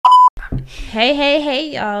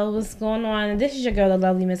Hey, y'all. What's going on? This is your girl, the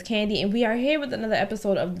lovely Miss Candy, and we are here with another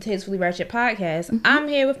episode of the Tastefully Ratchet podcast. Mm-hmm. I'm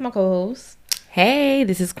here with my co-host. Hey,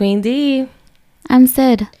 this is Queen D. I'm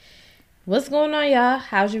Sid. What's going on, y'all?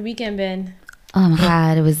 How's your weekend been? Oh my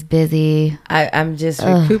God, it was busy. I'm just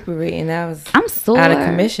recuperating. I'm sore. Out of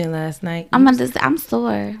commission last night. I'm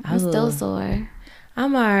sore. I'm still sore.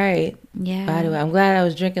 I'm all right. Yeah. By the way, I'm glad I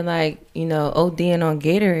was drinking ODing on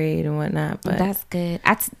Gatorade and whatnot. But that's good.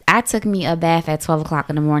 I took me a bath at 12 o'clock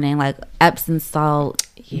in the morning, like Epsom salt,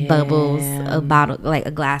 bubbles, a bottle, like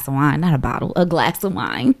a glass of wine. Not a bottle, a glass of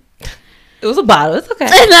wine. It was a bottle. It's okay.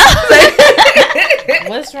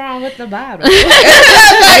 What's wrong with the bottle?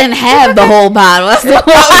 I didn't have the whole bottle. That's the whole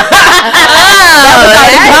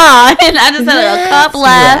gone. I just had a cup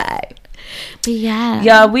left. Right. But yeah.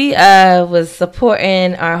 Y'all, we was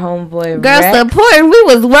supporting our homeboy Girl, Rex. supporting. We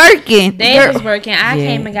was working. They was working. I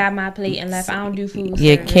came and got my plate and left. I don't do food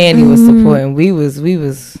Yeah, service. Candy was supporting. We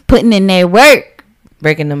was putting in their work.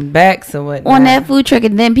 Breaking them backs or whatnot. On that food truck,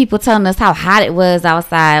 and then people telling us how hot it was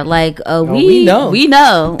outside. Like, we know.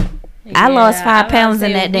 Yeah, I lost 5 pounds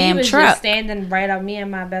in that damn truck. Just standing right out. Me and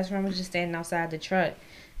my best friend was just standing outside the truck.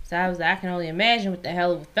 So I was like, I can only imagine what the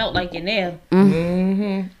hell it felt like in there.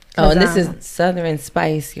 Mm-hmm. Oh, and this is Southern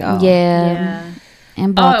Spice, y'all. Yeah.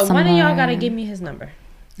 And bought some one of more. y'all gotta give me his number.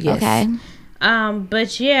 Yes. Okay.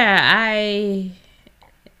 But yeah,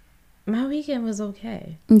 my weekend was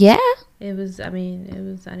okay. Yeah. It was. I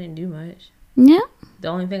didn't do much. Yeah. The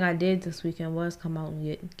only thing I did this weekend was come out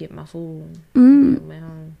and get my food. And went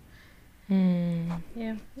home.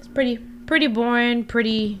 Yeah, it's pretty boring,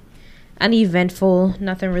 pretty uneventful.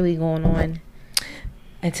 Nothing really going on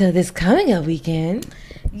until this coming up weekend.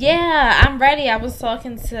 Yeah, I'm ready. I was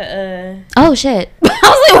talking to oh shit. I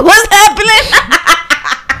was like, what's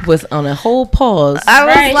happening? Was on a whole pause. I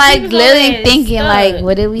was literally thinking like,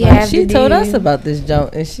 what did we have to do? She told us about this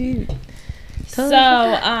joke, and she told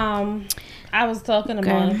us. I was talking to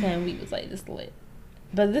Monica, and we was like, this lit.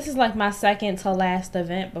 But this is like my second to last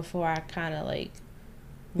event before I kind of like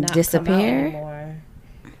not disappear. Come out anymore.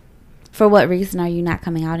 For what reason are you not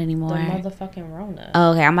coming out anymore? The motherfucking Rona.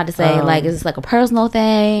 Oh, okay, I'm about to say, like, is this like a personal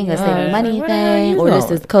thing, a saving money thing, or know?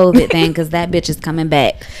 This is COVID thing? Because that bitch is coming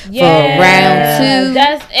back for round 2.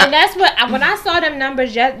 That's what when I saw them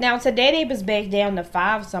numbers. Now today they was back down to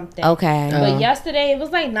 5 something. Okay, but yesterday it was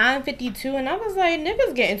like 9:52, and I was like,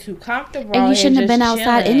 niggas getting too comfortable. And you shouldn't have been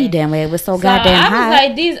outside any damn way. It was so goddamn hot. I was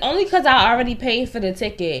like, these only because I already paid for the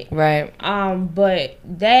ticket, right? But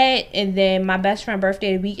that, and then my best friend's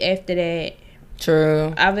birthday the week after that.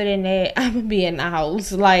 True. Other than that, I'm gonna be in the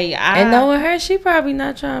house. Like, and knowing her, she probably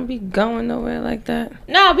not trying to be going nowhere like that.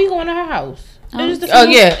 No, we going to her house. It's just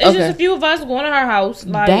a few of us going to her house.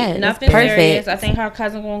 Like, nothing serious. I think her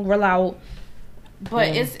cousin gonna grill out, but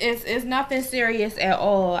it's nothing serious at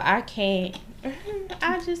all. I can't.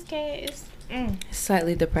 I just can't. It's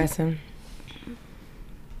slightly depressing.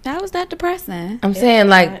 How was that depressing? I'm saying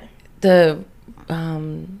like the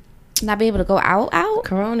not be able to go out.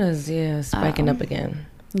 Corona's spiking up again.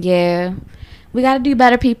 Yeah, we got to do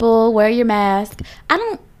better, people. Wear your mask.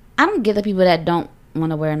 I don't get the people that don't want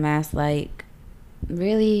to wear a mask. Like,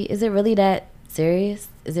 really, is it really that serious?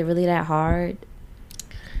 Is it really that hard?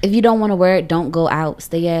 If you don't want to wear it, don't go out.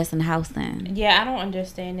 Stay your ass in the house then. Yeah, I don't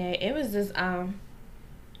understand that. It was this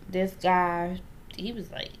guy. He was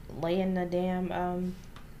like laying the damn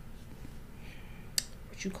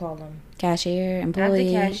you call them? Cashier,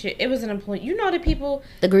 employee. Not the cashier. It was an employee. You know the people.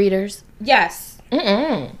 The greeters. Yes.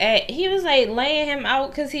 He was like laying him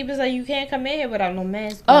out because he was like, you can't come in here without no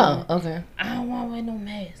mask. Oh, okay. I don't want to wear no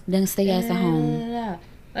mask. Then stay at home.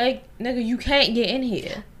 Like, nigga, you can't get in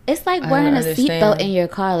here. It's like wearing a seatbelt in your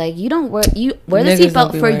car. Like, you wear the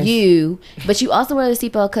seatbelt for you, but you also wear the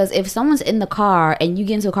seatbelt because if someone's in the car and you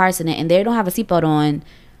get into a car accident and they don't have a seatbelt on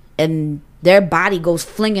and their body goes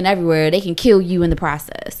flinging everywhere, they can kill you in the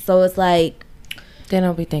process. So it's like they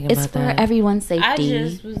don't be thinking about that. It's for everyone's safety. I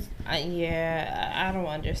just was, I don't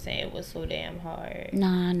understand what's so damn hard.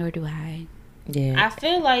 Nah, nor do I. Yeah, I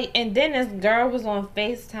feel like, and then this girl was on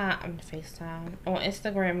FaceTime on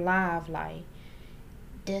Instagram Live, like,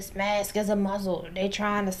 this mask is a muzzle. They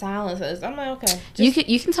trying to silence us. I'm like, okay.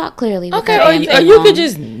 You can talk clearly. Okay, or you could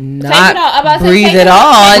just not breathe at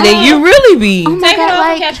all, and then you really be. Oh my God,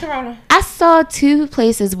 like, catch corona. I saw 2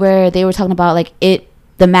 places where they were talking about like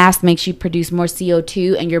the mask makes you produce more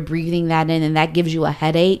CO2, and you're breathing that in, and that gives you a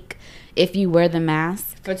headache if you wear the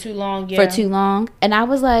mask for too long. Yeah. For too long, and I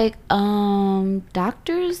was like,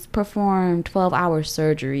 doctors perform 12-hour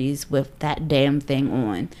surgeries with that damn thing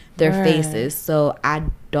on their faces, so I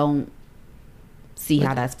don't see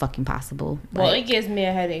how that's fucking possible. Well, it gives me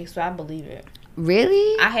a headache, so I believe it.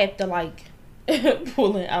 Really? I have to like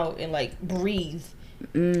pull it out and like breathe.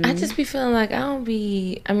 I just be feeling like I'm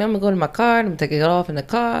gonna go to my car and I'm taking it off in the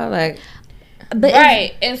car, like. But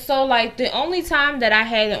right, and so like the only time that I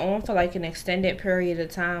had it on for like an extended period of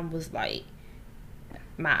time was like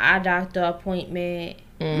my eye doctor appointment,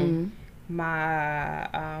 my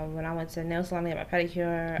when I went to the nail salon to get my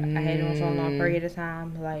pedicure, I had it on for a long period of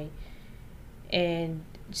time, like, and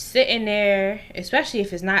sitting there, especially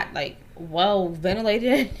if it's not like well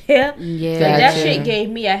ventilated in here, that shit gave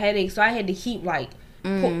me a headache, so I had to keep like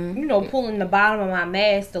pulling the bottom of my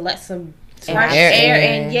mask to let some fresh air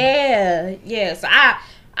in. So I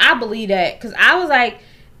believe that, because I was like,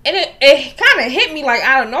 and it kind of hit me like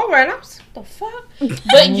out of nowhere, and I was like, what the fuck?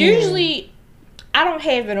 But usually I don't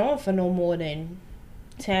have it on for no more than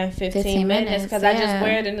 10-15 minutes, because I just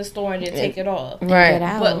wear it in the store and then take it off. Right.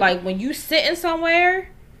 But like when you sitting somewhere,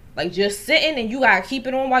 like just sitting, and you gotta keep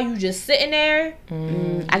it on while you just sitting there.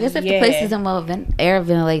 I guess if the place isn't well air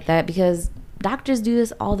ventilate that, because doctors do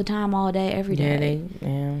this all the time, all day, every day.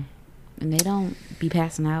 And they don't be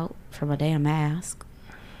passing out from a damn mask.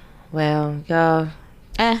 Well, y'all,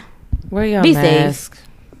 wear your be mask. Safe.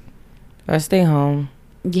 Or stay home.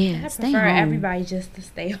 Yeah, I prefer everybody just to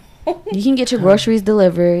stay home. You can get your groceries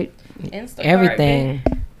delivered. Instacart, everything.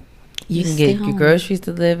 You can get your groceries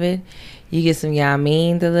delivered. You get some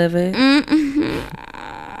Yamin delivered.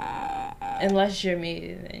 Unless you're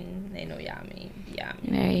me, then they know Yamin.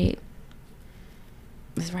 Right.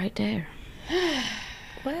 It's right there.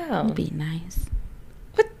 Wow. It'd be nice.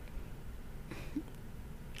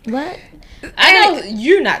 What? I know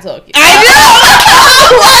you're not talking. I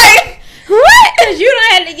know. What? Because you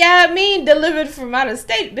don't have the Yamin delivered from out of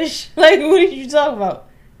state, bitch. Like, what are you talking about?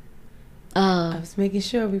 I was making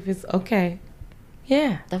sure we was okay.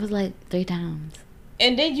 Yeah. That was like 3 times.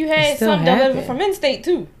 And then you had some delivered from in-state,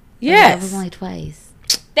 too. Yes. That was only twice.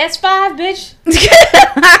 That's 5, bitch.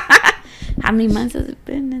 How many months has it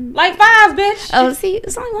been? Like 5, bitch. Oh, see,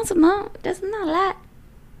 it's only once a month. That's not a lot.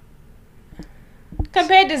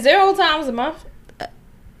 Compared to 0 times a month.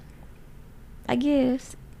 I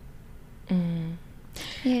guess.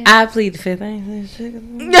 Yeah. I plead the fifth.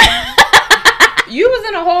 You was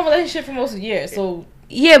in a whole relationship for most of the year, so.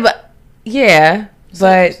 Yeah, but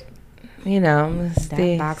you know,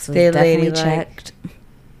 stay lady checked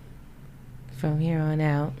from here on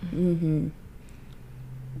out.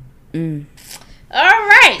 All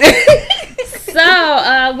right.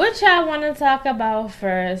 So, what y'all want to talk about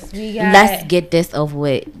first? Let's get this over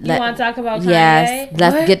with. You want to talk about Kanye? Yes.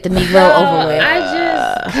 Let's get the Negro over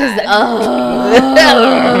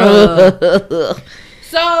with.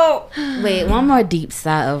 So, wait, one more deep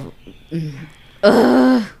sigh of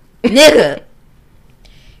nigga.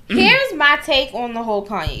 Here's my take on the whole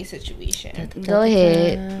Kanye situation. Go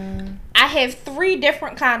ahead. I have 3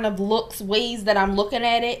 different kind of ways that I'm looking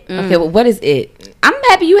at it. Okay, well, what is it? I'm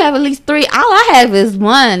happy you have at least 3. All I have is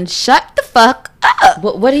 1. Shut the fuck up.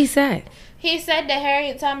 What he said? He said that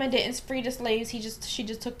Harriet Tubman didn't free the slaves. She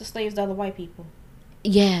just took the slaves to other white people.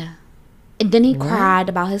 Yeah. And then he cried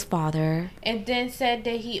about his father. And then said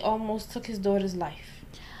that he almost took his daughter's life.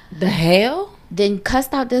 The hell? Then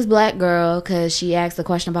cussed out this black girl because she asked a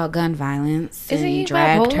question about gun violence. And he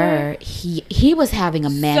dragged her. He was having a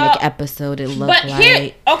manic episode, it looked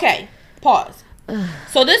like. Okay, pause.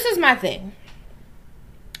 So this is my thing.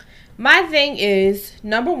 My thing is,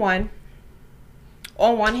 number 1,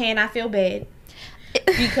 on one hand, I feel bad.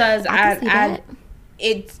 Because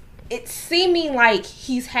it's seeming like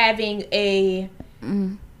he's having a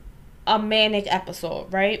manic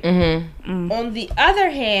episode, right? On the other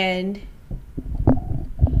hand,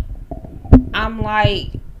 I'm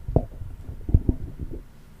like,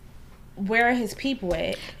 where are his people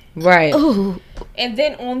at? Right. Ooh. And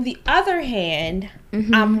then on the other hand,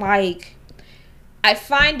 I'm like, I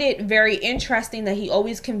find it very interesting that he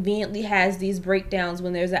always conveniently has these breakdowns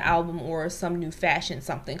when there's an album or some new fashion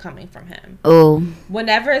something coming from him. Oh.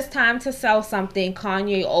 Whenever it's time to sell something,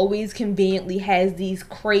 Kanye always conveniently has these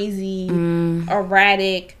crazy,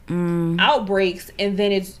 erratic outbreaks, and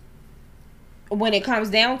then it's, when it comes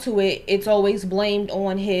down to it, it's always blamed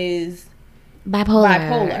on his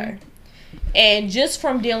bipolar. And just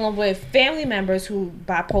from dealing with family members who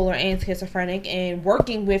bipolar and schizophrenic, and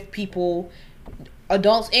working with people,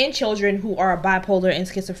 adults and children who are bipolar and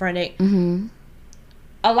schizophrenic,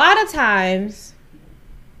 a lot of times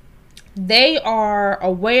they are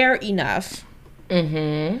aware enough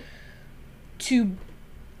to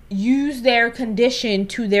use their condition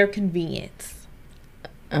to their convenience.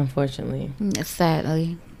 Unfortunately.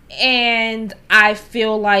 Sadly. And I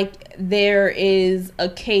feel like there is a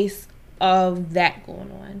case of that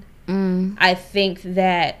going on. I think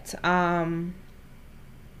that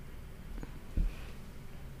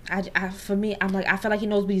for me, I'm like, I feel like he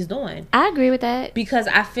knows what he's doing. I agree with that. Because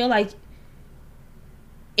I feel like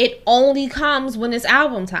it only comes when it's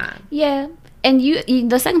album time. Yeah. And you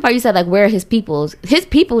the second part you said, like, where are his peoples? His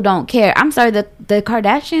people don't care. I'm sorry, the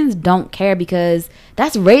Kardashians don't care because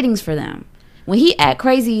that's ratings for them. When he act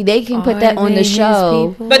crazy, they can put that on the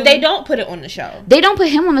show. But they don't put it on the show. They don't put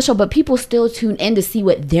him on the show, but people still tune in to see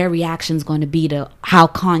what their reaction is going to be to how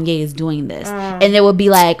Kanye is doing this. And it would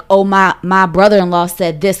be like, oh, my brother-in-law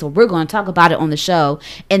said this, so we're going to talk about it on the show.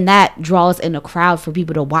 And that draws in a crowd for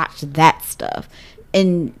people to watch that stuff.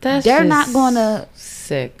 And they're not going to...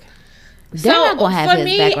 Sick. They're not going to have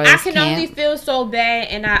his back or his I can only feel so bad.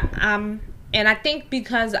 And I think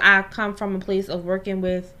because I come from a place of working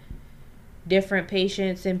with different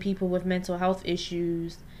patients and people with mental health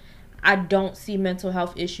issues, I don't see mental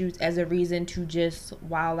health issues as a reason to just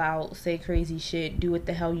wild out, say crazy shit, do what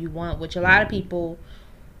the hell you want, which a lot of people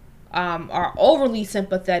are overly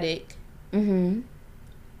sympathetic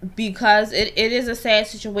because it is a sad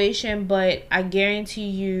situation. But I guarantee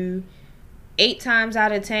you 8 times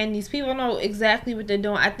out of 10 these people know exactly what they're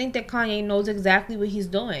doing. I think that Kanye knows exactly what he's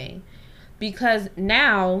doing, because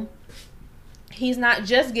now he's not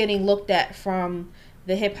just getting looked at from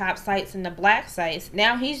the hip-hop sites and the black sites.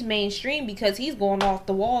 Now he's mainstream because he's going off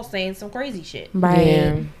the wall saying some crazy shit. Right.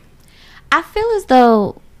 Yeah. I feel as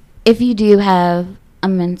though if you do have a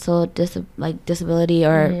mental disability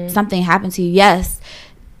or something happened to you, yes,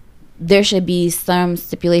 there should be some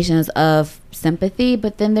stipulations of sympathy,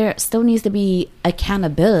 but then there still needs to be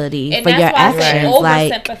accountability for your actions. And that's why I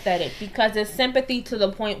say over-sympathetic, because it's sympathy to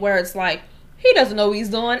the point where it's like, he doesn't know what he's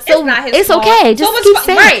doing. So it's not his fault. Okay. Just so keep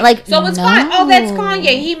saying right. Like, so it's fine. Oh, that's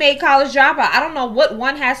Kanye. He made College Dropout. I don't know what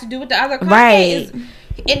one has to do with the other. Kanye is,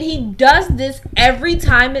 and he does this every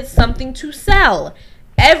time it's something to sell.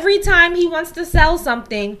 Every time he wants to sell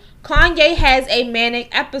something, Kanye has a manic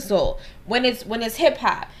episode. When it's hip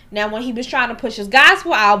hop. Now, when he was trying to push his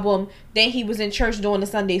gospel album, then he was in church doing the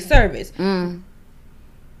Sunday service.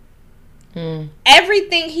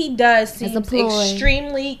 Everything he does seems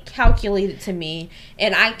extremely calculated to me,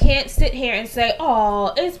 and I can't sit here and say,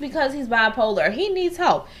 oh, it's because he's bipolar. He needs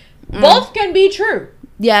help. Both can be true.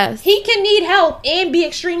 Yes. He can need help and be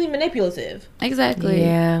extremely manipulative. Exactly.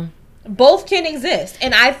 Yeah. Both can exist,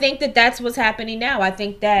 and I think that that's what's happening now. I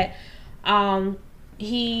think that and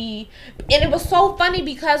it was so funny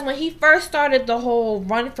because when he first started the whole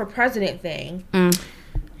run for president thing,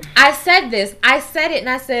 I said it, and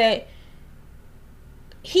I said,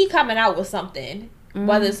 he coming out with something,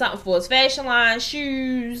 whether it's something for his fashion line,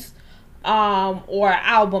 shoes, or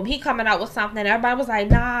album. He coming out with something. Everybody was like,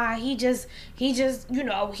 nah, he just, you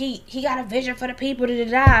know, he got a vision for the people.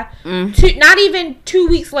 Not even 2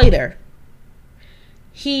 weeks later,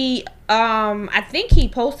 he, I think he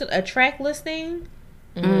posted a track listing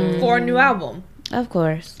for a new album. Of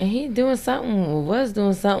course. And he was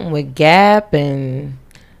doing something with Gap and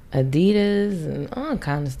Adidas and all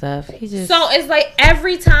kind of stuff. So it's like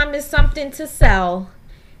every time it's something to sell,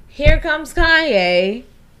 here comes Kanye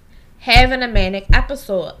having a manic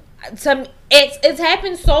episode. It's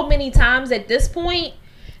happened so many times at this point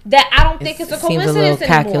that I don't think it's a coincidence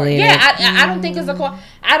anymore. Yeah, I don't think it's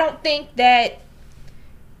I don't think that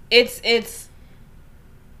it's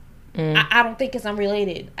I don't think it's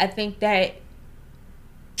unrelated. I think that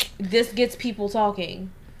this gets people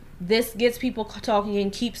talking. This gets people talking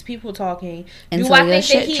and keeps people talking. Do I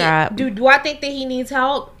think that he needs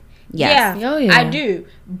help? Yes. Yeah, I do.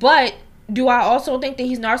 But do I also think that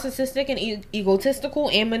he's narcissistic and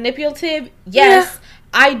egotistical and manipulative? Yes,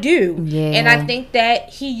 I do. Yeah. And I think that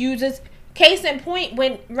he uses, case in point,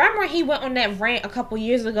 remember he went on that rant a couple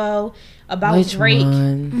years ago about Drake,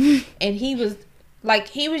 and he was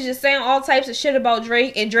just saying all types of shit about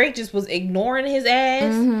Drake, and Drake just was ignoring his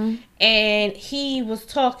ass. And he was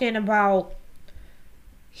talking about,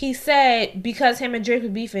 he said, because him and Drake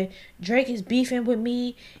was beefing, Drake is beefing with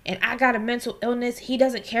me, and I got a mental illness. He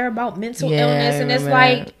doesn't care about mental illness. And it's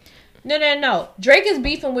like, no. Drake is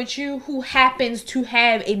beefing with you who happens to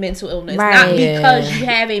have a mental illness, not because you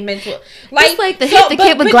have a mental. It's like hit the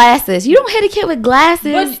kid with glasses. You don't hit a kid with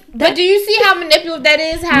glasses. But do you see how manipulative that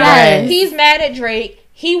is? How he's mad at Drake.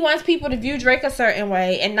 He wants people to view Drake a certain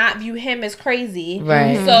way and not view him as crazy.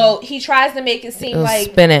 Right. So he tries to make it seem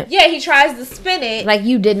like spin it. Yeah, he tries to spin it. Like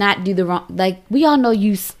you did not do the wrong. Like we all know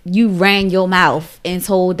you ran your mouth and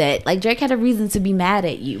told that. Like Drake had a reason to be mad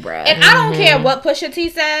at you, bro. And I don't care what Pusha T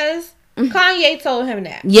says. Kanye told him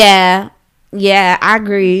that. Yeah. Yeah, I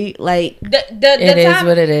agree. Like it is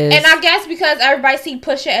what it is. And I guess because everybody see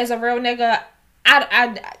Pusha as a real nigga,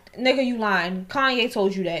 nigga, you lying. Kanye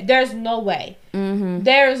told you that. There's no way. Mm-hmm.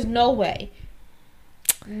 There's no way.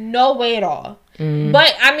 No way at all. Mm-hmm.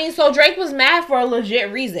 But I mean, so Drake was mad for a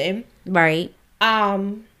legit reason, right?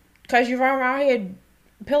 Because you run around here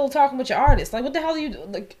pillow talking with your artist. Like, what the hell are you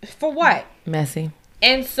like for? What? Messy.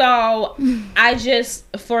 And so I just,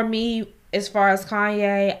 for me, as far as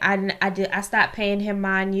Kanye, I stopped paying him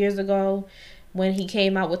mind years ago when he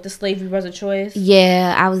came out with the Slavery Was a Choice.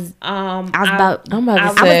 Yeah, I was done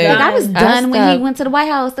when he went to the White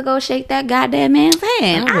House to go shake that goddamn man's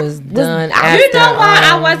hand. I was done. You know why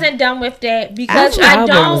I wasn't done with that? Because I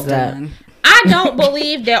don't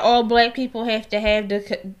believe that all black people have to have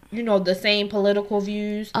the same political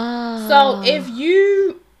views. So if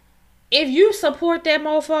you support that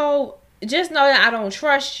mofo, just know that I don't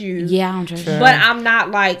trust you. Yeah, I don't trust you. But I'm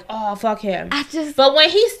not like, oh, fuck him. But when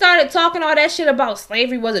he started talking all that shit about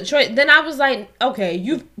slavery was a choice, then I was like, okay,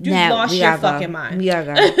 you've lost your fucking mind. We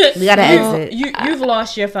gotta exit. You've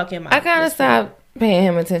lost your fucking mind. I kind of stopped paying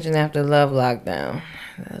him attention after Love Lockdown.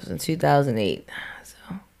 That was in 2008. So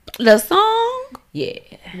the song? Yeah.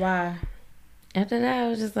 Why? After that, I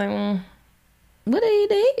was just like, what did he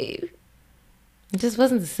do? It just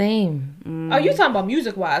wasn't the same. Oh, you talking about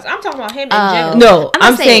music wise? I'm talking about him in general. No,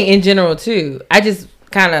 I'm saying in general too. I just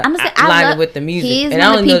kind of line it with the music, and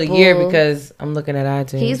I only know the year because I'm looking at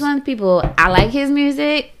iTunes. He's one of the people. I like his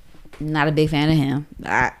music. Not a big fan of him.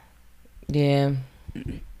 Yeah.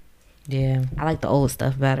 I like the old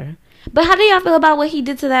stuff better. But how do y'all feel about what he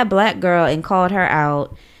did to that black girl and called her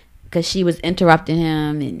out because she was interrupting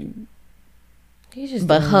him and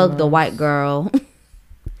hugged the white girl?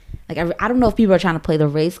 Like, I don't know if people are trying to play the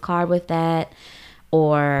race card with that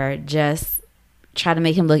or just try to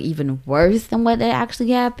make him look even worse than what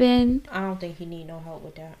actually happened. I don't think he need no help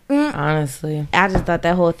with that. Honestly. I just thought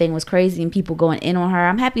that whole thing was crazy and people going in on her.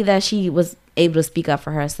 I'm happy that she was able to speak up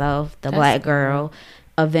for herself, the black girl,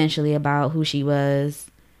 eventually about who she was.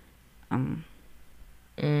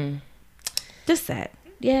 Just sad.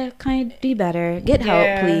 Yeah, kind of be better. Get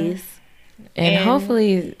help, please. And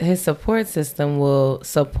hopefully his support system will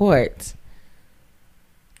support.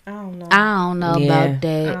 I don't know about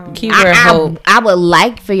that. Keyword hope. I would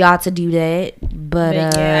like for y'all to do that, but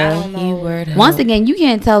I don't know. Keyword hope. Once again, you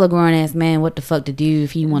can't tell a grown ass man what the fuck to do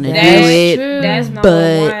if he want to do it. True. That's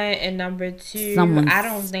number one, and number two, I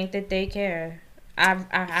don't think that they care. I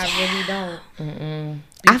really don't.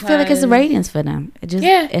 I feel like it's the ratings for them. It just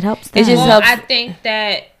it helps them. It just helps. I think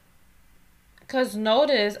that. Because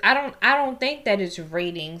notice, I don't think that it's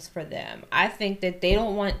ratings for them. I think that they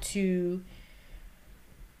don't want to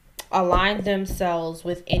align themselves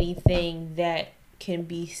with anything that can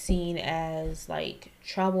be seen as like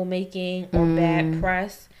troublemaking or bad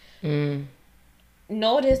press.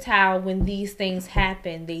 Notice how when these things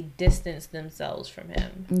happen, they distance themselves from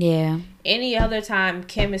him. Yeah. Any other time,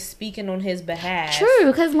 Kim is speaking on his behalf. True,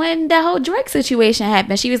 because when that whole Drake situation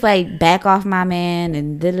happened, she was like, back off my man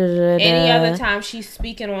and da-da-da-da. Any other time, she's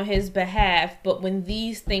speaking on his behalf. But when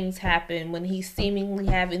these things happen, when he's seemingly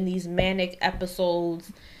having these manic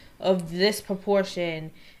episodes of this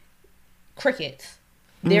proportion, crickets.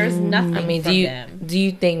 There's nothing. I mean, do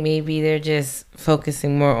you think maybe they're just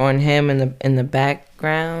focusing more on him in the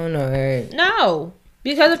background, or no?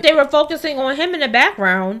 Because if they were focusing on him in the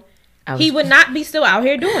background, he would not be still out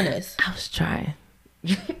here doing this. I was trying.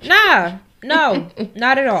 No,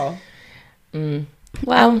 not at all.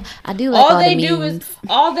 Well, I do like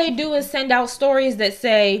all they do is send out stories that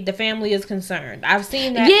say the family is concerned. I've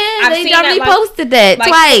seen that. Yeah, they definitely posted that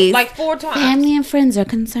twice, like 4 times. Family and friends are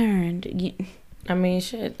concerned. Yeah. I mean,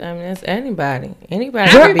 shit. I mean, that's anybody.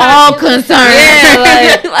 We're all concerned.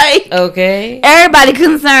 Yeah, like okay, everybody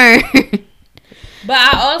concerned. But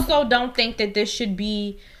I also don't think that this should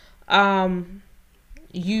be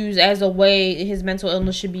used as a way. His mental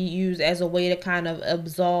illness should be used as a way to kind of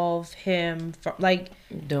absolve him from like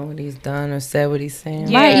doing what he's done or said what he's saying.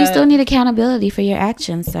 Yeah. Right, you still need accountability for your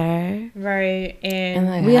actions, sir. Right, and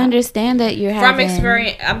like we understand that you're from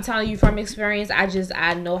experience. I'm telling you from experience.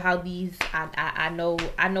 I know how these. I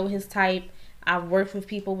know his type. I've worked with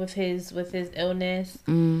people with his illness,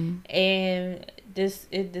 and this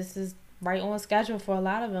is right on schedule for a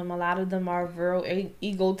lot of them. A lot of them are real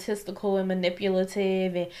egotistical and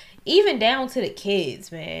manipulative, and even down to the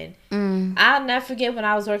kids, man. I'll never forget when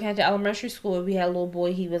I was working at the elementary school. We had a little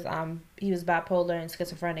boy. He was bipolar and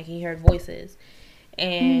schizophrenic. He heard voices,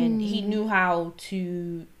 and he knew how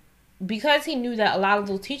to, because he knew that a lot of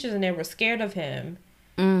those teachers in there were scared of him.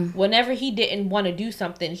 Whenever he didn't want to do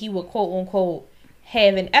something, he would quote unquote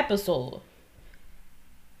have an episode.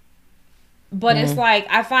 But it's like,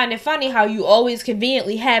 I find it funny how you always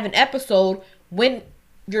conveniently have an episode when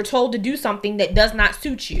you're told to do something that does not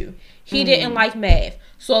suit you. He didn't like math.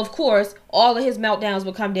 So, of course, all of his meltdowns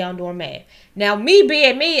would come down during math. Now, me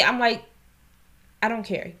being me, I'm like, I don't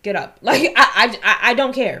care. Get up. Like, I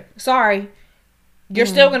don't care. Sorry. You're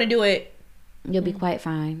still going to do it. You'll be quite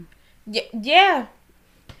fine. Yeah.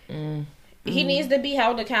 He needs to be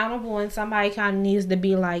held accountable, and somebody kind of needs to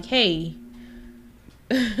be like, hey,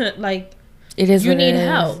 like, it is you need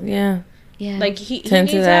help. Yeah. Like, he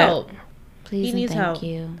needs help. Please, he needs help.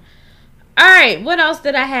 You. All right, what else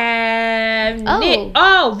did I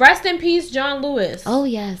have? Rest in peace, John Lewis. Oh,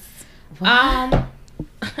 yes. Wow.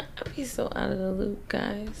 He's so out of the loop,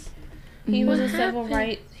 guys. He was a civil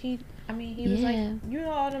rights. He was like, you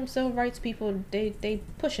know, all them civil rights people, they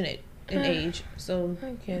pushing it in age. So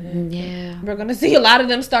I get it. Yeah, we're gonna see a lot of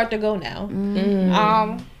them start to go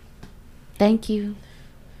now. Thank you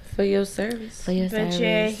for your service. But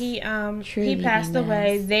yeah, he passed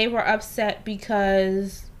away. They were upset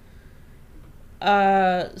because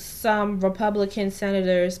some Republican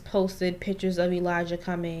senators posted pictures of Elijah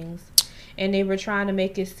Cummings, and they were trying to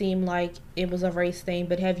make it seem like it was a race thing.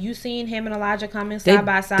 But have you seen him and Elijah Cummings side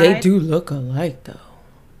by side? They do look alike, though.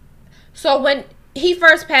 So when he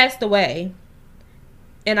first passed away,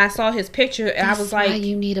 and I saw his picture, and I was like,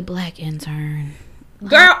 you need a black intern.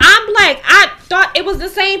 Girl, I'm black. I thought it was the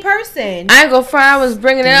same person. I ain't go front. I was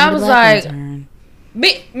bringing it. I was like,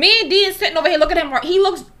 me and D is sitting over here looking at him. He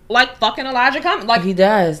looks like fucking Elijah Cummings. Like, he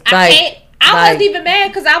does. I wasn't even mad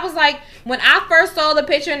because I was like, when I first saw the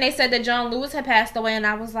picture and they said that John Lewis had passed away, and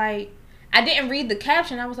I was like, I didn't read the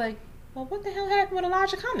caption. I was like, well, what the hell happened with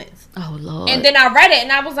Elijah Cummings? Oh, Lord. And then I read it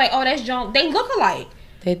and I was like, oh, that's John. They look alike.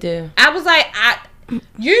 They do. I was like,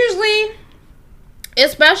 usually,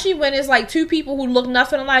 especially when it's like two people who look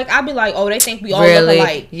nothing alike, I'd be like, oh, they think we all look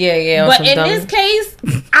alike. Yeah. But in this case,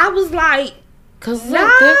 I was like, cause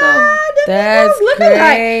that's look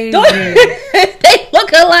crazy. Alike. They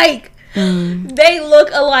look alike. They look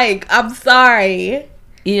alike. I'm sorry.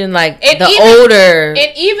 Even like older,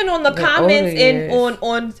 and even on the comments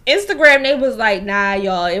on Instagram, they was like, nah,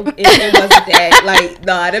 y'all, it wasn't that. Like,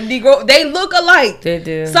 nah, them Negro, they look alike. They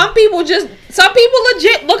do. Some people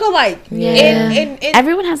legit look alike. Yeah. And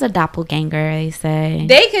everyone has a doppelganger, they say.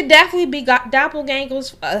 They could definitely be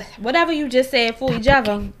doppelgangers, whatever you just said, for each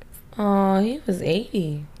other. Oh, he was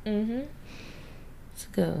 80. It's a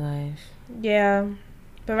good life. Yeah.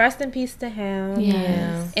 But rest in peace to him.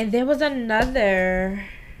 Yeah. And there was another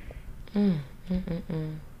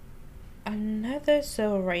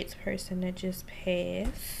civil rights person that just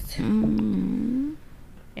passed. And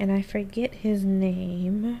I forget his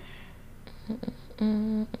name.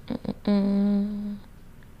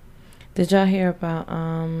 Did y'all hear about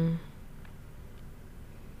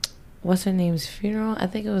what's her name's funeral? I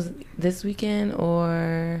think it was this weekend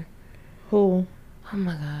or who? Oh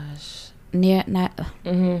my gosh.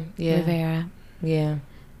 Rivera. Yeah.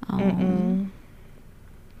 I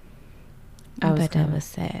bet that was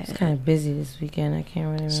sad. I was kind of busy this weekend. I can't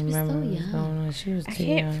really remember what was going on. She was too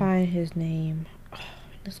young. I can't find his name. Oh,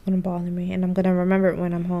 that's gonna bother me, and I'm gonna remember it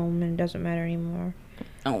when I'm home, and it doesn't matter anymore.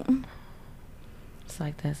 Oh, it's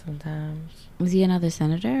like that sometimes. Was he another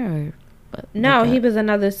senator or? No, he was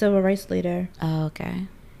another civil rights leader. Oh, okay.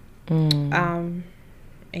 And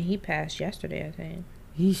he passed yesterday, I think.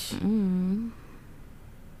 Yeesh.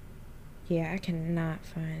 Yeah, I cannot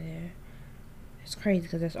find it. It's crazy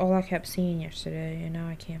because that's all I kept seeing yesterday, and now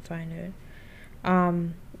I can't find it.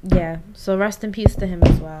 Yeah. So rest in peace to him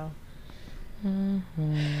as well.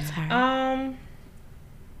 Sorry.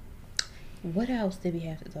 What else did we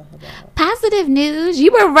have to talk about? Positive news.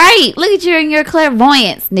 You were right. Look at you and your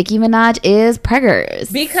clairvoyance. Nicki Minaj is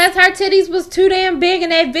preggers. Because her titties was too damn big in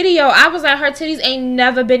that video. I was like, her titties ain't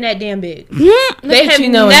never been that damn big. They have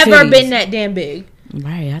never been that damn big.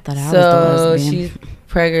 Right. I thought I was the lesbian. So she's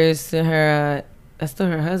preggers to her. That's still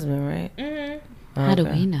her husband, right? How do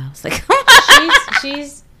we know? It's like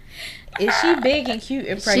she's. Is she big and cute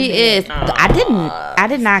and pregnant? She is. I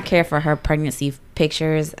did not care for her pregnancy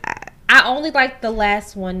pictures. I only like the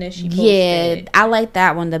last one that she posted. Yeah, I like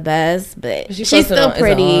that one the best, but she's still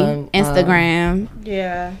pretty. Instagram.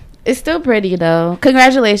 Yeah. It's still pretty, though.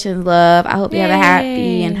 Congratulations, love. I hope you have a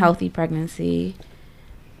happy and healthy pregnancy.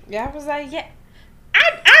 Yeah, I was like, yeah.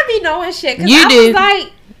 I be knowing shit. Cause you was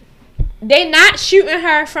like, they not shooting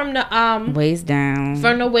her from the... waist down.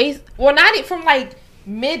 From the waist... Well, not from, like,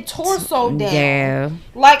 mid-torso down. Yeah.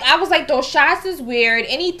 Like, I was like, those shots is weird.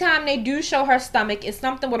 Anytime they do show her stomach, it's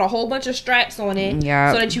something with a whole bunch of straps on it.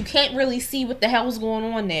 Yeah. So that you can't really see what the hell's going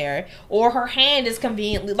on there. Or her hand is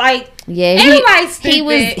conveniently, like, everybody's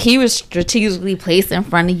stupid. He was strategically placed in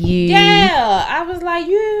front of you. Yeah. I was like,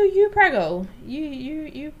 you prego.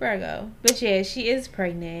 You prego. But yeah, she is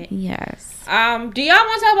pregnant. Yes. Do y'all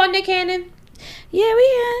want to talk about Nick Cannon? Yeah,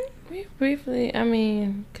 we can. Briefly, I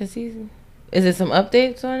mean, because he's... Is it some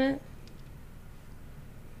updates on it?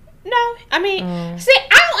 No. I mean, see,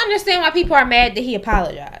 I don't understand why people are mad that he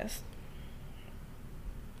apologized.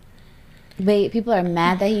 Wait, people are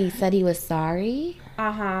mad that he said he was sorry?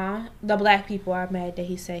 Uh-huh. The black people are mad that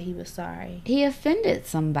he said he was sorry. He offended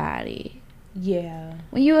somebody. Yeah.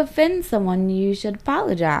 When you offend someone, you should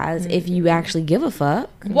apologize if you actually give a fuck.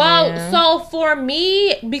 Well, so for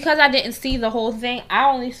me, because I didn't see the whole thing,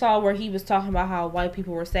 I only saw where he was talking about how white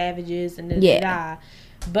people were savages and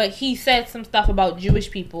but he said some stuff about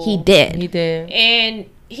Jewish people. He did. And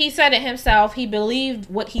he said it himself. He believed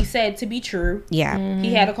what he said to be true. Yeah.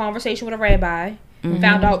 He had a conversation with a rabbi,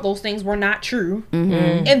 found out those things were not true,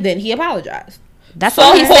 and then he apologized. That's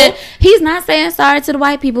what he said. He's not saying sorry to the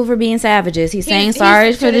white people for being savages. He's saying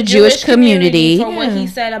sorry for the Jewish community. For what he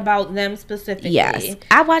said about them specifically. Yes.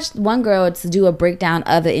 I watched one girl to do a breakdown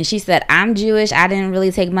of it, and she said, I'm Jewish. I didn't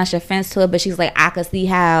really take much offense to it, but she's like, I could see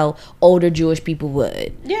how older Jewish people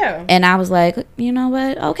would. Yeah. And I was like, you know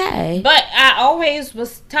what? Okay. But I always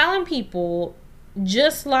was telling people,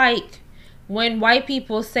 just like when white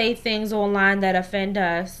people say things online that offend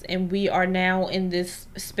us, and we are now in this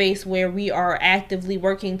space where we are actively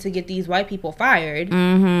working to get these white people fired,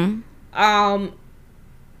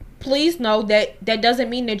 please know that doesn't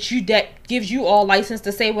mean that gives you all license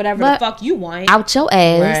to say whatever the fuck you want. Out your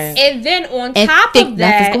ass. Right. And then on top of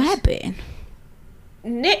that, gonna happen.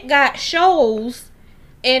 Nick got shows,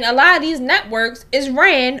 and a lot of these networks is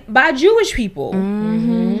ran by Jewish people.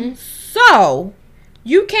 So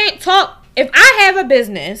you can't talk. If I have a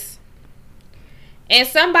business and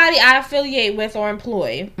somebody I affiliate with or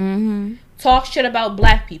employ talk shit about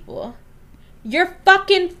black people, you're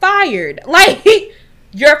fucking fired. Like,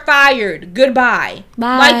 you're fired. Goodbye.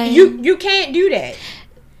 Bye. Like, you can't do that.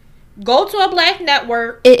 Go to a black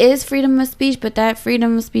network. It is freedom of speech, but that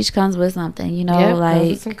freedom of speech comes with something, you know,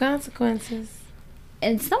 like some consequences.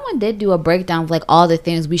 And someone did do a breakdown of like all the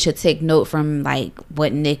things we should take note from, like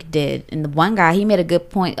what Nick did. And the one guy, he made a good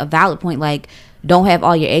point, a valid point, like don't have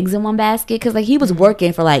all your eggs in one basket, because like he was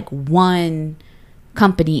working for like one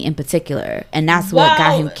company in particular, and that's what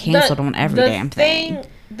got him canceled on every damn thing.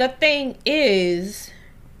 The thing is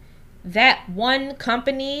that one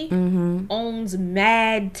company owns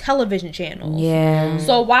mad television channels. Yeah.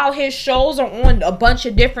 So while his shows are on a bunch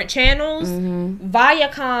of different channels,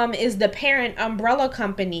 Viacom is the parent umbrella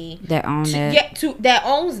company that owns that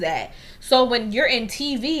owns that. So when you're in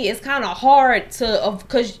TV, it's kind of hard to,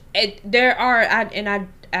 because there are,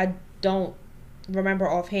 I don't remember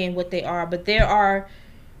offhand what they are, but there are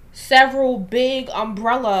several big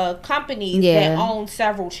umbrella companies that own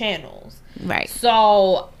several channels. Right.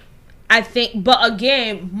 So I think, but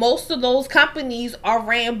again, most of those companies are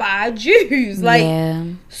ran by Jews. Like,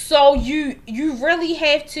 so you really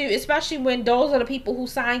have to, especially when those are the people who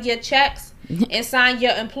sign your checks and sign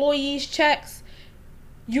your employees' checks,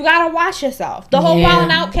 you gotta watch yourself. The whole Wild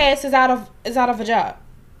 'N Out cast is out of a job.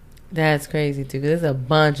 That's crazy too, because there's a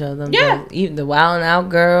bunch of them. Yeah, even the Wild 'N Out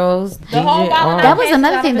girls. The whole Wild 'N Out. That was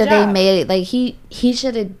another thing that they made. Like he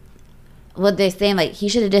should have. What they're saying, like he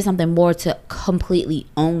should have did something more to completely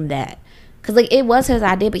own that. Cause like it was his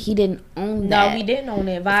idea, but he didn't own that. No, he didn't own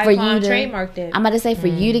it. Viacom trademarked it. I'm about to say, for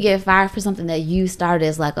you to get fired for something that you started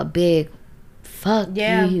is like a big fuck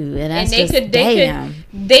you, and that's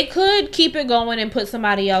they could keep it going and put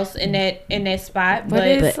somebody else in that spot, but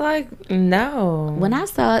it's like no. When I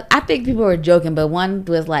saw it, I think people were joking, but one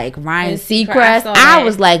was like Ryan Seacrest. I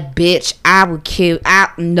was like, bitch, I would kill.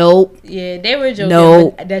 Nope. Yeah, they were joking.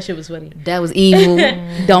 Nope. That shit was funny. That was evil.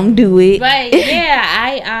 Don't do it. But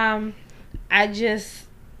yeah, I just,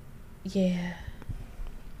 yeah.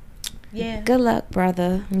 Good luck,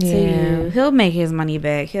 brother. Yeah. To you. He'll make his money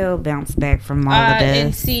back. He'll bounce back from all of this.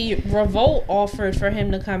 And see, Revolt offered for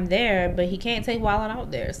him to come there, but he can't take Wild 'N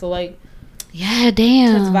Out there. So like, yeah,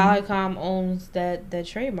 damn. Because Viacom owns that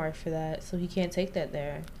trademark for that, so he can't take that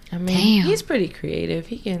there. I mean, he's pretty creative.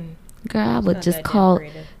 He can. Girl, I would just call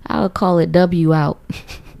it W out.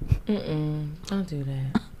 Don't do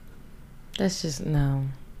that. That's just no.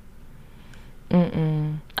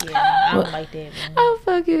 Yeah, I don't like that. Oh,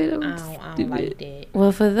 fuck it. I don't like that.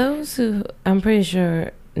 Well, for those who I'm pretty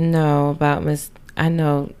sure know about I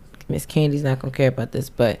know Miss Candy's not gonna care about this,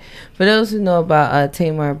 but for those who know about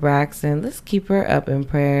Tamar Braxton, let's keep her up in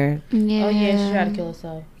prayer. Yeah. Oh yeah, she tried to kill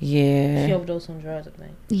herself. Yeah. She overdosed on drugs, I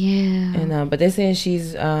think. Yeah. And but they're saying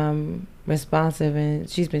she's responsive and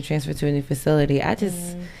she's been transferred to a new facility. I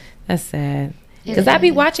just that's sad. Because I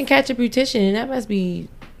be watching Catch a Beautician and that must be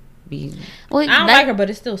well, I don't like her, but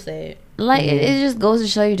it's still sad. Like it just goes to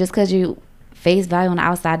show you, just because you face value on the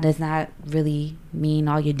outside does not really mean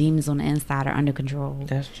all your demons on the inside are under control.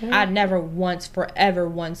 That's true. I never once, forever,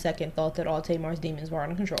 1 second thought that all Tamar's demons were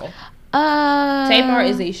under control. Tamar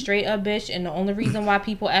is a straight up bitch, and the only reason why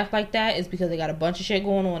people act like that is because they got a bunch of shit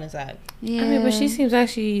going on inside. Yeah. I mean, but she seems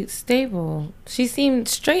actually stable. She seemed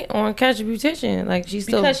straight on Catch a Beautician. Like she's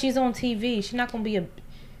still, because she's on TV. She's not gonna be a.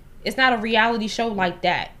 It's not a reality show like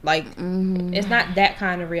that. Like it's not that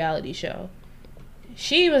kind of reality show.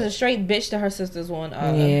 She was a straight bitch to her sisters on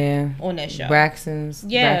on that show. Braxton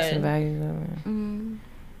values. And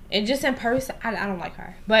just in person, I don't like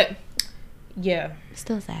her. But yeah,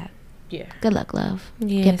 still sad. Yeah. Good luck, love.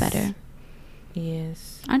 Yes. Get better.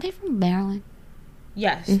 Yes. Aren't they from Maryland?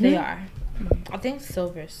 Yes, they are. I think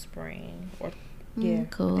Silver Spring or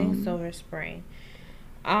cool. I think Silver Spring.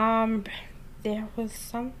 There was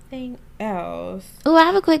something else. Oh, I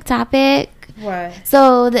have a quick topic. What?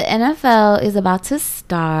 So the NFL is about to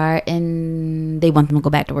start, and they want them to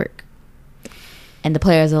go back to work. And the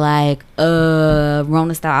players are like,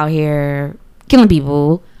 Rona style out here killing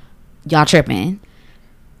people. Y'all tripping.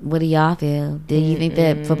 What do y'all feel? Do you think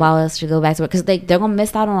that footballers should go back to work? Because they're going to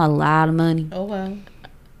miss out on a lot of money. Oh, well.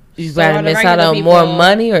 You rather miss out on more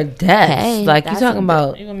money or death? Hey, like you talking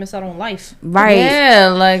about, you're gonna miss out on life, right? Yeah,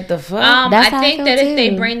 like the fuck. I think that if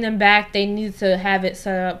they bring them back, they need to have it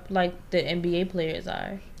set up like the NBA players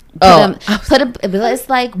are. It's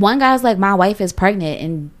like one guy's like, my wife is pregnant,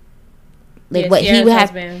 and like what he would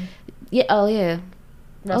have. Yeah. Oh yeah.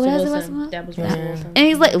 Russell Wilson. That was Russell Wilson. And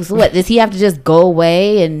he's like, so what? Does he have to just go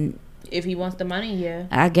away? And if he wants the money, yeah,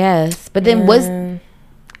 I guess. But then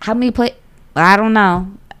how many play? I don't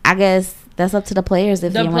know. I guess that's up to the players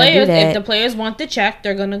if you want to do that. If the players want the check,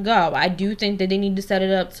 they're gonna go. I do think that they need to set it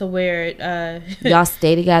up to where y'all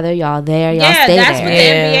stay together, y'all there, y'all stay there. Yeah, that's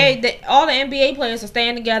what the NBA. All the NBA players are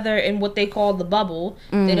staying together in what they call the bubble.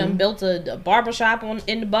 They done built a barbershop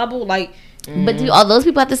in the bubble, like. But do all those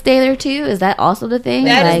people have to stay there too? Is that also the thing?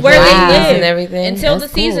 That is where they live and everything. Until the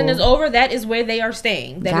season is over, that is where they are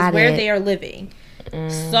staying. That is where they are living.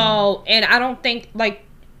 So, and I don't think like.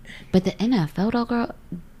 But the NFL though, girl.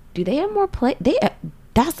 Do they have more play?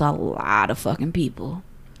 That's a lot of fucking people.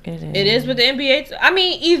 It is with the NBA. I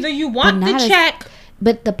mean, either you want the check.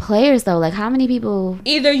 But the players, though, like how many people?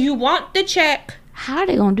 Either you want the check. How are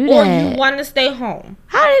they going to do that? Or you want to stay home.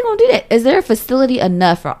 How are they going to do that? Is there a facility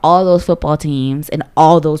enough for all those football teams and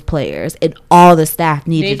all those players and all the staff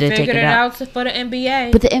needed to take it out? They figured it out for the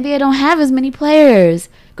NBA. But the NBA don't have as many players.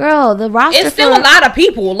 Girl, the roster... It's still a lot of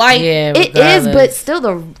people. Like it is, but still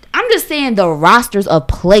I'm just saying the rosters of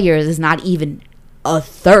players is not even a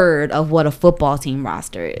third of what a football team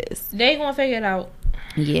roster is. They going to figure it out.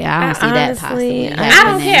 Yeah, I don't see that possibly. I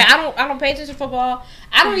don't care. I don't pay attention to football.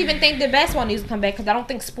 I don't even think the basketball needs to come back because I don't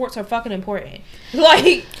think sports are fucking important.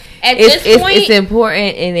 Like at this point, it's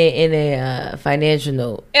important in a financial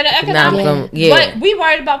note, in an economic. But we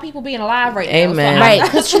worried about people being alive right now. Amen. So right?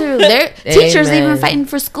 Because true, teachers even fighting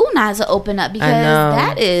for school nights to open up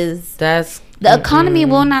because that's. The economy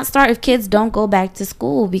will not start if kids don't go back to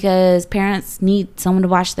school because parents need someone to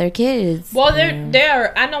watch their kids. Well,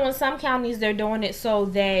 I know in some counties they're doing it so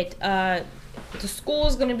that the school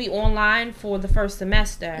is going to be online for the first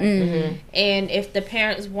semester. And if the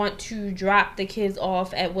parents want to drop the kids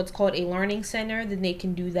off at what's called a learning center, then they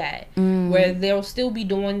can do that. Where they'll still be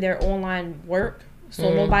doing their online work.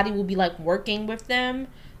 So nobody will be like working with them,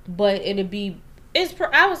 but it'll be...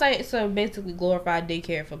 I was like, it's a basically glorified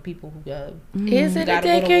daycare for people who go. Is it a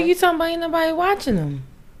daycare? You talking about ain't nobody watching them?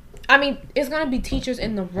 I mean, it's gonna be teachers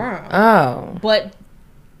in the room. Oh, but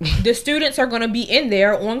the students are gonna be in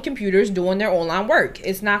there on computers doing their online work.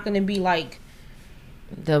 It's not gonna be like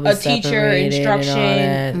a teacher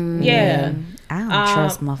instruction. Yeah, I don't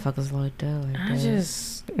trust motherfuckers like that. I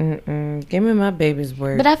just give me my baby's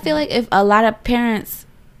word. But I feel like if a lot of parents.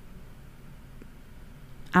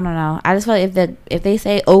 I don't know. I just feel like if they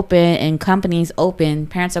say open and companies open,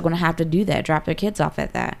 parents are going to have to do that, drop their kids off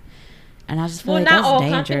at that. And I just feel like that's dangerous. Well,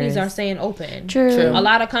 not all companies are saying open. True. A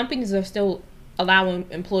lot of companies are still allowing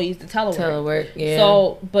employees to telework. Yeah.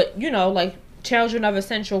 So, but like children of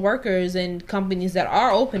essential workers and companies that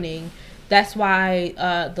are opening, that's why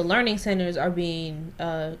the learning centers are being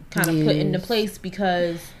kind of put into place,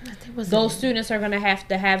 because those students are going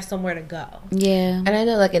to have somewhere to go. Yeah. And I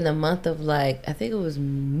know, like, in the month of, like, I think it was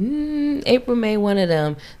April, May, one of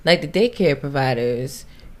them, like, the daycare providers,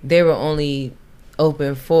 they were only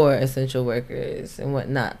open for essential workers and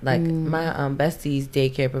whatnot. Like, my bestie's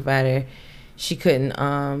daycare provider, she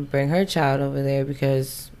couldn't bring her child over there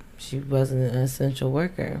because she wasn't an essential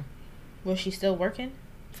worker. Was she still working?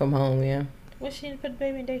 From home, yeah. What she didn't put the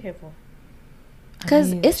baby in daycare for?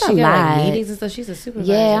 Because it's a lot. Like, meetings and stuff. She's a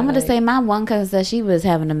supervisor. Yeah, I'm gonna say my one cousin said she was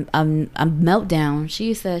having a meltdown.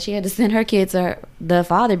 She said she had to send her kids to the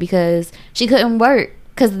father because she couldn't work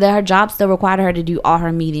because her job still required her to do all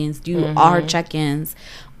her meetings, do all her check-ins,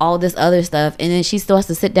 all this other stuff, and then she still has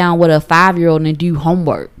to sit down with a 5-year-old and do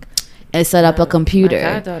homework and set up a computer.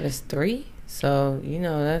 My goddaughter's 3, so you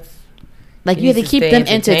know that's. Like, you have to keep them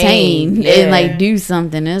entertained and, like, do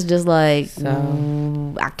something. It's just like,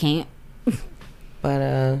 I can't.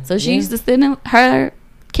 But, so she used to send her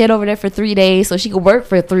kid over there for 3 days so she could work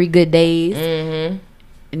for 3 good days. Mm-hmm.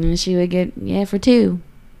 And then she would get, for 2.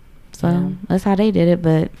 So, that's how they did it,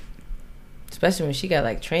 but. Especially when she got,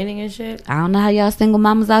 like, training and shit. I don't know how y'all single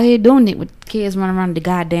mamas out here doing it with kids running around the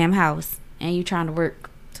goddamn house. And you trying to work.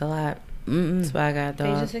 It's a lot. That's why I got a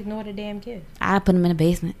dog. They just ignore the damn kids. I put them in the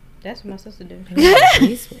basement. That's what my sister do.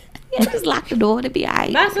 Just lock the door to be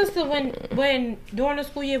alright. My sister, when during the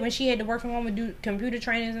school year, when she had to work from home and do computer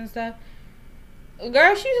trainings and stuff,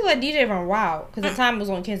 girl, she used to let DJ run wild because the time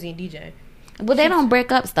was on Kenzie and DJ. Well, they don't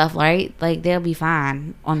break up stuff, right? Like, they'll be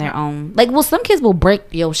fine on their own. Like, well, some kids will break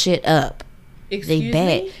your shit up. Excuse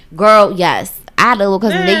me? Girl, yes. I had a little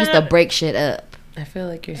cousin. They used to break shit up. I feel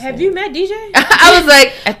like you're. Have you met DJ? I was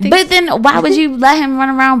like, I think. But then, why would you let him run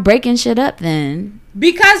around breaking shit up then?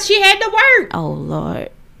 Because she had to work. Oh, Lord.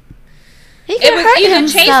 He could hurt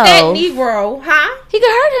himself. Chase that Negro, huh? He could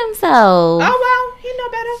hurt himself. Oh, well, he know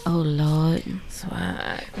better. Oh, Lord.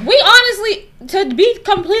 Swag. We honestly, to be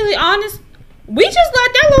completely honest, we just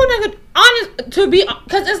let that little nigga, honest, to be,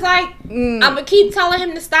 because it's like, I'm going to keep telling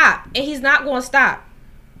him to stop, and he's not going to stop.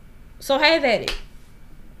 So have at it.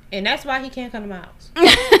 And that's why he can't come to my house.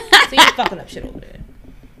 So he's fucking up shit over there.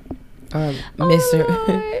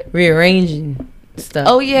 Mr. Rearranging stuff.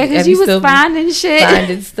 Oh, yeah, because you was finding shit.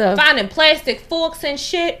 Finding stuff. Finding plastic forks and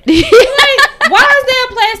shit. Like, why is there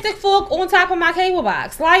a plastic fork on top of my cable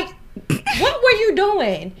box? Like, what were you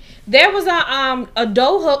doing? There was a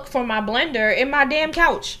dough hook for my blender in my damn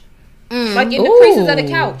couch. Like, in the creases of the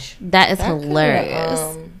couch. That is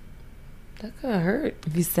hilarious. That could hurt.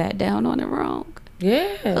 If you sat down on it wrong.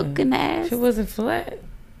 Yeah. Hooking ass. If it wasn't flat.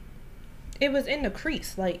 It was in the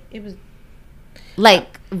crease. Like, it was.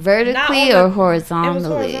 Like, vertically or horizontally? It was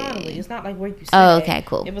horizontally. It's not like where you sit. Oh, okay,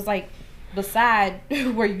 cool. It was like beside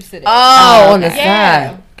where you sit. Oh, on the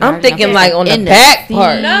side. I'm thinking like on the back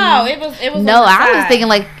part. No, it was. No, I was thinking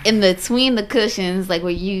like in between the cushions, like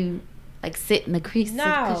where you like sit in the crease. No.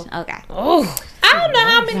 Of the cushion. Okay. Oh. I don't know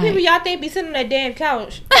how many people y'all think be sitting on that damn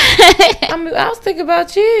couch. I mean, I was thinking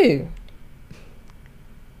about you.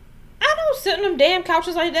 I don't sit on them damn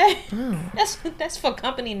couches like that. Oh. That's for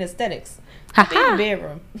company and aesthetics. Ha in the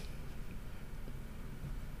bedroom.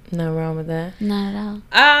 Nothing wrong with that. Not at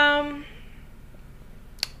all.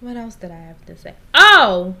 What else did I have to say?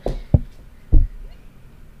 Oh,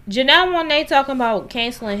 Janelle Monáe talking about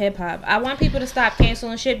canceling hip hop. I want people to stop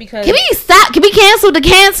canceling shit because can we stop? Can we cancel the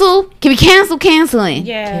cancel? Can we cancel canceling?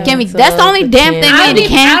 Yeah. Can we? That's the only damn thing we need to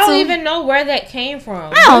cancel. I don't even know where that came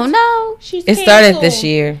from. I don't know. It started this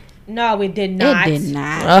year. No, it did not. It did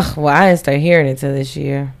not. Ugh, well, I didn't start hearing it till this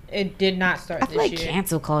year. It did not start this year. I feel like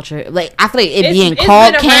cancel culture. Like, I feel like it being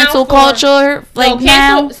called cancel culture. Like,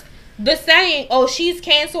 now. The saying, oh, she's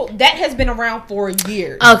canceled, that has been around for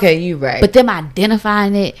years. Okay, you right. But them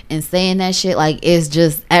identifying it and saying that shit, like, it's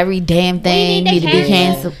just every damn thing need to be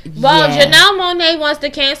canceled. Well, yeah. Janelle Monáe wants to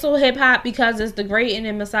cancel hip-hop because it's degrading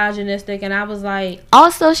and misogynistic, and I was like...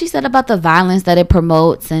 Also, she said about the violence that it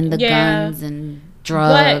promotes and the guns and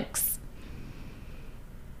drugs.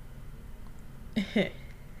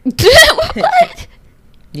 What?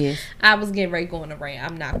 Yes. I was getting ready to go on a rant.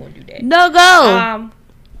 I'm not going to do that. No, go.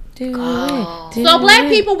 So black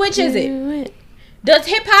people, which is it? Does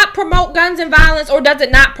hip hop promote guns and violence, or does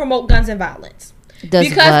it not promote guns and violence?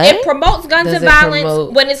 Because it promotes guns and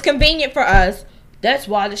violence when it's convenient for us. That's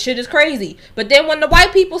why the shit is crazy. But then when the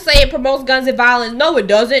white people say it promotes guns and violence, no, it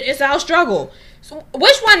doesn't. It's our struggle. So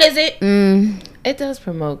which one is it? It does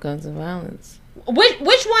promote guns and violence. Which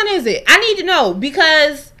one is it? I need to know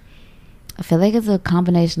because I feel like it's a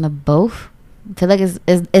combination of both. I feel like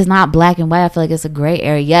it's not black and white. I feel like it's a gray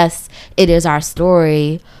area. Yes, it is our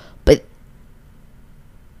story, but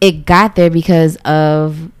it got there because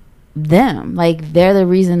of them. Like, they're the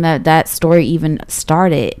reason that story even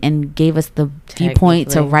started and gave us the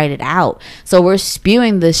viewpoint to write it out. So we're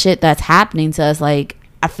spewing the shit that's happening to us. Like,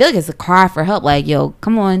 I feel like it's a cry for help. Like, yo,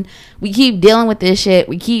 come on. We keep dealing with this shit.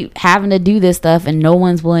 We keep having to do this stuff and no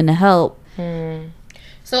one's willing to help.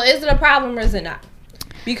 So is it a problem or is it not?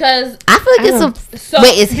 Because I feel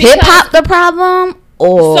like is hip hop the problem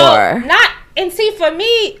or not? And see, for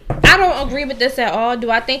me, I don't agree with this at all.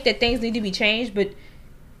 Do I think that things need to be changed? But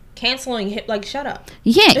canceling like, shut up.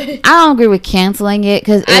 Yeah, I don't agree with canceling it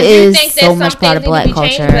because it is so much part of Black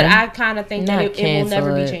culture. Changed, but I kind of think that it will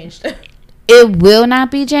never be changed. It will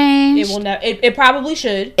not be changed. It will not. It probably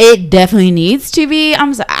should. It definitely needs to be.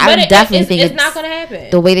 I'm sorry. I definitely think it's not going to happen.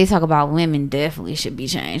 The way they talk about women definitely should be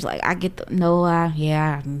changed. Like, I get all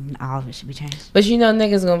of it should be changed. But you know,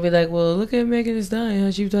 niggas gonna be like, well, look at Megan Thee Stallion,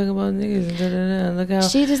 how she talking about niggas and da-da-da. Look how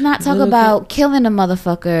she does not talk about killing a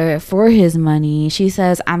motherfucker for his money. She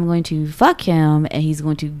says, I'm going to fuck him and he's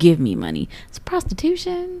going to give me money. It's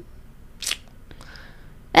prostitution.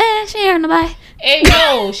 She ain't hurt nobody. Hey,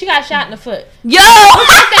 yo, she got shot in the foot. Yo!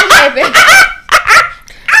 I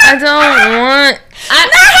don't want... not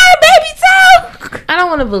her, baby too! I don't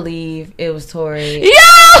want to believe it was Tory. Yo! Dude,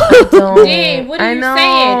 what are you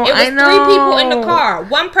saying? It was 3 people in the car.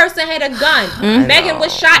 One person had a gun. Megan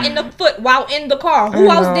was shot in the foot while in the car. Who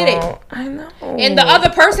else did it? I know. And the other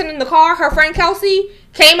person in the car, her friend Kelsey,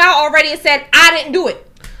 came out already and said, I didn't do it.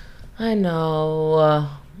 I know.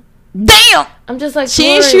 Damn! I'm just like, she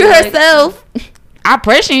didn't shoot herself. I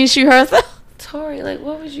pray she didn't shoot herself. Tori, like,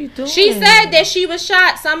 what was you doing? She said that she was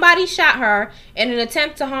shot. Somebody shot her in an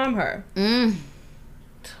attempt to harm her.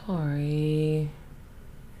 Tori.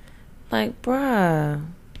 Like, bruh.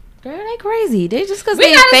 Girl, they crazy. They just because they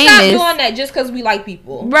famous. We gotta stop doing that just because we like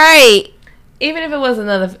people. Right. Even if it was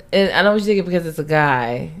another... I know what you think because it's a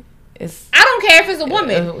guy. I don't care if it's a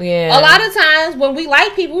woman. Yeah. A lot of times when we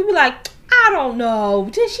like people, we be like... I don't know.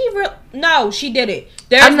 Did she No, she did it.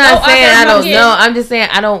 I'm not saying I don't know. I'm just saying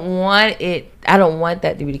I don't want it. I don't want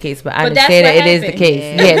that to be the case, but I understand that it is the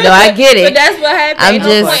case. Yeah, no, I get it. But that's what happened. I'm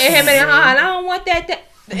just pointing him in the eye. I don't want that.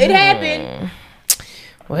 It happened.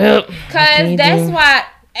 Well, because that's why.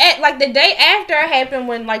 Like the day after it happened,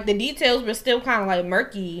 when like the details were still kind of like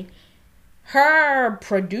murky, her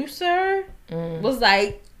producer was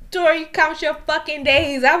like, "Tori, count your fucking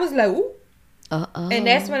days." I was like, "Ooh." And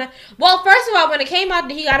that's when first of all, when it came out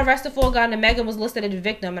that he got arrested for a gun and Megan was listed as a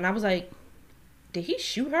victim, and I was like, did he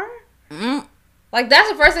shoot her? Like, that's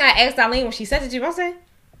the first thing I asked Eileen when she said it to me. I said,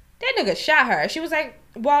 that nigga shot her. She was like,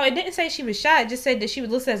 well, it didn't say she was shot. It just said that she was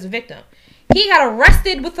listed as a victim. He got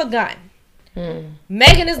arrested with a gun.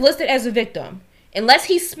 Megan is listed as a victim. Unless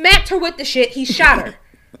he smacked her with the shit, he shot her.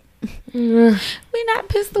 We not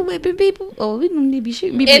pistol whipping people. Oh, we don't need to be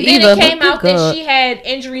shooting people. And then it came out that she had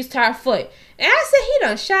injuries to her foot. And I said, he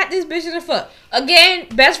done shot this bitch in the foot. Again,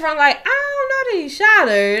 best friend like, I don't know that he shot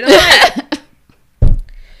her. And I'm like,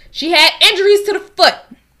 she had injuries to the foot.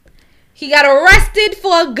 He got arrested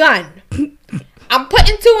for a gun. I'm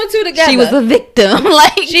putting 2 and 2 together. She was the victim.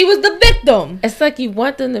 She was the victim. It's like you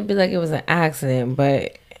want them to be like it was an accident,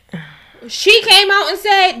 but she came out and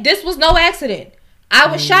said this was no accident. I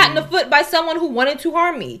was shot in the foot by someone who wanted to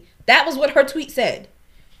harm me. That was what her tweet said.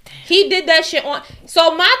 He did that shit on.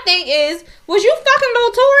 So my thing is, was you fucking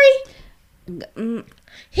little Tory?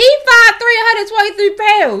 He 5'3", 123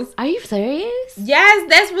 pounds. Are you serious? Yes,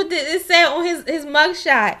 that's what it said on his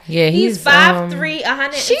mugshot. Yeah, he's 5'3", 123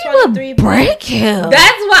 pounds. She would break him.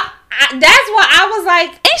 That's what I was like.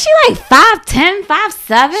 Ain't she like 5'10",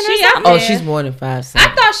 5'7" or something? Oh, she's more than 5'7". I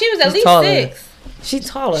thought she was at least taller. 6. She's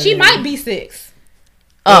taller. She might be 6.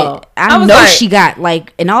 Oh, I know she got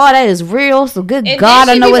like, and all that is real. So good God,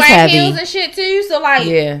 I know it's heavy. Heels and shit too. So like,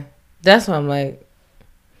 yeah, that's why I'm like,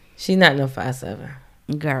 she's not no 5'7".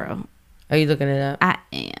 Girl, are you looking it up? I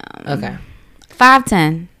am. Okay,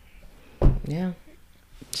 5'10". Yeah,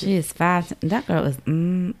 she is 5'10". That girl is.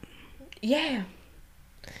 Yeah.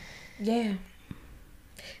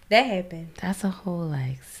 That happened. That's a whole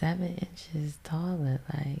like 7 inches taller,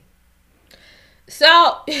 like.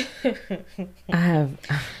 So, I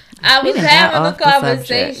was having a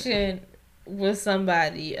conversation with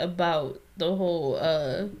somebody about the whole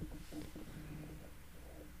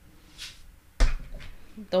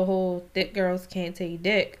thick girls can't take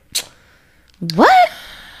dick. What?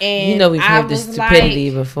 And you know we've heard this stupidity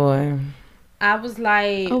before. I was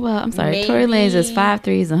like, oh well, I'm sorry. Tory Lanez is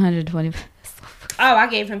 5'3", 120 pounds. Oh, I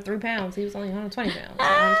gave him 3 pounds. He was only 120 pounds.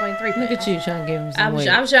 123 pounds. Look at you trying to give him some weight.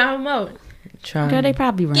 I'm showing him out. Girl, they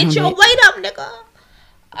probably round get your weight up, nigga.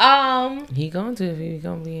 He going to if he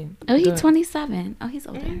gonna be. Oh, he's 27. Oh, he's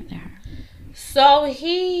older than her. So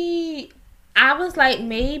I was like,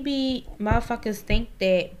 maybe motherfuckers think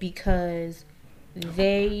that because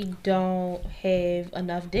they don't have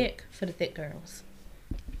enough dick for the thick girls.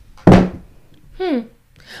 But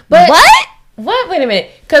what? Wait a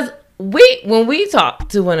minute. Because when we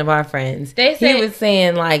talked to one of our friends, he was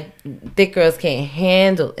saying like thick girls can't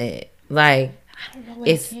handle it. Like I don't know where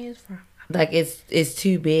it came from. Like it's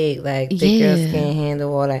too big. Like thick girls can't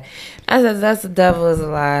handle all that. I said that's the devil's a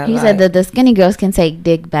lie. He said that the skinny girls can take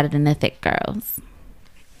dick better than the thick girls.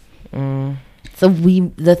 So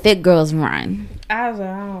the thick girls run. I was like,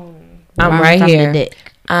 I'm right here. Dick.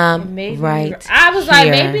 Right. I was like,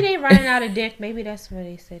 maybe they running out of dick. Maybe that's where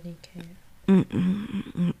they said they can't.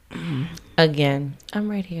 Again, I'm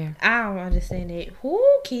right here. I don't understand it. Who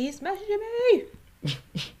keeps messaging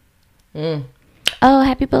me? Oh,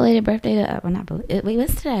 happy belated birthday to not belated. Wait,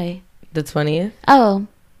 what's today? The 20th. Oh,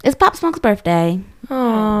 it's Pop Smoke's birthday.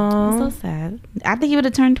 Oh, so sad. I think he would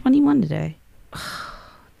have turned 21 today.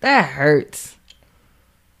 That hurts.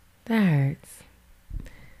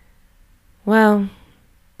 Well,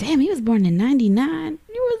 damn, he was born in 99.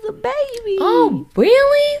 He was a baby. Oh,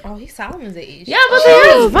 really? Oh, he's Solomon's age. Yeah, but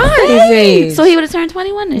that's fine. His age. So he would have turned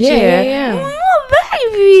 21 this year. Yeah. Oh,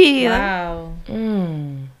 baby. Wow.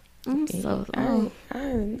 I'm so sorry.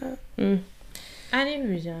 I knew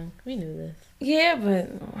he was young. We knew this. Yeah,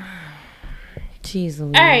 but jeez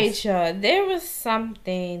Louise. All right, y'all. There was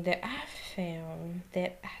something that I found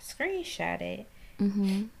that I screenshotted.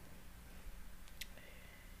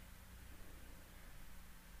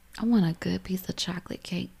 I want a good piece of chocolate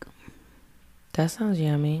cake. That sounds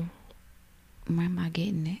yummy. Where am I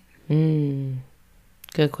getting it?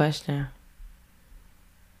 Good question.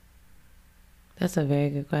 That's a very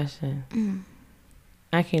good question.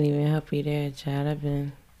 I can't even help you there, Chad. I've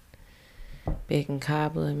been baking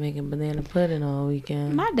cobbler and making banana pudding all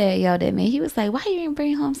weekend. My dad yelled at me. He was like, why you didn't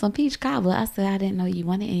bring home some peach cobbler? I said, I didn't know you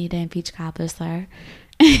wanted any damn peach cobbler, sir.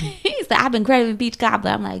 He said, I've been craving peach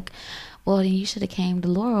cobbler. I'm like, well, then you should have came to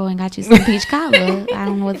Laurel and got you some peach cobbler. I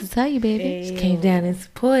don't know what to tell you, baby. She came down and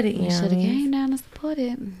supported you. You should have came down and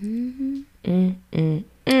supported.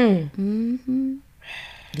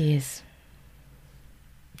 Yes.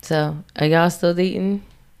 So, are y'all still dating?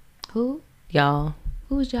 Who? Y'all.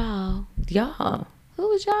 Who's y'all? Y'all.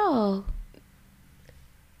 Who's y'all?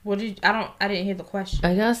 What did I didn't hear the question.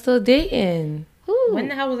 Are y'all still dating? Who? When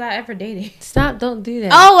the hell was I ever dating? Stop! Don't do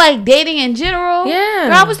that. Oh, like dating in general? Yeah.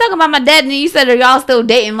 Girl, I was talking about my dad, and you said, are y'all still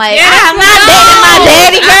dating? Like, I'm not dating my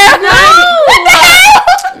daddy, girl.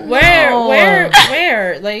 No.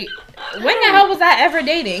 Where? Like, when the hell was I ever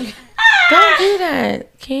dating? Don't do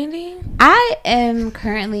that, Candy. I am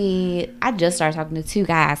currently. I just started talking to two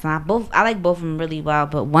guys, and I like both of them really well.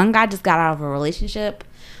 But one guy just got out of a relationship,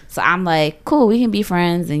 so I'm like, cool, we can be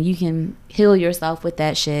friends, and you can heal yourself with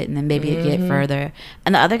that shit, and then maybe get further.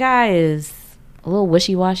 And the other guy is a little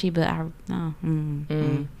wishy washy, but I'm laughing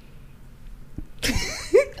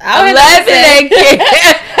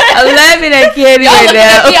at Candy right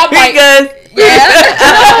now because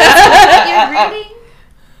you're reading.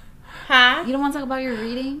 Huh? You don't want to talk about your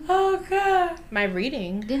reading? Oh, God. My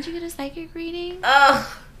reading? Didn't you get a psychic reading?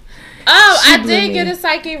 Oh, I did get a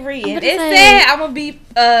psychic reading. It said I'm going to be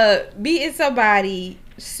meeting somebody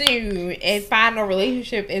soon and find a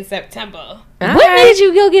relationship in September. What made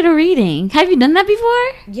you go get a reading? Have you done that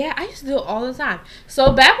before? Yeah, I used to do it all the time.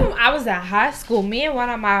 So back when I was in high school, me and one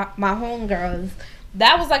of my homegirls,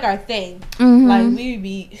 that was like our thing. Like, we would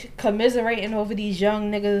be commiserating over these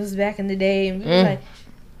young niggas back in the day, and we was like,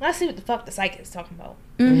 let's see what the fuck the psychic's talking about.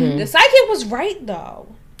 The psychic was right, though.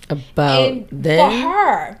 About them? For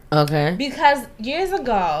her. Okay. Because years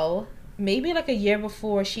ago, maybe like a year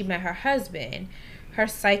before she met her husband, the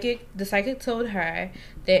psychic told her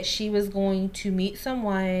that she was going to meet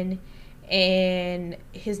someone and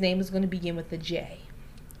his name is going to begin with a J.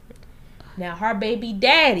 Now, her baby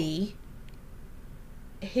daddy,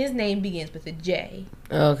 his name begins with a J.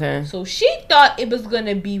 Okay. So she thought it was going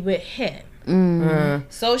to be with him.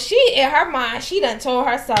 So she, in her mind, she done told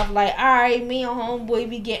herself, like, all right, me and homeboy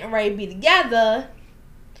be getting ready to be together.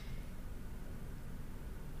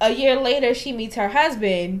 A year later, she meets her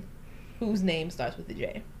husband, whose name starts with a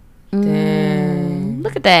J. Damn.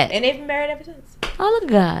 Look at that. And they've been married ever since. Oh, look at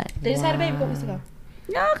God. They just had a baby a couple weeks ago.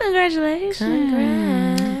 No, congratulations.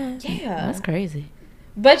 Congrats. Yeah. That's crazy.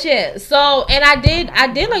 But yeah, so and I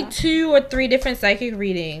did like 2 or 3 different psychic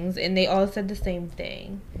readings, and they all said the same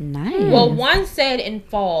thing. Nice. Well, one said in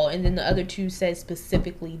fall, and then the other 2 said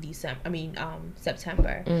specifically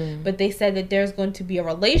September. But they said that there's going to be a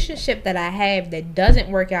relationship that I have that doesn't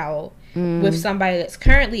work out with somebody that's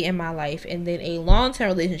currently in my life, and then a long-term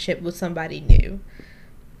relationship with somebody new.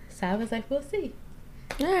 So I was like, we'll see.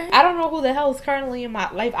 Right. I don't know who the hell is currently in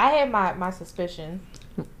my life. I have my suspicions.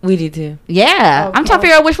 We do too. Yeah. Okay. I'm trying to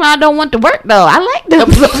figure out which one I don't want to work, though. I like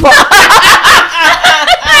them so far.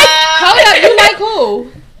 Hold up. You like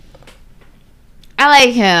who? I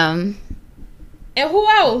like him. And who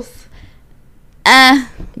else?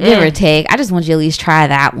 Give or take. I just want you to at least try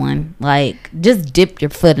that one. Like, just dip your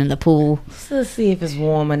foot in the pool. Let's see if it's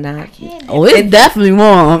warm or not. Oh, it's definitely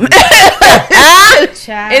warm.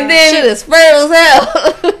 And then shit is fertile as hell.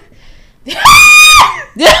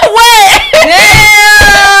 What?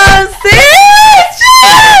 Damn, sis.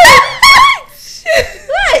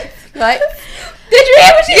 What? Did you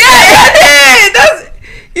hear what she said? Yeah, I did.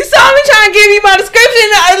 You saw me trying to give you my description.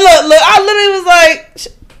 Look. I literally was like.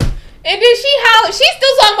 And then she's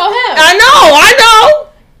still talking about him. I know.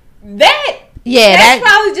 That's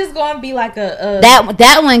probably just going to be like a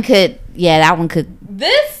that one could.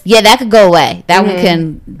 That could go away. That one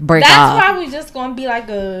can break off. That's probably just going to be like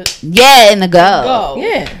a in the go.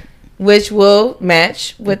 Yeah. Which will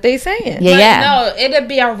match what they saying. No, it'll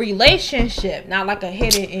be a relationship, not like a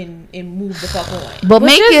hit it and move the fuck on. But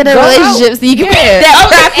make it a relationship so you can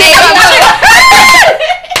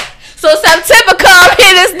So September come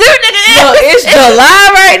here, this new nigga. Look, it's July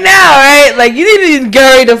right now, right? Like, you need to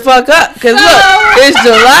hurry the fuck up. Because look, it's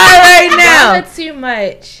July right now. Not too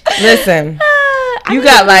much. Listen, you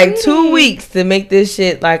got like 2 weeks to make this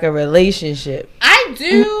shit like a relationship. I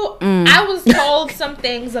do. I was told some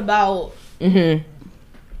things about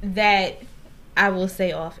that I will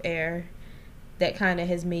say off air that kind of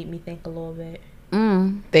has made me think a little bit.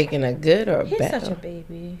 Thinking a good or a He's bad? He's such a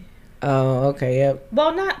baby. Oh, okay, yep.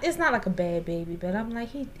 Well, it's not like a bad baby, but I'm like,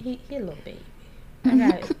 he a little baby.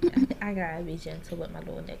 I gotta be gentle with my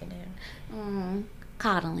little nigga now.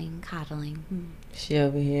 Coddling. She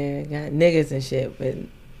over here got niggas and shit, but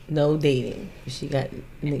no dating. She got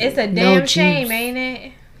niggas. It's a damn shame, ain't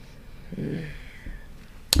it?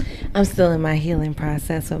 I'm still in my healing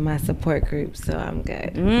process with my support group, so I'm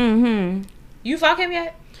good. You fuck him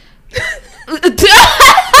yet?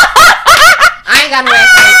 I ain't got no ass.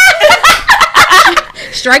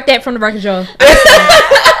 Strike that from the record, Joe.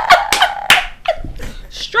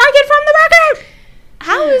 Strike it from the record.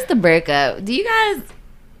 How is the breakup?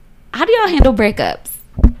 How do y'all handle breakups?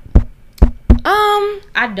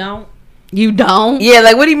 I don't. You don't? Yeah,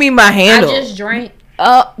 like what do you mean by handle? I just drink.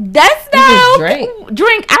 That's not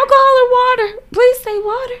drink alcohol or water. Please say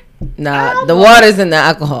water. Nah, the water's in the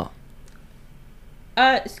alcohol.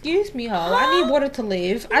 Excuse me, ho. I need water to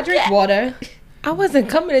live. I drink water. I wasn't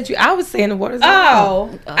coming at you. I was saying the water's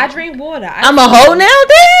I drink water. I'm a hoe now?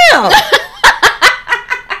 Damn.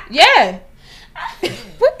 Yeah.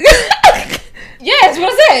 Yes,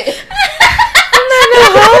 what is it? I'm not a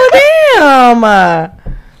hoe. Damn.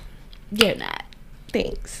 You're not.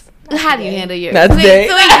 Thanks. How do you handle your... Not today.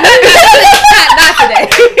 Not today.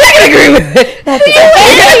 I agree with it. Do you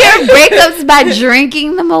handle your breakups by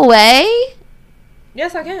drinking them away?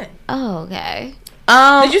 Yes, I can. Oh, okay.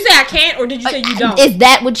 Did you say I can't, or did you say you don't? Is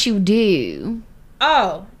that what you do?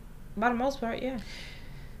 Oh, by the most part, yeah.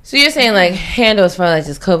 So you're saying like handle as far as like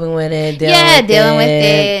just coping with it, dealing with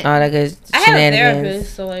it, all that good I have a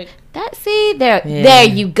therapist, so like that. See there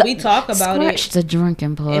you go. We talk about Scratch it. The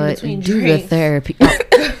drinking part. In between do drinks. the therapy.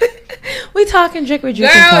 We talking drink. We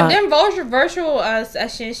drinking. Girl, them virtual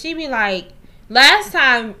sessions. She be like, last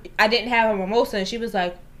time I didn't have a mimosa, and she was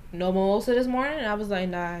like, no mimosa this morning. And I was like,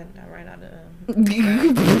 nah, I ran out of.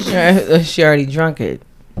 She already drunk it.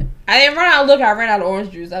 I didn't run out of liquor. I ran out of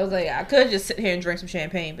orange juice. I was like, I could just sit here and drink some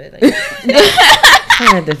champagne, but like,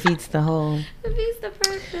 that defeats the whole. Defeats the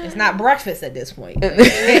purpose. It's not breakfast at this point. There's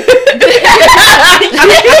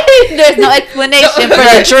no explanation for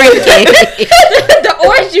the drinking. The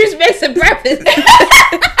orange juice makes it breakfast.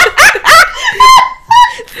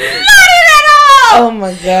 Oh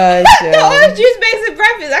my gosh. The orange juice makes it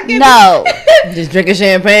breakfast. I can't. No. Just drinking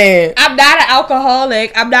champagne. I'm not an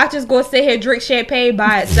alcoholic. I'm not just going to sit here and drink champagne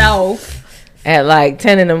by itself. At like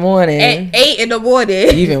 10 in the morning. At 8 in the morning.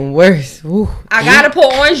 Even worse. Ooh. I got to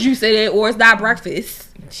put orange juice in it or it's not breakfast.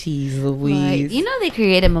 Jeez Louise. Like, you know they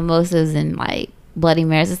created mimosas and like Bloody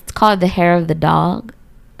Marys. It's called the hair of the dog.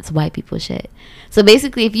 That's white people shit. So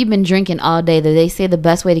basically, if you've been drinking all day, they say the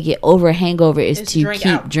best way to get over a hangover is to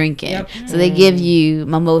keep drinking. Yep. So they give you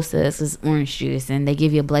mimosas, is orange juice, and they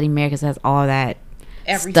give you a Bloody Mary because it has all that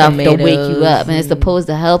stuff to wake you up, and it's supposed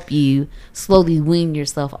to help you slowly wean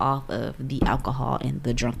yourself off of the alcohol and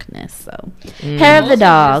the drunkenness. So hair of the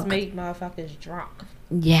dog just make motherfuckers drunk.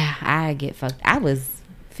 Yeah, I get fucked. I was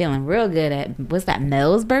feeling real good at, what's that,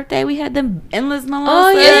 Mel's birthday? We had them endless mimosas. Oh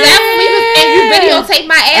yeah, and you videotaped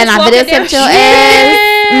my ass. And I videotaped your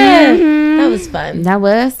ass. Mm-hmm. That was fun. That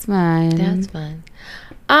was fun. That was fun.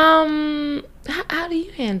 How do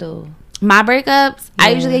you handle my breakups? Yeah. I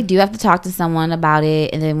usually do have to talk to someone about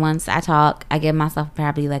it, and then once I talk, I give myself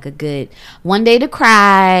probably like a good one day to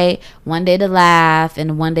cry, one day to laugh,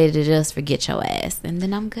 and one day to just forget your ass, and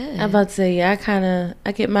then I'm good. I'm about to say, yeah,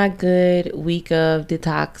 I get my good week of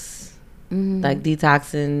detox, like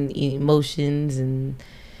detoxing emotions and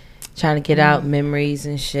trying to get out memories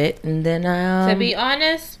and shit, and then to be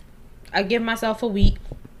honest, I give myself a week.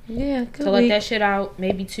 Yeah, to let that shit out,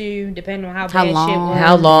 maybe 2, depending on how bad long, shit was.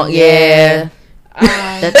 How long? Yeah.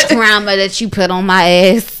 The trauma that you put on my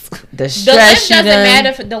ass. The stress. The length doesn't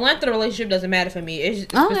matter. The length of the relationship doesn't matter for me. It's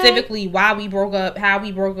specifically why we broke up, how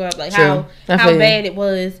we broke up, like how bad it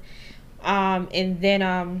was. And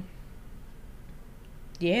then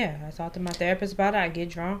yeah, I talked to my therapist about it. I get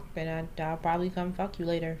drunk and I'll probably come fuck you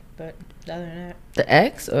later. But other than that, the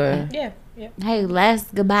ex or yeah. Hey,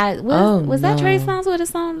 last goodbye. Was that Trey Songz with a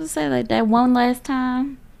song to say like that one last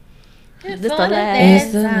time? This the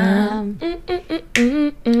last time.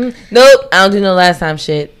 Nope, I don't do no last time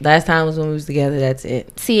shit. Last time was when we was together. That's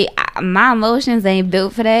it. See, my emotions ain't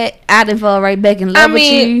built for that. I done fall right back in love with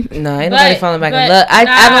you. No, ain't nobody falling back in love.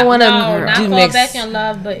 I don't want to do fall back in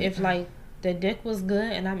love, but if like the dick was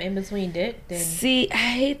good and I'm in between dick, then see, I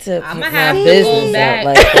hate to I'm put my business out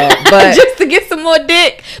like that, but just to get some more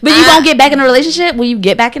dick. But you won't get back in a relationship? Will you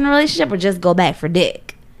get back in a relationship or just go back for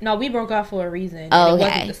dick? No, we broke up for a reason. Oh, okay. It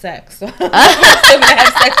wasn't the sex. So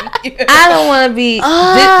have sex with you. I don't want to be.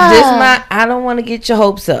 I don't want to get your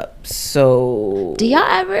hopes up. So,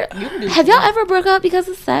 have y'all ever broke up because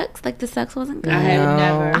of sex? Like the sex wasn't good? I have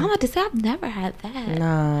never. I'm about to say I've never had that.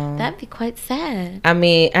 No, that'd be quite sad. I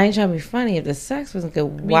mean, I ain't trying to be funny. If the sex wasn't good,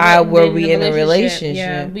 why were we in a relationship?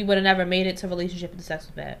 Yeah, we would have never made it to a relationship if the sex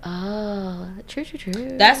was bad. Oh, true.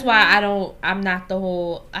 That's why I'm not the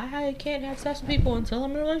whole. I can't have sex with people until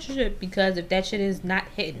I'm in a relationship, because if that shit is not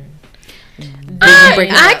hitting,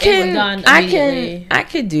 I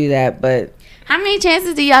could do that, but. How many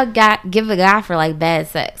chances do y'all give a guy for like bad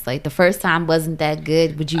sex? Like the first time wasn't that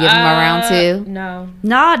good, would you give him a round 2? No.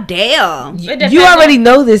 Nah, damn. You already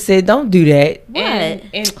know this. Don't do that. What? And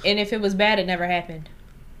if it was bad, it never happened.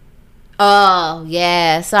 Oh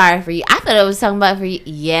yeah, sorry for you. I thought it was talking about for you.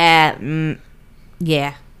 Yeah,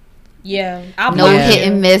 yeah. Yeah, no hit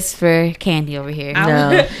and miss for Candy over here. No,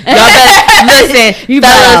 y'all better listen. You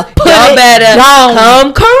fellas, y'all better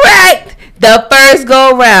come correct. The first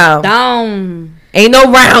go round. Down. Ain't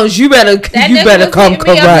no rounds. You better come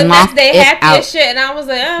correct. They happy as shit, and I was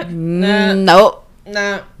like, nope.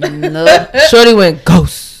 Shorty went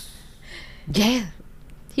ghost. Yeah.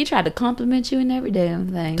 He tried to compliment you and every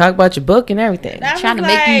damn thing. Talk about your book and everything. Trying to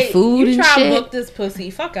make you food and shit. You trying to book this pussy?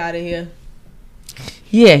 Fuck out of here.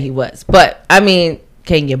 Yeah, he was. But I mean,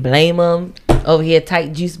 can you blame him? Over here,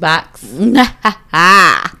 tight juice box.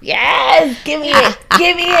 Yes, give me it.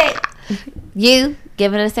 Give me it. You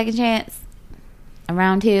give it a second chance. A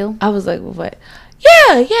round 2. I was like, well, what?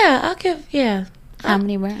 Yeah, I'll give. Yeah. How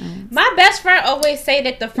many rounds? My best friend always say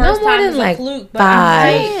that the first time is a fluke, but 5.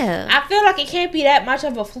 I feel like it can't be that much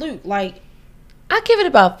of a fluke. Like, I give it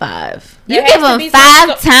about 5. You give them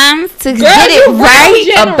 5 times to get it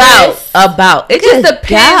right. About. It just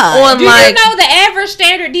depends on Do you know the average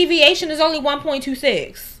standard deviation is only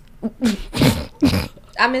 1.26?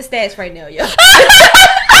 I'm in stats right now, yo.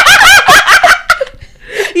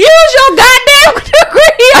 Use your goddamn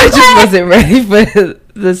degree. I just wasn't ready for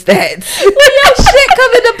the stats. When your shit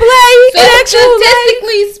come into play, so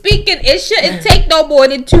statistically speaking, it shouldn't take no more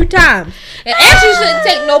than 2 times. It actually shouldn't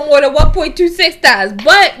take no more than 1.26 times.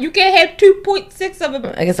 But you can't have 2.6 of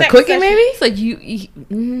a. I guess a quickie maybe. So you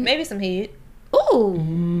maybe some head. Ooh,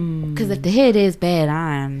 because if the head is bad,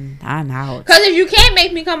 I'm out. Because if you can't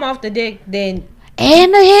make me come off the dick, then.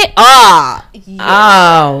 And the hit. Oh. Yeah.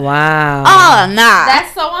 Oh, wow. Oh, nah.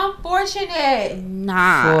 That's so unfortunate.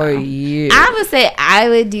 Nah. For you. I would say I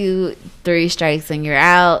would do 3 strikes and you're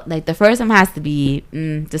out. Like, the first time has to be,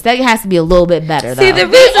 the second has to be a little bit better, though. See, the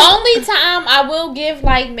only time I will give,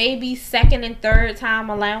 like, maybe second and third time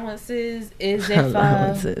allowances is if,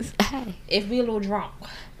 if we a little drunk.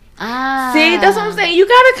 See, that's what I'm saying. You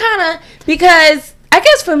gotta kind of, because I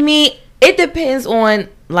guess for me, it depends on,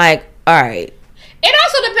 like, all right. It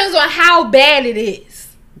also depends on how bad it is.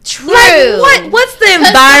 True. Like, what's the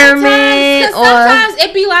environment? Sometimes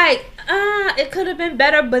it'd be like, it could have been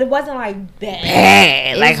better, but it wasn't like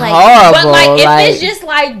bad. Like horrible. But like, if it's just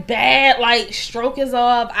like bad, like stroke is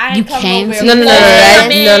off, I ain't coming over. No.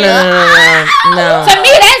 To me,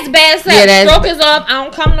 that's bad sex. Yeah, stroke is off. I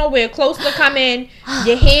don't come nowhere close to come in.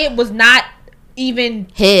 Your head was not even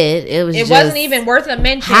head. It wasn't even worth a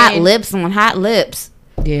mention. Hot lips on hot lips.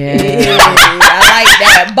 Yeah, I like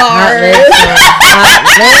that bar.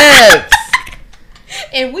 Hot lips.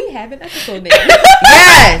 And we have an episode there.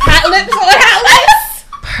 Yes. Hot lips on hot lips.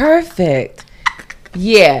 Perfect.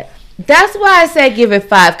 Yeah. That's why I said give it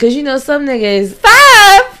 5. Because, you know, some niggas... 5?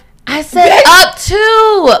 I said up to.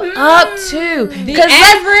 The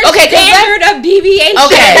average standard of deviation.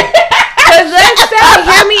 Okay. Because let's say,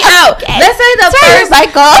 hear me out. Okay. Let's say the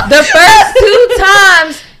first 2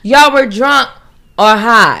 times y'all were drunk or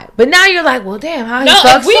high, but now you're like, well, damn, how you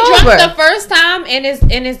fuck if we sober? drunk the first time and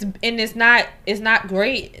it's not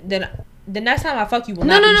great, then the next time I fuck you will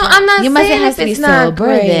not be drunk. I'm not. You must have to be sober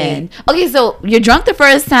then. Okay, so you're drunk the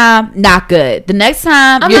first time, not good. The next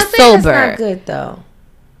time you're sober. It's not good though.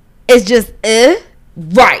 It's just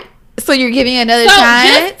right. So you're giving another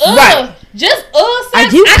try, right? Just Are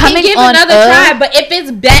you I coming can give on another try, but if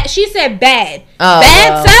it's bad, she said bad.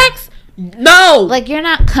 Bad sex. No. Like, you're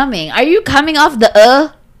not coming. Are you coming off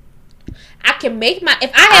the I can make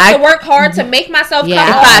if I have to work hard to make myself come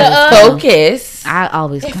off the focus. I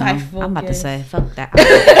always come. I'm about to say, fuck that.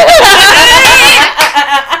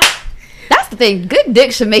 That's the thing. Good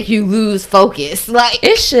dick should make you lose focus. Like,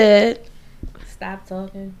 it should. Stop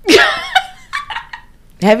talking.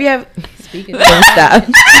 Have you ever... Speaking of... Stop.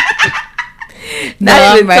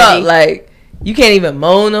 Not even talk. Like, you can't even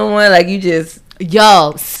moan no one. Like, you just...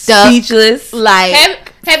 Yo, speechless. Like,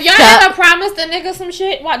 have y'all ever promised a nigga some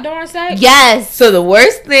shit while during sex? Yes. So the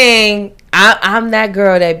worst thing, I'm that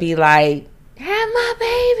girl that be like, have my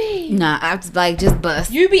baby. Nah, I was like, just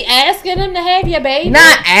bust. You be asking him to have your baby?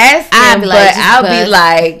 Not asking, but I'll be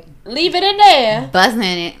like, leave it in there. Busting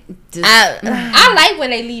it. I like when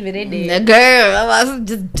they leave it in there. The girl,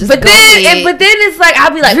 just but then it's like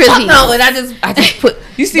I'll be like, fuck no, and I just put.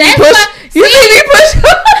 You see me push. You see me push.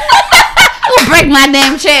 Break my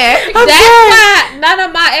damn chair. That's why none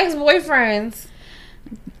of my ex-boyfriends.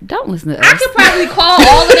 Don't listen to us. I could probably call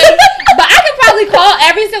all of them, but I could probably call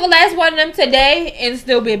every single last one of them today and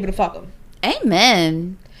still be able to fuck them.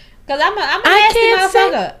 Amen. Cause I'm a nasty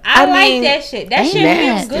motherfucker. I like that shit. That shit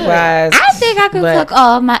feels good. I think I could fuck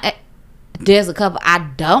all my. There's a couple I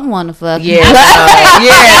don't want to fuck. Yeah. Whether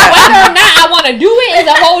or not I want to do it is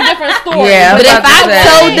a whole different story. Yeah, but if I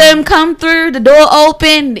told them come through, the door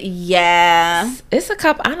open, it's a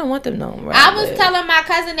couple. I don't want them no. I was telling my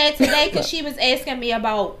cousin that today because she was asking me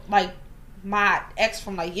about like my ex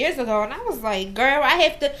from like years ago, and I was like, girl, I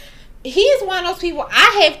have to. He's one of those people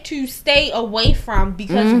I have to stay away from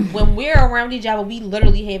because when we're around each other, we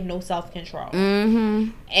literally have no self-control.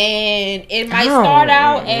 And it might start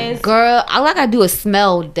out as... Girl, all I gotta do is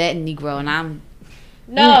smell that Negro and I'm...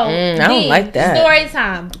 No. I don't like that. Story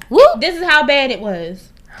time. Woo. This is how bad it was.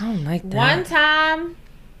 I don't like that. One time,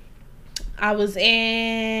 I was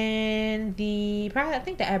in I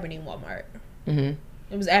think the Aberdeen Walmart. It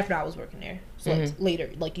was after I was working there. So it's later,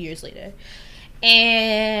 like years later.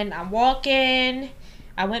 And I'm walking.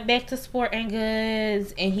 I went back to Sporting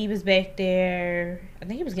Goods, and he was back there. I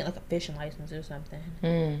think he was getting like a fishing license or something.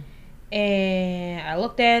 And I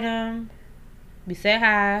looked at him. We said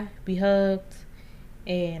hi. We hugged,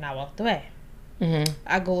 and I walked away.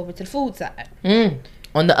 I go over to the food side.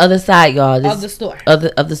 On the other side, y'all. Of the store. Of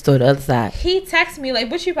the store, the other side. He texted me like,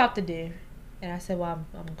 "What you about to do?" And I said, "Well,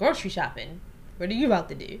 I'm grocery shopping. What are you about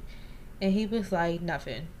to do?" And he was like,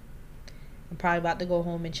 "Nothing. I'm probably about to go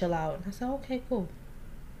home and chill out." And I said, okay, cool.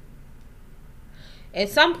 At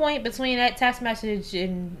some point between that text message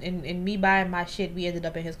and me buying my shit, we ended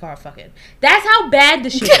up in his car fucking. That's how bad the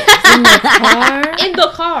shit is. In the car? In the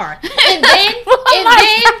car.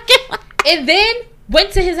 And then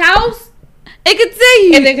went to his house. And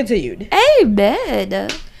continued. And then continued. Hey,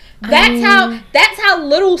 bad. That's how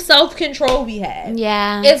little self-control we have.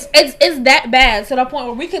 Yeah. It's that bad to the point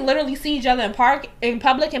where we can literally see each other in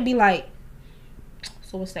public and be like,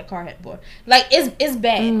 so what's that car head for? Like, it's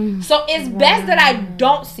bad. So it's best that I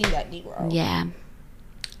don't see that Negro. Yeah.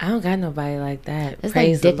 I don't got nobody like that. It's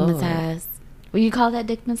Praise like the Lord. dignitized. Will you call that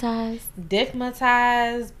dickmatized?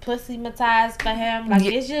 Dickmatized, pussymatized for him. Like,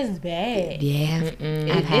 it's just bad. Yeah.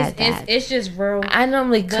 I've had that. It's just real. I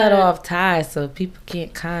normally cut off ties so people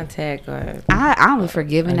can't contact or... I'm a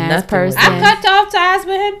forgiving ass person. I cut off ties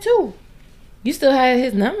with him, too. You still had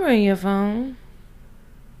his number in your phone.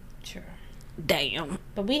 Sure. Damn.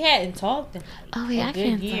 But we hadn't talked in a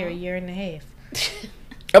good year and a half.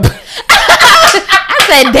 I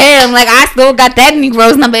said, damn, like I still got that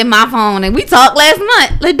Negro's number in my phone and we talked last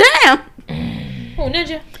month. Like, damn. Who,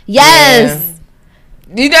 Ninja? Yes.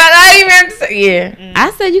 Yeah. You not even have to say, yeah.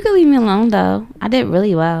 I said you could leave me alone though. I did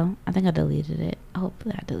really well. I think I deleted it.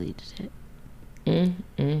 Hopefully I deleted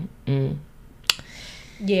it.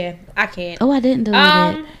 Yeah, I can't. Oh, I didn't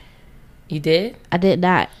delete it. You did? I did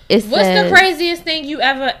not. What's the craziest thing you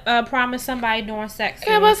ever promised somebody during sex?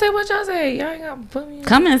 Yeah, but say what y'all say. Y'all ain't got to put me.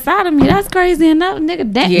 Come inside of me. That's crazy enough,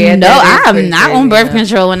 nigga. Yeah, no, I'm not on birth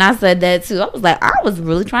control when I said that too. I was like, I was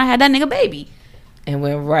really trying to have that nigga baby. And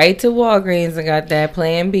went right to Walgreens and got that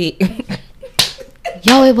Plan B.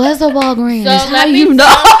 Yo, it was a Walgreens. So how you know?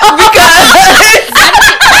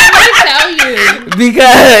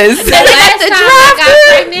 Because the last time I got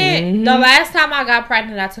pregnant, the last time I got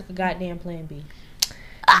pregnant, I took a goddamn Plan B.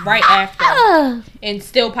 Right after, and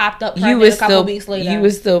still popped up pregnant a couple weeks later. You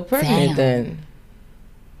was still pregnant then.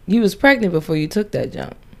 You was pregnant before you took that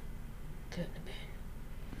jump. Couldn't have been,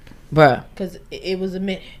 bruh. Because it was a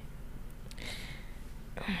minute.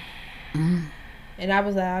 And I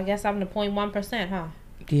was like, I guess I'm the 0.1%, huh?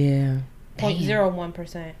 Yeah.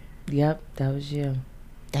 0.01%. Yep, that was you.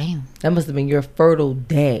 Damn. That must have been your fertile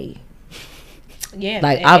day. Yeah.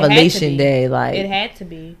 Like ovulation day. Like it had to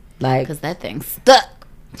be. Like, because that thing stuck.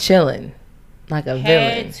 Chilling. Like a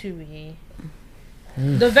villain. Had to be.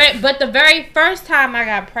 But the very first time I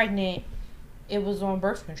got pregnant, it was on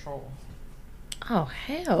birth control. Oh,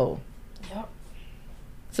 hell. Yep.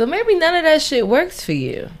 So maybe none of that shit works for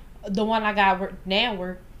you. The one I got now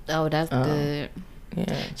worked. Oh, that's good.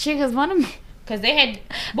 Yeah. Because one of my... Because they had...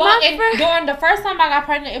 Well, during the first time I got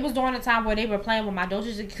pregnant, it was during the time where they were playing with my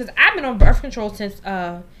dosage. Because I've been on birth control since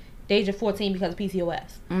the age of 14 because of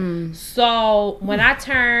PCOS. So, when I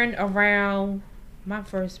turned around my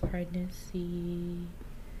first pregnancy,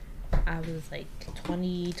 I was like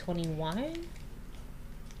 21. I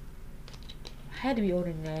had to be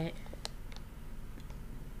older than that.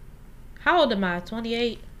 How old am I?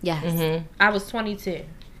 28? Yes. Mm-hmm. I was 22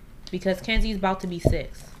 because Kenzie's about to be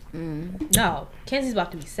 6. No, Kenzie's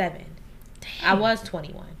about to be 7. Damn. I was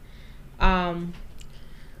 21.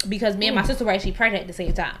 Because me and my sister were actually pregnant at the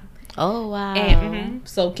same time. Oh, wow. And,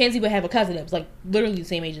 so Kenzie would have a cousin that was like literally the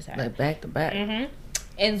same age as her. Like back to back.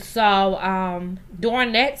 And so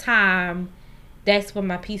during that time, that's when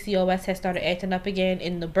my PCOS had started acting up again.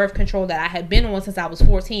 And the birth control that I had been on since I was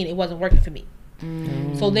 14, it wasn't working for me.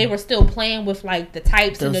 So they were still playing with like the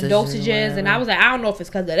types and the dosages, and I was like, I don't know if it's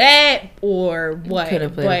because of that or what. Could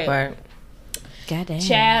have played a part. Goddamn.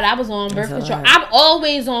 Child, I was on birth control. I'm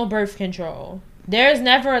always on birth control. There's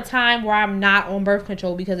never a time where I'm not on birth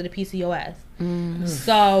control because of the PCOS.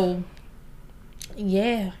 So,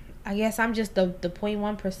 yeah, I guess I'm just the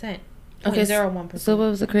 0.1%. Okay, 0.01%. So what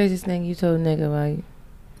was the craziest thing you told a nigga about you?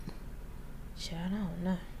 Child, I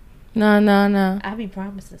don't know. No. I be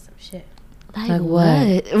promising some shit. Like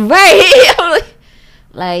what? Right.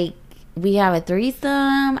 Like, we have a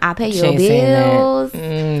threesome. I pay your bills.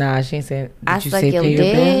 Nah, she ain't saying. I suck your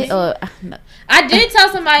dick. No. I did tell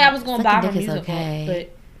somebody I was going to buy her music, but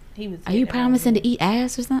he was. Are you promising to eat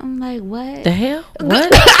ass or something? Like what? The hell? What?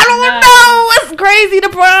 I don't know. What's crazy to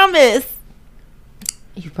promise?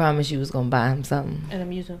 You promised you was gonna buy him something. An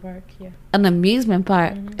amusement park, yeah. An amusement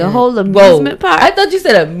park. The whole amusement park. I thought you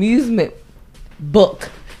said amusement book.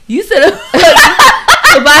 You said to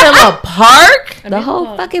buy him a park? The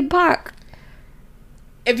whole fucking park.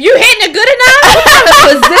 If you hitting it good enough, what kind of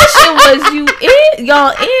position was you in?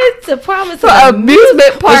 Y'all in to promise an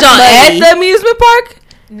amusement park? Was y'all at the amusement park?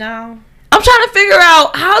 No. I'm trying to figure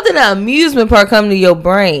out, how did an amusement park come to your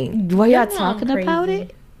brain? Were y'all talking about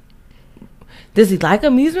it? Does he like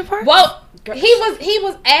amusement parks? Well, he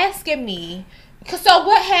was asking me. So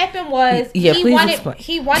what happened was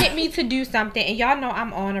he wanted me to do something, and y'all know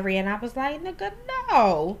I'm ornery, and I was like, nigga,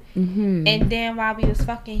 no. And then while we was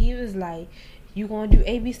fucking, he was like, you gonna do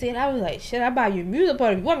ABC? And I was like, shit, I buy you a music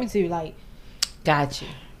party if you want me to. Like, got you.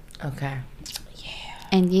 Okay. Yeah.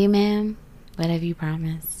 And you, ma'am, what have you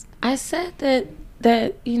promised? I said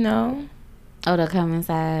that you know. Oh, to come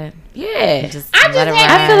inside. Yeah.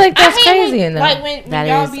 I feel like that's crazy enough. Like when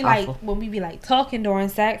y'all be awful. Like, when we be like talking during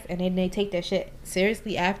sex and then they take that shit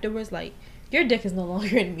seriously afterwards, like Your dick is no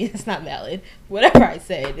longer in me. It's not valid. Whatever I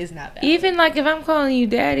said is not valid. Even like if I'm calling you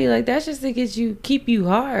daddy, like that's just to keep you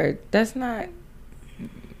hard. That's not.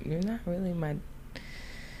 You're not really my.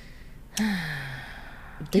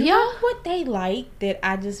 Do y'all know what they like that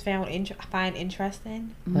I just find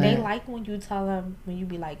interesting? What? They like when you tell them, when you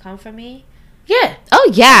be like, come for me. Yeah.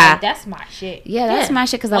 Oh yeah. Like, that's my shit. Yeah, that's my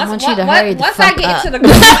shit because I want you to hurry the fuck up. Once I get into the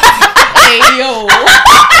hey yo.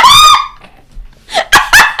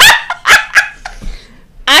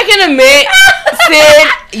 I can admit, Sid,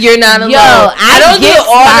 you're not alone. Yo, I don't do it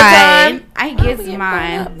all the time. I get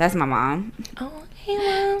mine. That's my mom. Oh, hey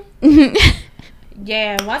mom.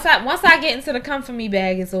 Yeah, once I get into the come for me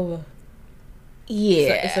bag, it's over.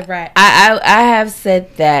 Yeah, it's a wrap. I have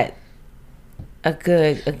said that a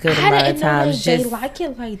good amount of times. They like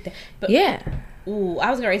it like that. But, yeah. Ooh, I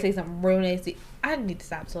was gonna say something real nasty. I need to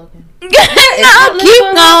stop talking. No,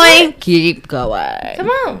 keep going. Keep going. Come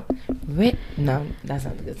on. No, that's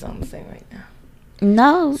not a good song to sing right now.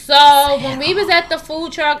 No. So when we was at the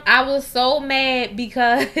food truck, I was so mad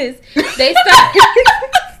because they started.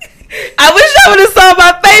 I wish I would have saw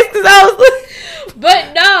my face because I was.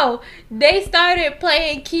 But no, they started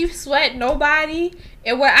playing Keith Sweat Nobody,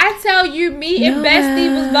 and when I tell you, me and Bestie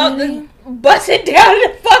was about to bust it down in the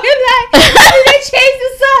fucking light, and they changed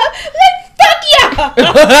the song. Like fuck y'all.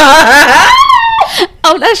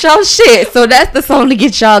 Oh, that's y'all shit. So that's the song to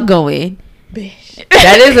get y'all going. Bitch.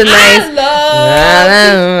 That is a nice.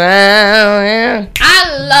 I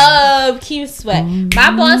love Keith Sweat.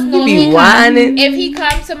 My boss knows if he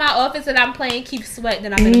comes to my office and I'm playing Keith Sweat,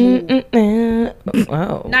 then I'm in the mood.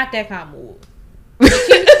 Wow. Not that kind of mood.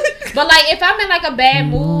 But like if I'm in like a bad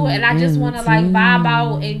mood and I just want to like vibe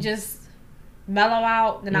out and just mellow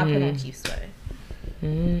out, then I'll put on Keith Sweat.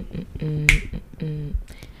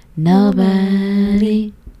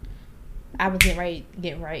 Nobody. I was get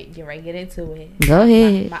into it. Go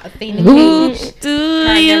ahead. My Athena Page. Do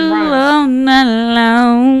you alone, not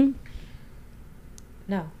alone?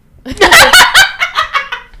 No.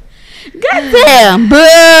 Goddamn, boo.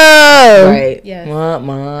 Right. Yes.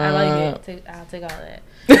 Mama. I like it. I'll take all that.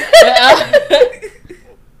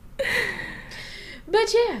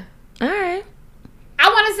 But yeah. All right. I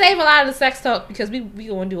want to save a lot of the sex talk because we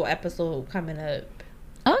going to do an episode coming up.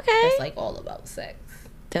 Okay. That's like all about sex.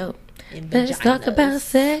 Dope. Let's talk about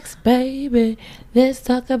sex, baby. Let's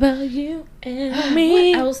talk about you and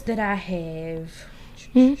me. What else did I have?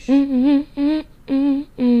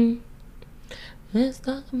 Let's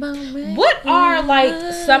talk about me. What are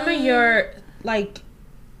like some of your like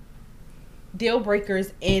deal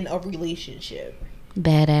breakers in a relationship?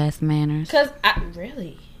 Badass manners. Because I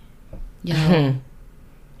really. Yo.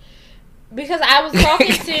 Because I was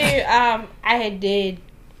talking to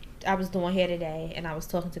I was doing hair today, and I was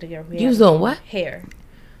talking to the girl who you was doing what? Hair.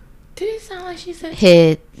 Did it sound like she said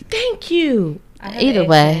head? Thank you. Either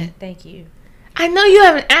way. Thank you. I know you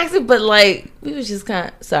have an accent, but like we was just kind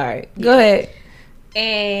of sorry. Yeah. Go ahead.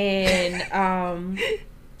 And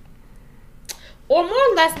or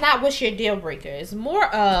more or less, not what's your deal breakers.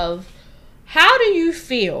 More of how do you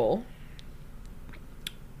feel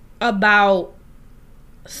about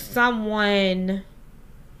someone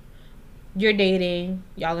you're dating,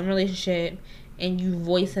 y'all in a relationship, and you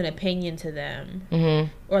voice an opinion to them,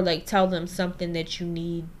 or like tell them something that you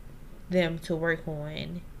need them to work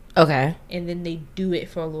on. Okay. And then they do it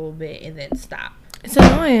for a little bit and then stop. It's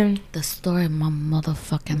annoying. The story of my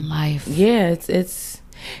motherfucking life. Yeah, it's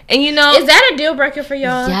and you know, is that a deal breaker for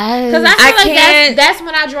y'all? Yes. Because I feel like that's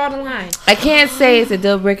when I draw the line. I can't say it's a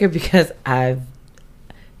deal breaker because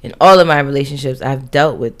in all of my relationships, I've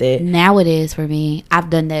dealt with it. Now it is for me. I've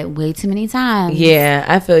done that way too many times. Yeah,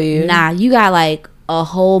 I feel you. Nah, you got like a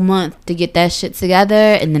whole month to get that shit together,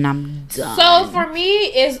 and then I'm done. So for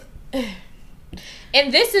me,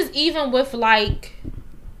 and this is even with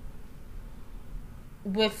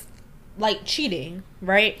cheating,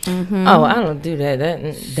 right? Mm-hmm. Oh, I don't do that.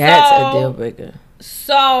 That's a deal breaker.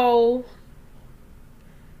 So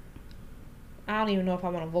I don't even know if I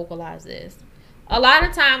want to vocalize this. A lot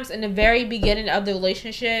of times in the very beginning of the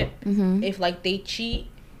relationship, if like they cheat,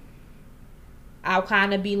 I'll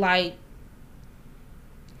kind of be like,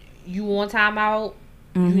 you on timeout,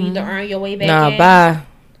 you need to earn your way back in. Bye.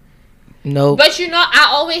 Nope. But you know, I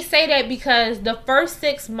always say that because the first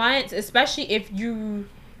 6 months, especially if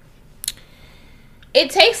it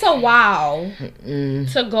takes a while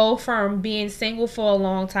to go from being single for a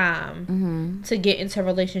long time to get into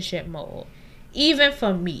relationship mode. Even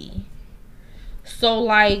for me. So,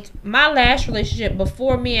 like, my last relationship,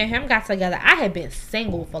 before me and him got together, I had been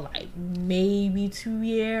single for, like, maybe 2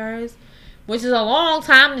 years. which is a long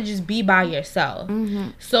time to just be by yourself.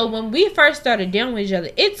 So when we first started dealing with each other,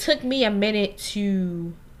 it took me a minute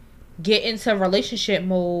to get into relationship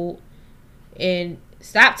mode and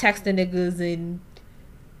stop texting niggas and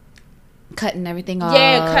cutting everything off.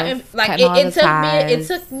 Yeah, it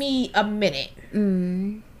took me a minute.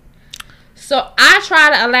 So I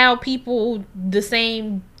try to allow people the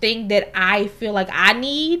same thing that I feel like I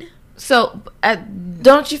need. So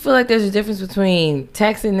don't you feel like there's a difference between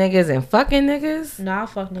texting niggas and fucking niggas? No, I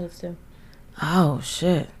fuck niggas too. Oh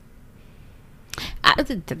shit.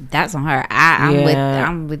 That's on her.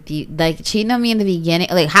 I'm with you. Like, cheating on me in the beginning.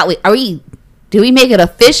 Like, do we make it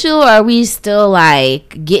official, or are we still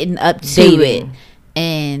like getting up to it?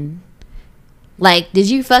 And like, did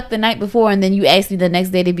you fuck the night before and then you asked me the next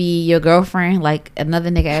day to be your girlfriend? Like, another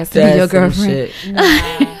nigga asked me to be your girlfriend. Nah,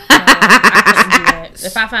 I couldn't do that.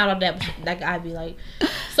 If I found out that I'd be like.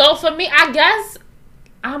 So for me, I guess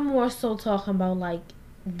I'm more so talking about like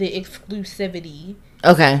the exclusivity.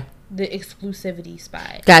 Okay. The exclusivity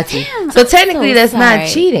spot. Got you. Damn, so technically, that's not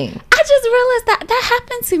cheating. I just realized that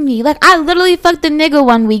happened to me. Like, I literally fucked a nigga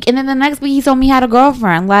one week, and then the next week he told me he had a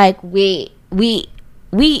girlfriend. Like, we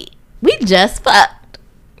just fucked.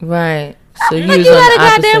 Right. So like, you had a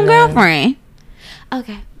goddamn girlfriend.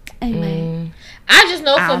 Okay. Anyway, I just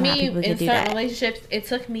know for me in certain relationships, it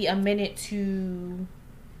took me a minute to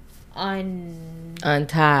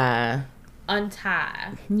untie.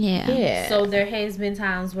 Yeah. So there has been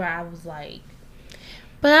times where I was like,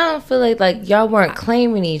 but I don't feel like y'all weren't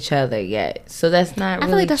claiming each other yet, so that's not really. I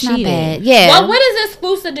feel like that's cheating. Not bad. Yeah. Well, what is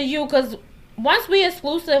exclusive to you? Because once we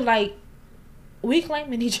exclusive, like, we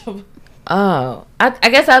claiming each other. Oh, I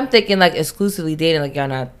guess I'm thinking like exclusively dating. Like, y'all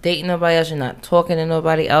not dating nobody else. You're not talking to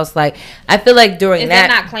nobody else. Like, I feel like during that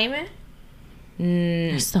not claiming.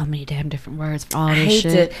 There's so many damn different words for all this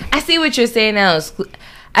shit. I see what you're saying now.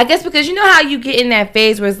 I guess because you know how you get in that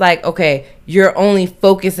phase where it's like, okay, you're only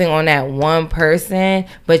focusing on that one person,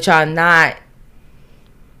 but y'all not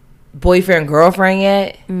boyfriend, girlfriend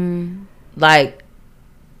yet. Like,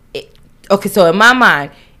 okay, so in my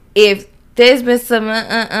mind, if there's been some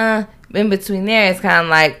in between there, it's kind of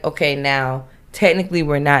like, okay, now technically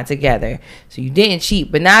we're not together. So you didn't cheat,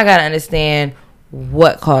 but now I got to understand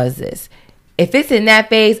what caused this. If it's in that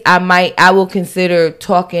phase, I will consider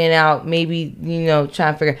talking out, maybe,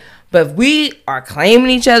 trying to figure. But if we are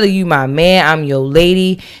claiming each other, you my man, I'm your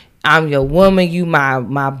lady, I'm your woman, you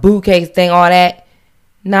my bouquet thing, all that.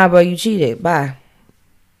 Nah, bro, you cheated. Bye.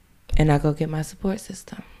 And I go get my support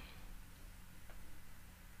system.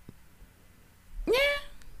 Yeah.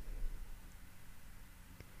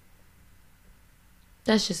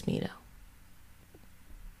 That's just me, though.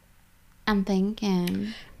 I'm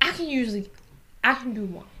thinking. I can do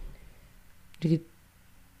one.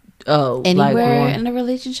 Anywhere in a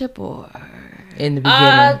relationship or in the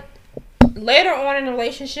beginning? Later on in the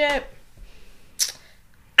relationship,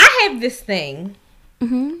 I have this thing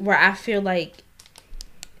where I feel like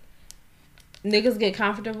niggas get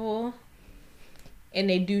comfortable and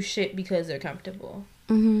they do shit because they're comfortable.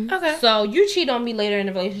 Okay. So you cheat on me later in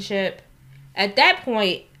the relationship. At that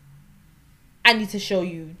point, I need to show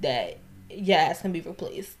you that your ass can be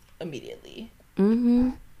replaced immediately.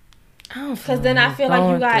 Because then I feel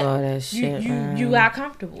like you got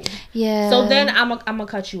comfortable. Yeah. So then I'm gonna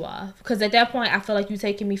cut you off. Because at that point, I feel like you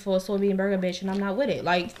taking me for a soybean burger bitch, and I'm not with it.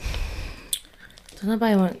 Like, does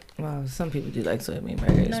nobody want? Well, some people do like soybean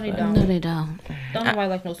burgers. No, they don't. No, they don't. Don't nobody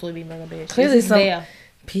like no soybean burger bitch. Clearly, some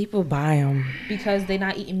people buy them because they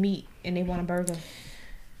not eating meat and they want a burger.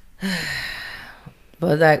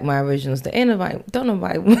 But like my original state, don't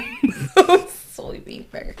nobody want soybean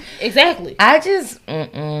burger. Exactly. I just,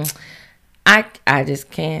 I just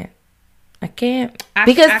can't. I can't.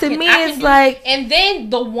 Because to me, it's like. And then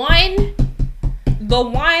the one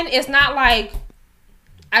is not like,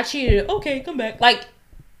 I cheated. Okay, come back. Like,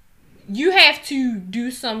 you have to do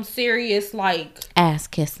some serious, like. Ass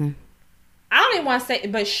kissing. I don't even want to say,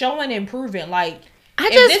 but showing and proving. Like, if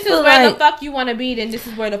this is where the fuck you want to be, then this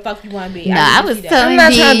is where the fuck you want to be. No, I was telling I'm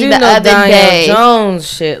not trying to do no Danielle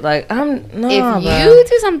Jones shit. Like, if you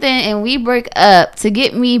do something and we break up, to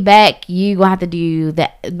get me back, you gonna have to do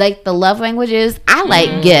that. Like, the love languages, I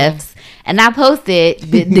like gifts, and I posted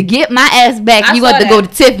to get my ass back. You got to go to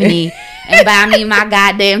Tiffany and buy me my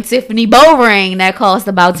goddamn Tiffany bow ring that cost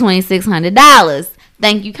about $2,600.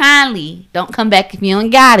 Thank you kindly. Don't come back if you don't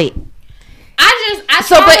got it.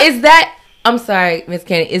 But is that? I'm sorry, Miss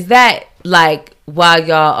Kenny. Is that like while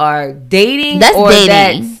y'all are dating? That's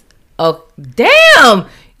dating. Damn.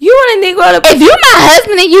 You want a nigga to... If you my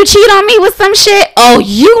husband and you cheat on me with some shit,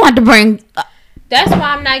 you want to bring... That's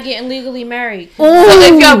why I'm not getting legally married. So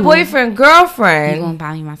if your boyfriend, girlfriend, you gonna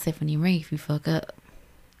buy me my Tiffany ring if you fuck up.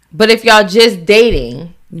 But if y'all just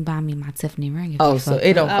dating, you buy me my Tiffany ring. So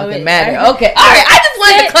it don't fucking matter. Okay, all right. I just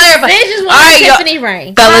wanted to clarify. They just want a Tiffany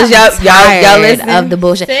ring. Fellas, y'all listen of the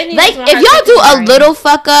bullshit. Like if y'all do a little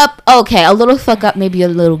fuck up, okay, a little fuck up, maybe a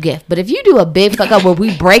little gift. But if you do a big fuck up where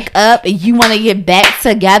we break up and you want to get back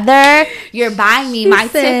together, you're buying me my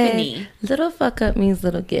Tiffany. Little fuck up means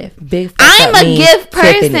little gift. Big fuck I'm up a gift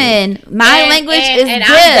person. Tiffany. My language is and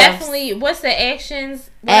gifts. I'm definitely. What's the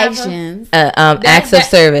actions? Whatever. Actions. Acts of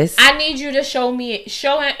service. I need you to show me.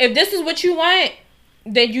 If this is what you want,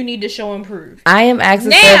 then you need to show and prove. I am acts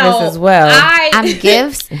of service as well. I'm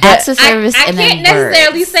gifts, acts of service, I and can't then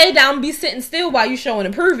necessarily words. say that I'm be sitting still while you showing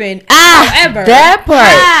and proving. However, that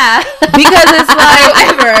part because it's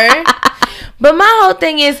like. But my whole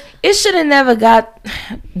thing is, it should have never got.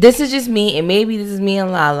 This is just me, and maybe this is me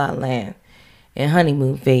in La La Land, and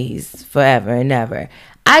honeymoon phase forever and ever.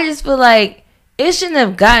 I just feel like it shouldn't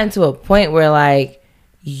have gotten to a point where like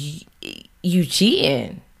you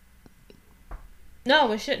cheating.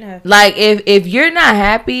 No, it shouldn't have. Like if you're not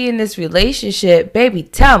happy in this relationship, baby,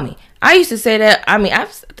 tell me. I used to say that. I mean, I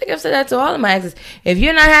think I've said that to all of my exes. If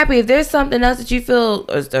you're not happy, if there's something else that you feel,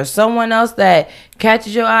 or someone else that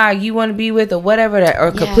catches your eye, you want to be with, or whatever, that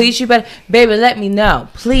or completes you better, baby, let me know,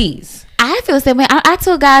 please. I feel the same way. I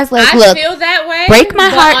told guys like, look, I feel that way. Break my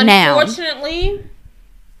heart now. Unfortunately,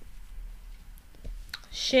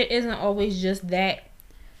 shit isn't always just that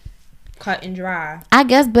cut and dry. I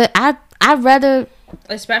guess, but I'd rather,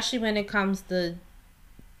 especially when it comes to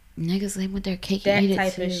niggas live with their cake that and eat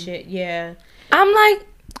type it of shit. Yeah, I'm like,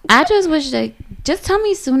 I just wish they just tell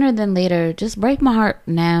me sooner than later. Just break my heart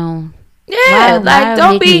now. Yeah, like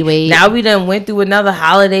don't be. Now we done went through another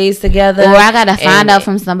holidays together, or I gotta find out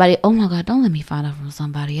from somebody. Oh my god, don't let me find out from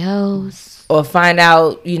somebody else. Or find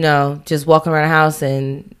out, just walking around the house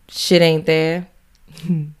and shit ain't there.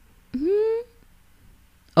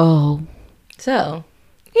 Oh, so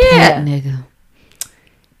yeah, that nigga.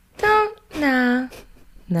 Don't nah.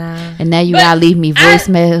 And now you gotta leave me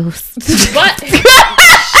voicemails. But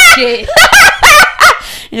shit.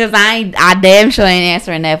 Because I damn sure ain't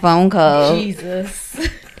answering that phone call. Jesus.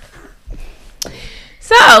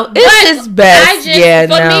 So it's just best.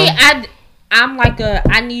 I'm like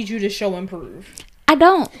I need you to show and prove. I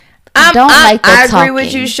don't like the I talking. agree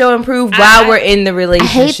with you. Show and prove while we're in the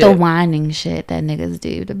relationship. I hate the whining shit that niggas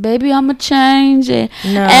do. The baby, I'ma change it.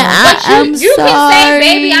 No, and you can say,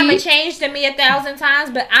 baby, I'ma change to me 1,000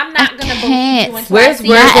 times, but I'm not gonna believe you until Where's I see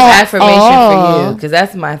words of affirmation for you? Oh. Because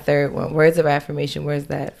that's my third one. Words of affirmation. Where's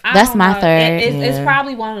that? That's my third. It's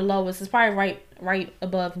probably one of the lowest. It's probably right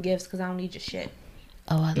above gifts because I don't need your shit.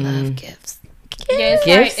 Oh, I love gifts. Yeah,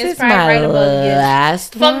 it's probably right above gifts.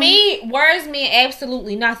 For me, words mean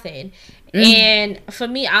absolutely nothing. And for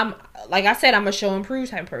me, I'm like I said, I'm a show and prove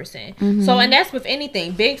type person. So, and that's with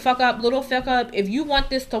anything, big fuck up, little fuck up. If you want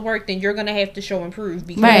this to work, then you're gonna have to show and prove.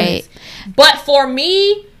 Because, right. But for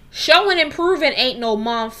me, showing and proving ain't no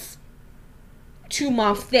month,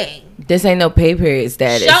 2-month thing. This ain't no pay period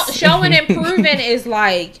status. Showing and proving is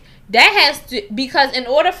like that has to, because in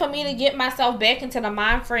order for me to get myself back into the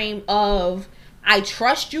mind frame of I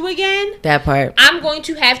trust you again. That part. I'm going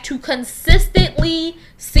to have to consistently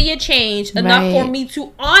see a change enough for me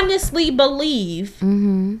to honestly believe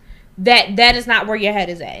that is not where your head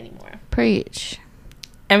is at anymore. Preach.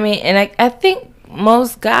 I mean, and I think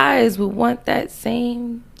most guys would want that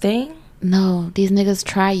same thing. No, these niggas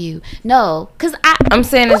try you. No, because I'm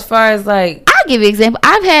saying as far as like. I'll give you an example.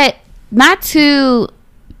 I've had my 2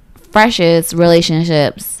 freshest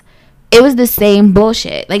relationships. It was the same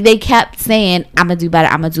bullshit. Like, they kept saying, I'm going to do better,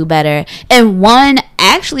 I'm going to do better. And one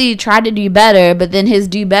actually tried to do better, but then his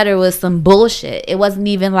do better was some bullshit. It wasn't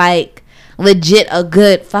even, like, legit a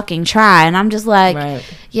good fucking try. And I'm just like,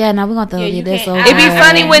 yeah, no, we're going to leave this over. It'd be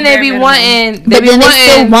funny when they be wanting... But then they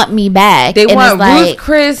still want me back. They want Ruth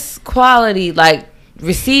Chris quality, like,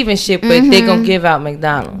 receiving shit, but they going to give out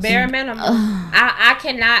McDonald's. Bare minimum.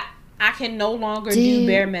 I can no longer do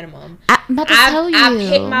bare minimum. I'm about to tell you. I've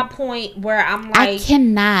hit my point where I'm like, I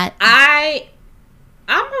cannot.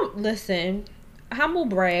 Listen, humble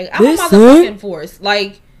brag. I'm a motherfucking force.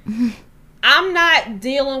 Like, I'm not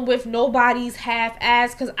dealing with nobody's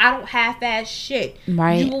half-ass because I don't half-ass shit.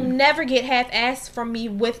 Right. You will never get half-ass from me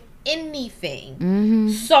with anything.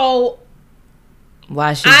 So...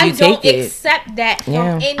 Why should you take it? I don't accept that from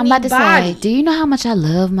anybody. I'm about to say, do you know how much I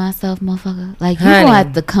love myself, motherfucker? Like, you gonna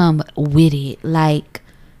have to come with it. Like,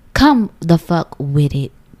 come the fuck with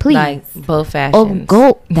it. Please. Like, both fashions. Or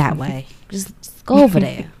go that way. Just go over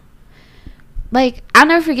there. like, I'll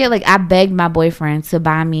never forget, like, I begged my boyfriend to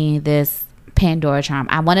buy me this Pandora charm.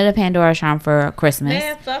 I wanted a Pandora charm for Christmas.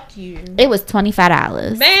 Man, fuck you. It was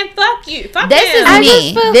 $25. Man, fuck you. Fuck this him.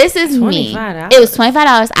 Is me. This is me. It was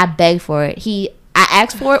 $25. I begged for it. I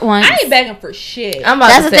asked for it once. I ain't begging for shit. I'm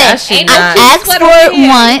about to say I asked for it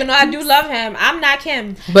once. Even though I do love him, I'm not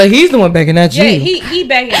Kim. But he's the one begging, not you. Yeah, he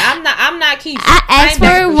begging. I'm not Keisha. I asked for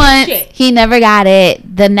it once. He never got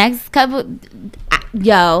it. The next couple,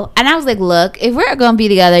 and I was like, look, if we're gonna be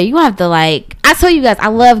together, you have to, like, I told you guys I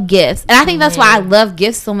love gifts, and I think that's why I love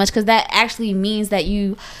gifts so much, because that actually means that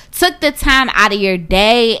you took the time out of your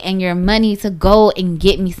day and your money to go and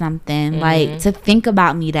get me something, like, to think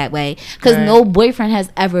about me that way, because no boyfriend has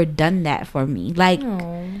ever done that for me. Like,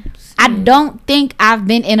 I don't think I've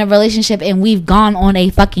been in a relationship and we've gone on a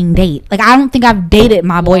fucking date. Like, I don't think I've dated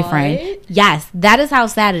my boyfriend. What? Yes, that is how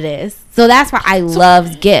sad it is. So that's why I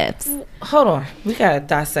love gifts. Hold on, we gotta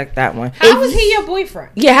dissect that one. How was he your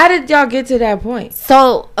boyfriend? Yeah, how did y'all get to that point?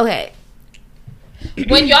 So, okay,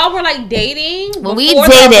 when y'all were, like, dating, when we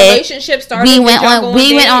dated, the relationship started, we went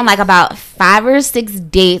on like about 5 or 6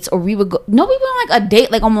 dates, or we would go. No, we went on like a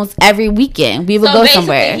date like almost every weekend. We would go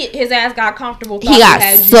somewhere. His ass got comfortable. He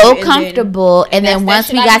got so comfortable, and then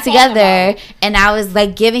once we got together, and I was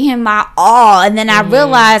like giving him my all, and then I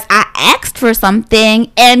realized I asked for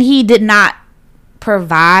something and he did not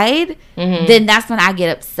provide. Then that's when I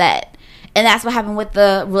get upset. And that's what happened with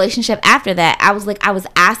the relationship after that. I was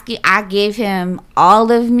asking, I gave him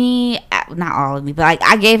all of me, not all of me, but like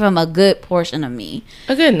I gave him a good portion of me.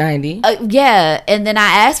 A good 90. Yeah. And then I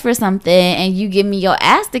asked for something and you give me your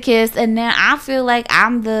ass to kiss, and then I feel like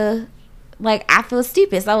I feel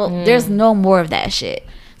stupid. So there's no more of that shit.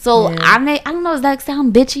 So I don't know, does that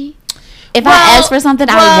sound bitchy? If I ask for something,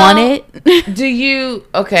 I want it. Do you,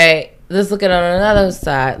 okay, let's look at it on another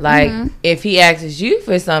side. Like, if he asks you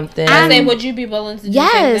for something, I say, would you be willing to do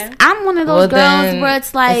Yes, I'm one of those girls where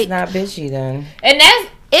it's like, it's not bitchy then. And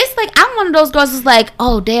it's like, I'm one of those girls that's like,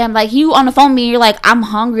 oh damn, like you on the phone with me, you're like, I'm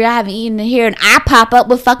hungry, I haven't eaten in here, and I pop up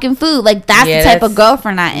with fucking food. Like, that's the type of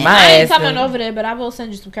girlfriend I am. I ain't coming over there, but I will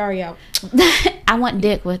send you some carry out. I want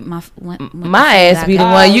dick with my ass be the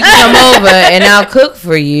one you come over and I'll cook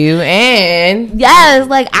for you. And yes,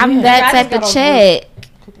 like I'm that type of chick.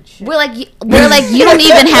 We're like you don't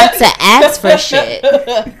even have to ask for shit.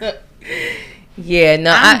 Yeah,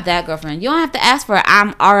 no, I'm that girlfriend. You don't have to ask for it.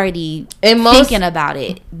 I'm already thinking about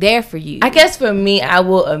it. There for you. I guess for me, I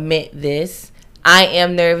will admit this. I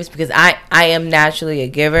am nervous because I am naturally a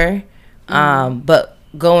giver. But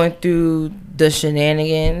going through the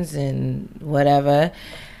shenanigans and whatever,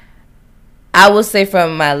 I will say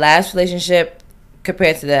from my last relationship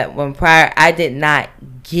compared to that one prior, I did not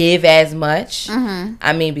give as much.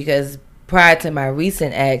 I mean, because prior to my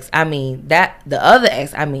recent ex, I mean, that the other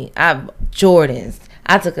ex, I mean, Jordans.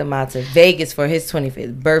 I took him out to Vegas for his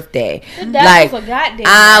 25th birthday. Like,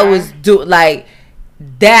 I was like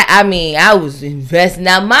that. I mean, I was investing.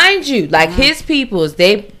 Now, mind you, like his peoples,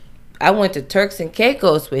 I went to Turks and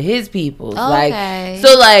Caicos with his peoples. Okay. Like,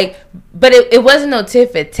 so like, but it wasn't no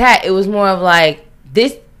tit for tat. It was more of like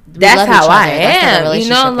this. That's how I am, you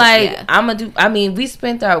know. Like I mean, we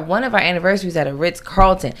spent one of our anniversaries at a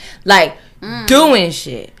Ritz-Carlton, like doing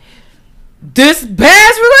shit. This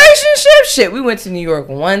past relationship shit, we went to New York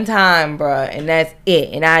one time, bruh, and that's it.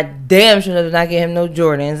 And I damn sure did not get him no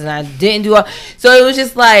Jordans, and I didn't do all. So it was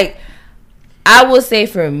just like, I will say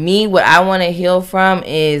for me, what I want to heal from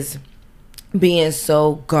is being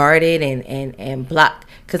so guarded and blocked,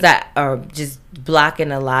 because just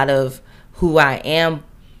blocking a lot of who I am.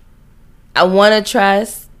 I want to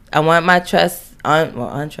trust. I want my trust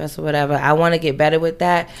untrust or whatever. I want to get better with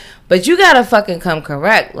that. But you got to fucking come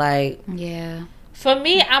correct. Like, yeah. For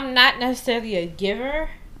me, I'm not necessarily a giver.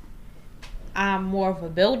 I'm more of a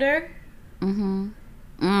builder. Because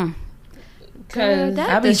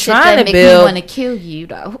I be trying to build. Me want to kill you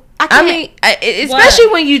though. I mean, especially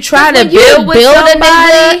when you try to build with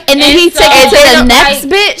somebody, and then he takes it to the next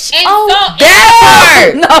bitch.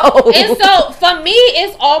 That part. No. And so for me,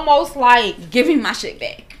 it's almost like give me my shit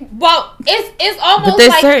back. Well, it's almost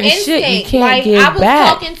like certain instinct. Shit you can't like give I was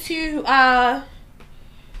back. Talking to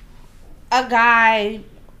a guy,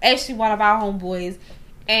 actually one of our homeboys,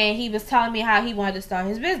 and he was telling me how he wanted to start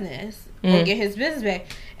his business or get his business back.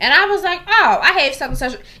 And I was like, oh, I have such and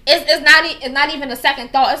such. It's not even a second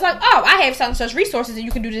thought. It's like, oh, I have such and such resources and you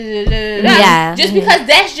can do this. Yeah. Just because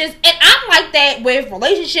that's just, and I'm like that with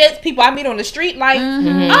relationships, people I meet on the street. Like,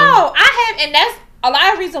 oh, I have, and that's a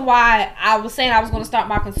lot of reason why I was saying I was going to start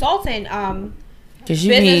my consulting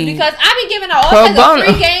business because I be giving out all kinds of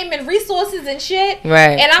free game and resources and shit.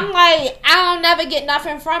 Right. And I'm like, I don't never get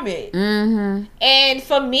nothing from it. Mm-hmm. And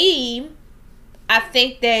for me, I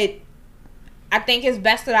think it's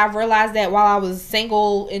best that I've realized that while I was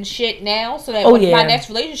single and shit now, so that with my next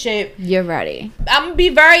relationship, you're ready. I'm gonna be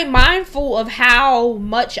very mindful of how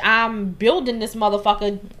much I'm building this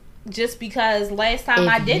motherfucker. Just because last time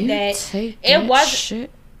I did that,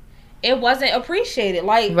 it wasn't appreciated.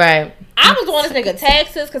 Like, right. I was doing this nigga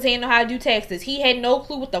taxes because he didn't know how to do taxes. He had no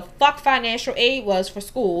clue what the fuck financial aid was for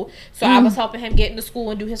school. So I was helping him get into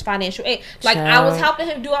school and do his financial aid. Like, I was helping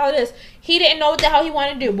him do all of this. He didn't know what the hell he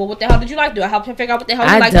wanted to do. But what the hell did you like to do? I helped him figure out what the hell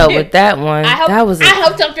he liked to do. I dealt with that one. I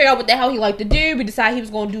helped him figure out what the hell he liked to do. We decided he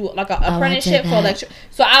was going to do like an apprenticeship for electric.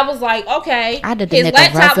 So I was like, okay. His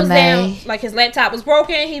laptop was down. Like, his laptop was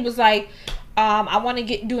broken. He was like, I want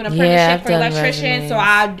to do an apprenticeship for electrician, so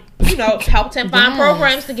I, helped him find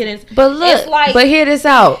programs to get in. But look, but hear this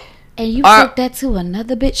out. And you took that to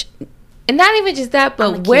another bitch. And not even just that,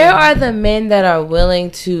 but where are the men that are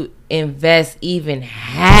willing to invest even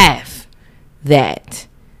half that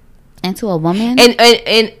into a woman?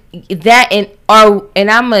 And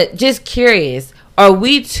I'm just curious. Are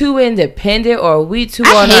we too independent, or are we too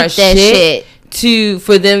on our shit?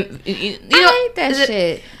 For them, I hate that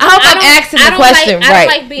shit. I hope I'm asking the question right. I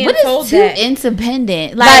don't like being told too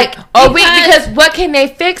independent. Because what can they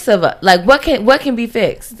fix of us? Like, what can be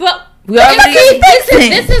fixed? But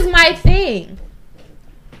this is my thing.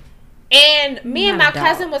 And me and my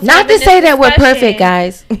cousin was not to say that we're perfect,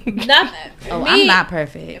 guys. I'm not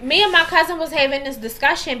perfect. Me and my cousin was having this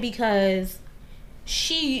discussion because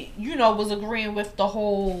she, was agreeing with the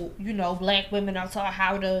whole, black women are taught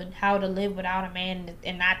how to live without a man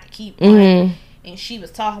and not to keep one. Mm-hmm. And she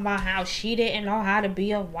was talking about how she didn't know how to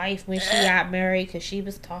be a wife when she got married because she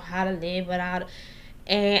was taught how to live without.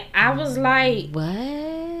 And I was like,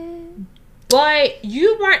 what? But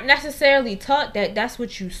you weren't necessarily taught that that's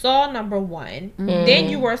what you saw, number one. Mm. Then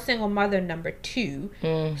you were a single mother, number two.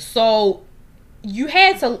 Mm. So you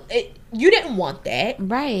had to... You didn't want that.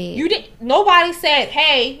 Right. Nobody said,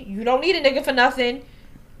 hey, you don't need a nigga for nothing.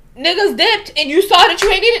 Niggas dipped and you saw that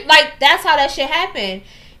you ain't need it. Like, that's how that shit happened.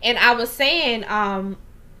 And I was saying,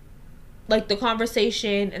 the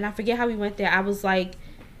conversation, and I forget how we went there. I was like,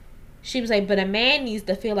 she was like, but a man needs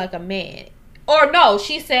to feel like a man. Or no,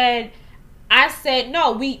 I said,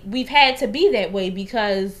 no, we've had to be that way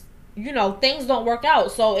because, things don't work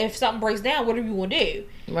out. So if something breaks down, what are you going to do?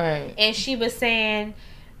 Right. And she was saying,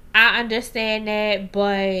 I understand that,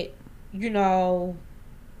 but when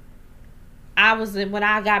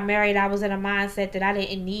I got married, I was in a mindset that I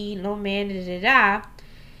didn't need no man,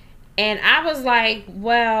 and I was like,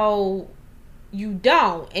 well, you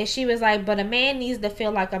don't. And she was like, but a man needs to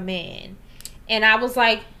feel like a man. And I was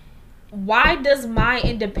like, why does my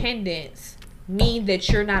independence mean that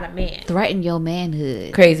you're not a man? Threaten your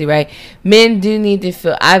manhood. Crazy, right? Men do need to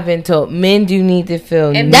feel. I've been told men do need to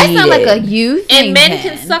feel. And that's not like a you thing. And men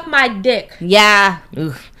can suck my dick. Yeah.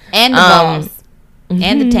 Oof. And the balls. Mm-hmm.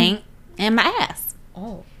 And the taint. And my ass.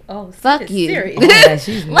 Oh, fuck you.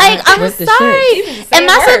 Like, I'm sorry. Am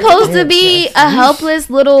I supposed to be a helpless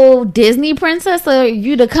little Disney princess for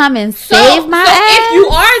you to come and save my ass? If you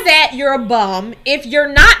are that, you're a bum. If you're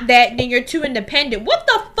not that, then you're too independent. What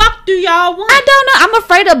the fuck do y'all want? I don't know. I'm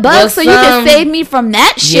afraid of bugs, so you can save me from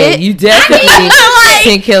that shit. Yeah, you definitely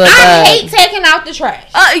can kill a bug. I hate taking out the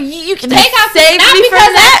trash. You can save me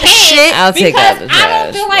from that shit. I'll take out the trash. I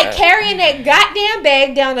don't feel like carrying that goddamn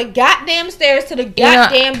bag down the goddamn stairs to the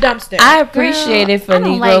goddamn dumpster. I appreciate it for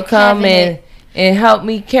Negro come and help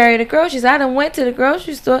me carry the groceries. I done went to the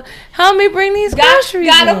grocery store. Help me bring these groceries.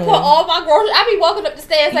 Gotta put all my groceries. I be walking up the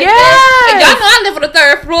stairs like this. And y'all know I live on the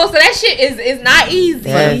 3rd floor, so that shit is not easy.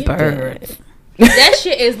 That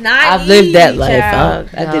shit is not I've lived that life.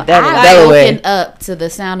 I did that in Delaware. I woken up to the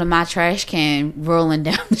sound of my trash can rolling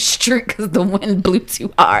down the street because the wind blew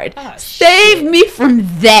too hard. Save me from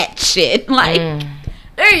that shit. Like...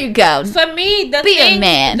 There you go. For me,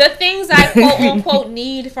 the things I quote unquote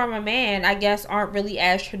need from a man, I guess, aren't really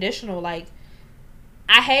as traditional. Like,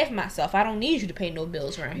 I have myself. I don't need you to pay no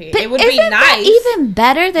bills around here. But it would be nice. That even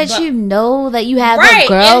better that you know that you have a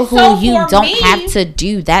girl who you don't have to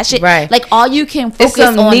do that shit. Right. Like, all you can focus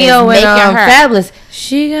on Neo is making her Fabulous.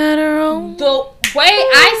 She got her own. The way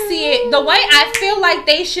I see it, the way I feel like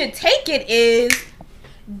they should take it is,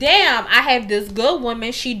 damn, I have this good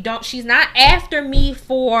woman. She's not after me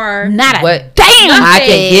for damn. I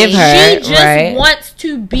can give her. She just wants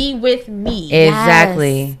to be with me.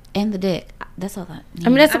 Exactly. Yes. And the dick. That's all that. I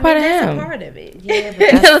mean, that's a part of him. That's a part of it. Yeah,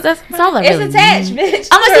 but that's all that really it's attached, bitch.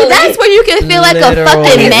 Honestly, that's where you can feel like a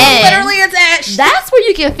fucking man. It's literally attached. That's where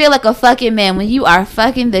you can feel like a fucking man when you are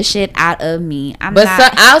fucking the shit out of me.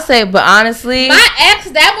 I'll say, but honestly, my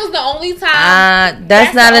ex, that was the only time.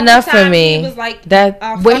 That's not enough for me. He was like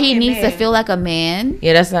where he needs to feel like a man.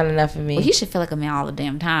 Yeah, that's not enough for me. Well, he should feel like a man all the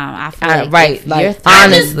damn time. I feel right. Like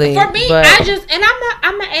honestly, for me, and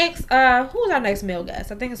I'm an ex. Who was our next male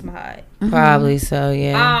guest? I think it's Mahad. Probably so.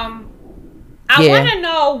 Yeah. I want to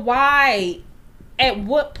know why. At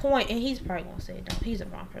what point? And he's probably gonna say, "No, he's the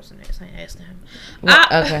wrong person." I ain't asking him.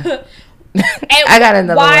 Okay. I got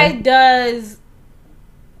another why one. Does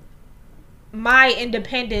my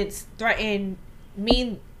independence threaten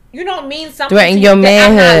mean something threaten to your you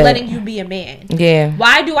manhood? That I'm not letting you be a man. Yeah.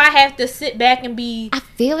 Why do I have to sit back and be? I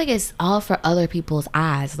feel like it's all for other people's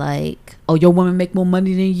eyes. Like, oh, your woman make more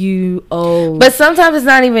money than you. Oh, but sometimes it's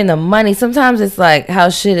not even the money. Sometimes it's like how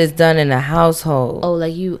shit is done in the household. Oh,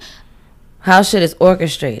 like you. How shit is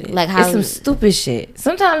orchestrated. Like how it's some stupid shit.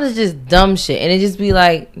 Sometimes it's just dumb shit, and it just be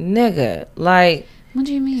like, nigga, like. What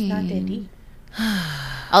do you mean? It's not that deep.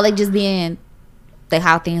 Oh, like just being. Like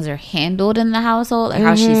how things are handled in the household, like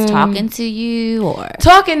how she's talking to you, or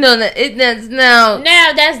talking to that's now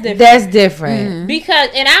that's different. That's different because,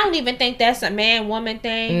 and I don't even think that's a man-woman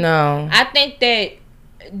thing. No, I think that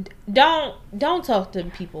don't talk to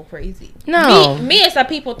people crazy. No, me it's a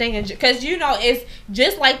people thing, because it's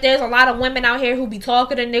just like there's a lot of women out here who be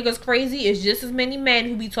talking to niggas crazy. It's just as many men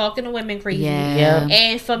who be talking to women crazy. Yeah.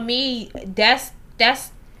 And for me, that's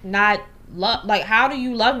not love. Like, how do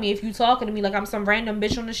you love me if you talking to me like I'm some random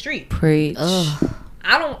bitch on the street? Preach. Ugh.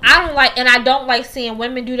 I don't like, and I don't like seeing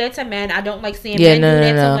women do that to men. I don't like seeing men do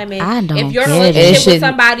that to women. I don't. If you're in a relationship with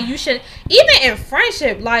somebody, you should, even in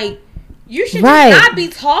friendship, like, you should not be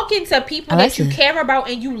talking to people that you care about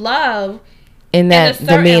and you love in that in a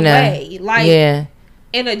certain demeanor way. Like,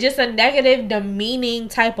 in just a negative, demeaning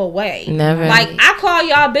type of way. Never. Like, I call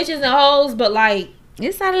y'all bitches and hoes, but like,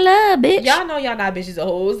 it's not love, bitch. Y'all know y'all not bitches and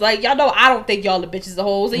hoes. Like, y'all know I don't think y'all the bitches and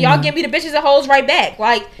hoes. And y'all give me the bitches and hoes right back.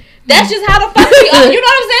 Like, that's just how the fuck we are. You know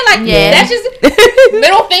what I'm saying? Like, that's just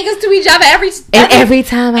middle fingers to each other every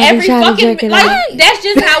time I be trying to jerk it out. That's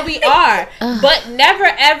just how we are. But never,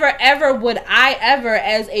 ever, ever would I ever,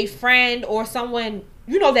 as a friend or someone,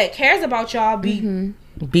 that cares about y'all, be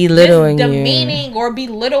belittling you. Demeaning or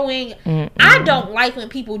belittling. I don't like when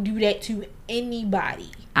people do that to anybody.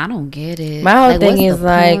 I don't get it. My whole thing is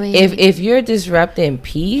like, if you're disrupting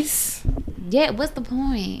peace, what's the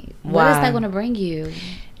point? What is that going to bring you?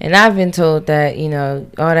 And I've been told that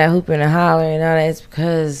all that hooping and hollering and all that is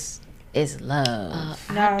because it's love.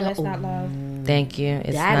 No, that's not love. Thank you.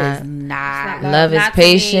 It's that not. Love is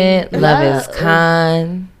patient. Love is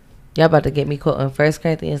kind. Y'all about to get me quoting 1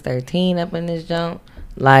 Corinthians 13 up in this junk.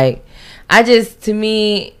 Like, to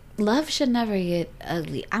me, love should never get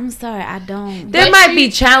ugly. I'm sorry, I don't. There might be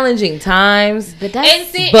challenging times, but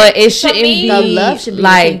it shouldn't be. The love should be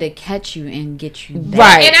like to catch you and get you back.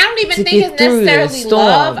 Right. And I don't even think it's necessarily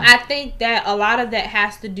love. I think that a lot of that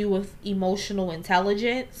has to do with emotional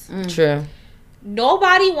intelligence. True.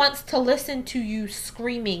 Nobody wants to listen to you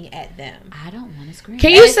screaming at them. I don't want to scream. Can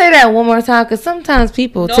you say that one more time? Because sometimes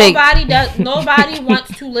people Nobody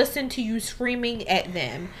wants to listen to you screaming at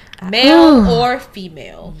them, male or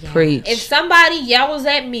female. Yeah. Preach. If somebody yells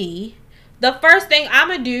at me, the first thing I'm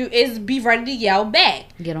gonna do is be ready to yell back.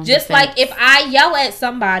 Just like if I yell at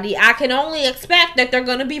somebody, I can only expect that they're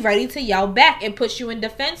gonna be ready to yell back and put you in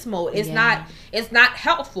defense mode. It's not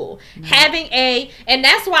helpful. And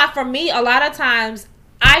that's why for me, a lot of times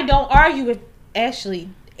I don't argue with Ashley.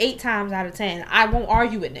 8 times out of 10, I won't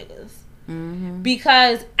argue with niggas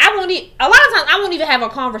because a lot of times I won't even have a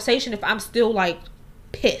conversation if I'm still like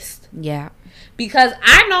pissed. Yeah, because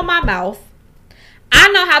I know my mouth. I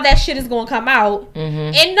know how that shit is going to come out,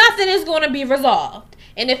 and nothing is going to be resolved.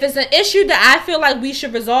 And if it's an issue that I feel like we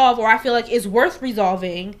should resolve, or I feel like it's worth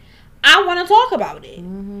resolving, I want to talk about it.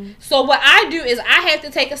 So what I do is I have to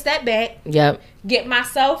take a step back, get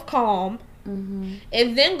myself calm, and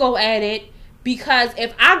then go at it. Because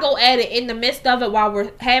if I go at it in the midst of it while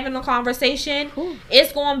we're having a conversation,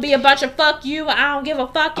 it's going to be a bunch of fuck you. I don't give a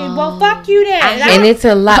fuck. Well, fuck you then. And it's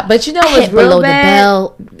a lot. But you know what's real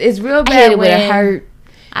bad? It's real bad. I hate it when it hurt.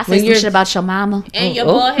 I say some shit about your mama. And your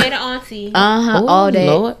bald-headed auntie. All day.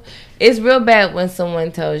 Lord. It's real bad when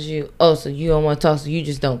someone tells you, so you don't want to talk, so you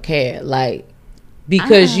just don't care. Like,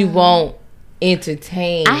 because you won't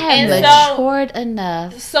entertain. I have matured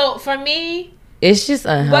enough. So, for me... It's just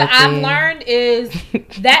unhealthy. What I've learned is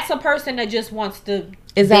that's a person that just wants to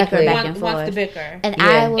exactly wants to bicker. And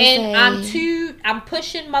I will say, I'm too I'm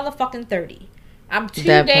pushing motherfucking 30. I'm too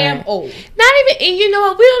damn old. Not even, and you know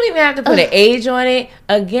what? We don't even have to put an age on it.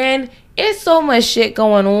 Again, it's so much shit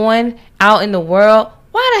going on out in the world.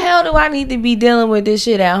 Why the hell do I need to be dealing with this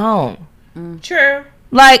shit at home? True.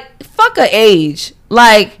 Like, fuck a age.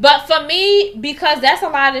 Like, but for me, because that's a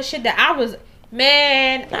lot of shit that I was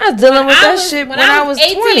dealing with that shit when I was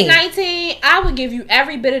 18, 20. 19, I would give you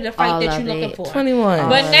every bit of the fight that you're looking for. 21.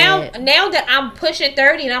 But now that I'm pushing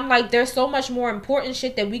 30 and I'm like, there's so much more important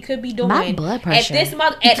shit that we could be doing. My blood pressure.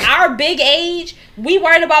 At our big age, we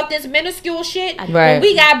worried about this minuscule shit. Right. When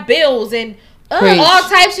we got bills and all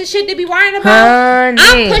types of shit to be worrying about.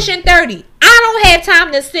 I'm pushing 30. I don't have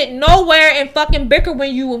time to sit nowhere and fucking bicker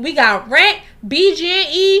with you when we got rent,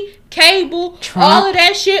 BG&E, cable, all of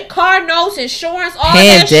that shit, car notes, insurance, all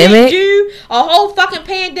that shit due. A whole fucking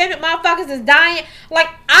pandemic, motherfuckers is dying. Like,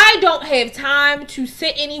 I don't have time to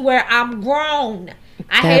sit anywhere. I'm grown.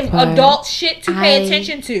 I have adult shit to pay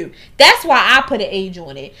attention to. That's why I put an age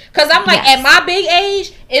on it. Because I'm like, at my big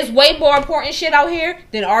age, it's way more important shit out here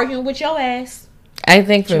than arguing with your ass. I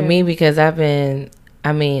think for me, because I've been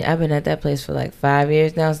at that place for like 5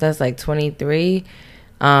 years now, so that's like 23.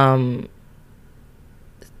 And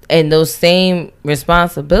those same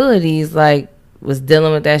responsibilities, like, was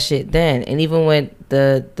dealing with that shit then. And even with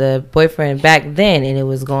the boyfriend back then, and it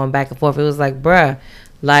was going back and forth, it was like, bruh,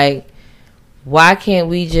 like, why can't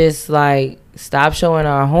we just, like, stop showing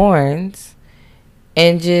our horns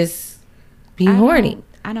and just be horny?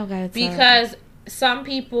 I don't gotta tell. Because some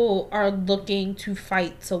people are looking to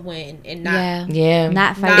fight to win and not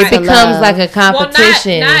not fight. It becomes like a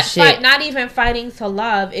competition. Not even fighting to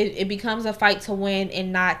love. It becomes a fight to win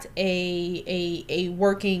and not a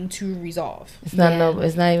working to resolve. It's not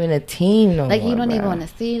it's not even a team no more. Like, you don't even want to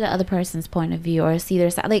see the other person's point of view or see their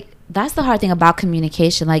side. Like, that's the hard thing about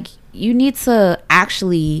communication. Like, you need to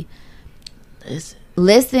actually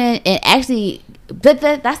listen and actually. But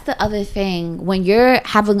that's the other thing. When you're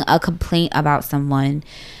having a complaint about someone,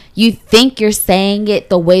 you think you're saying it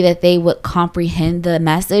the way that they would comprehend the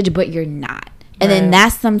message, but you're not. And then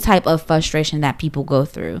that's some type of frustration that people go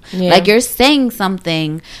through. Yeah. Like, you're saying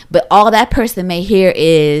something, but all that person may hear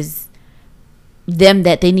is them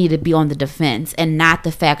that they need to be on the defense and not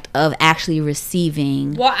the fact of actually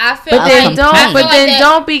receiving. Well, I feel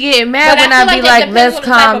don't be getting mad when I be like, let's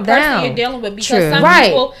calm down. You're dealing with,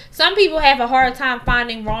 because some people have a hard time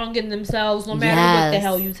finding wrong in themselves no matter what the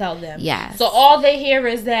hell you tell them. Yes. So all they hear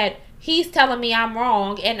is that he's telling me I'm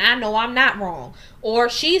wrong and I know I'm not wrong. Or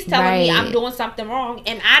she's telling me I'm doing something wrong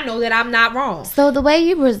and I know that I'm not wrong. So the way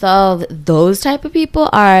you resolve those type of people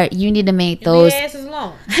are, you need to make those ass is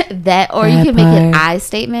long. that, or you can make it I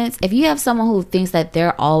statements. If you have someone who thinks that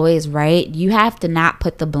they're always right, you have to not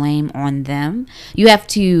put the blame on them. You have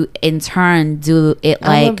to in turn do it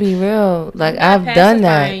like, I'm gonna be real. Like, I've done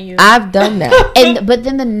that. But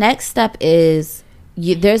then the next step is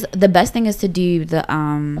there's the best thing is to do the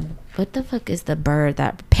what the fuck is the bird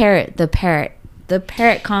that parrot the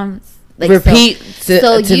parrot comes like, repeat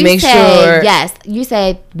to make sure. Yes, you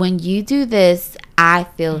say, when you do this, I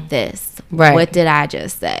feel this. Right. What did I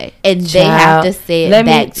just say? And they have to say it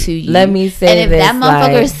back to you. Let me say this. And if that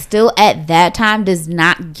motherfucker still at that time does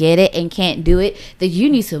not get it and can't do it, then you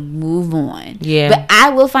need to move on. Yeah. But I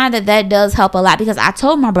will find that does help a lot, because I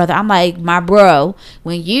told my brother, I'm like, my bro,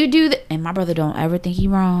 when you do that, and my brother don't ever think he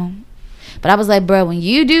wrong. But I was like, bro, when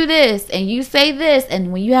you do this and you say this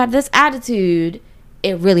and when you have this attitude,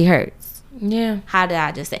 it really hurts. Yeah. How did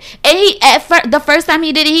I just say? And he, the first time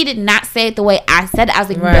he did it, he did not say it the way I said it. I was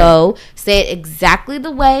like, no, say it exactly the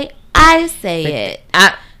way I say it.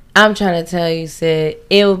 I'm trying to tell you, Sid,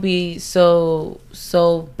 it will be so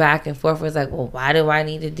back and forth. It's like, well, why do I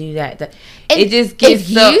need to do that? It just gets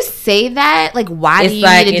you say that, like, why do you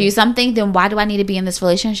need to do something? Then why do I need to be in this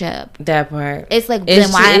relationship? That part. It's like,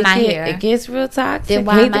 then why am I here? It gets real toxic. Then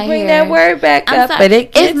why am I bring here? that word back up, but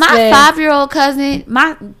it gets. If my 5-year-old cousin,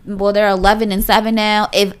 they're 11 and 7 now.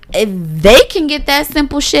 If they can get that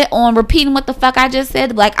simple shit on repeating what the fuck I just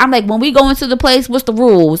said, like, I'm like, when we go into the place, what's the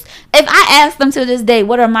rules? If I ask them to this day,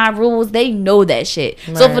 what are my rules? They know that shit.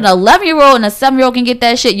 Right. So if an 11-year-old and a 7-year-old can get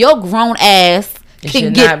that shit, your grown ass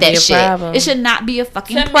can get that shit. Problem. It should not be a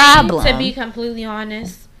fucking problem. To be completely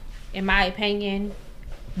honest, in my opinion,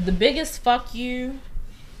 the biggest fuck you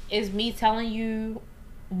is me telling you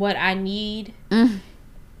what I need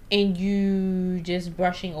and you just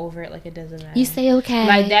brushing over it like it doesn't matter. You say okay.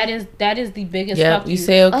 Like, that is the biggest fuck you. You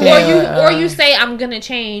say okay. Or you say I'm gonna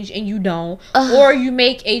change and you don't. Or you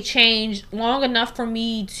make a change long enough for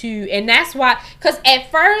me to, and that's why, because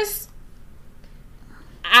at first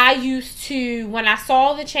I used to, when I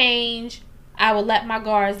saw the change, I would let my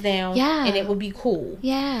guards down, and it would be cool.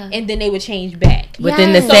 Yeah. And then they would change back.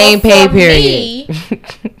 Within the same pay period.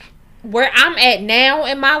 Me, where I'm at now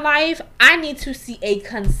in my life, I need to see a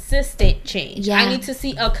consistent change. I need to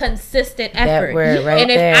see a consistent effort. That word right and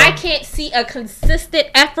if there. I can't see a consistent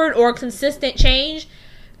effort or a consistent change,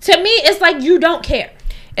 to me, it's like you don't care.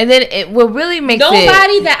 And then what really makes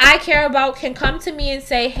nobody that I care about can come to me and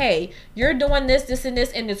say, hey, you're doing this, this, and this,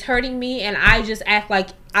 and it's hurting me, and I just act like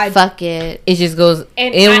fuck it. It just goes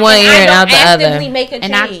in one ear and out the other. Make a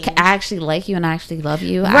and change. I actually like you and I actually love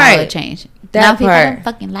you. Right. I will change. That now, if part. I don't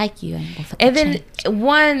fucking like you, I ain't gonna fucking and then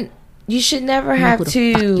change. You should never have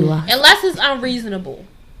to, unless it's unreasonable.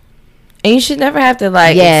 And you should never have to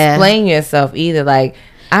explain yourself either. Like,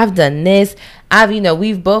 I've done this.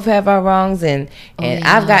 We've both have our wrongs, and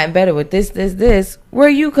I've gotten better with this. Where are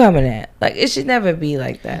you coming at? Like, it should never be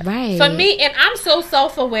like that. Right. For me, and I'm so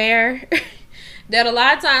self-aware that a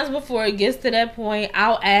lot of times before it gets to that point,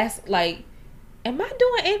 I'll ask, like, am I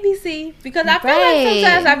doing ABC? Because I feel like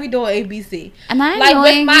sometimes I be doing ABC. Am I like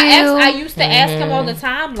annoying with my you? ex, I used to ask him all the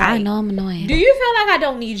time, like, I know I'm annoying. Do you feel like I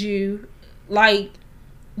don't need you? Like,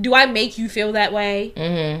 do I make you feel that way?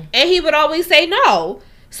 Mm-hmm. And he would always say no.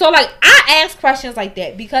 So, like, I ask questions like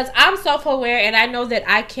that because I'm self-aware and I know that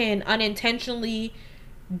I can unintentionally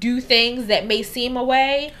do things that may seem a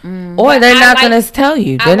way. Or they're not going to tell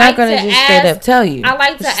you. They're not going to just straight up tell you. I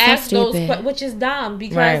like to ask those questions, which is dumb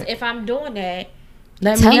because if I'm doing that,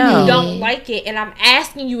 let me know. You don't like it, and I'm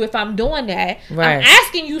asking you if I'm doing that. Right. I'm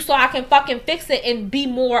asking you so I can fucking fix it and be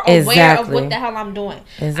more aware of what the hell I'm doing.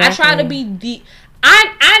 Exactly. I try to be deep.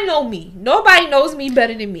 I know me. Nobody knows me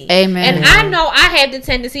better than me. Amen. And I know I have the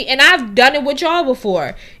tendency, and I've done it with y'all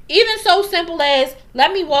before. Even so simple as,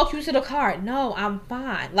 let me walk you to the car. No, I'm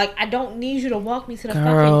fine. Like, I don't need you to walk me to the fucking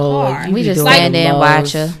car. We just stand there and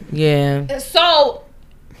watch her. Yeah. So,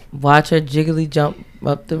 watch her jiggly jump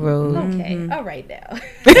up the road. Okay. All right now.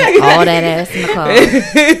 All that ass in the car.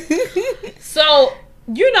 So,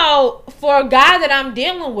 for a guy that I'm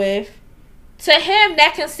dealing with, to him,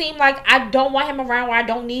 that can seem like I don't want him around or I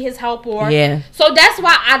don't need his help. So that's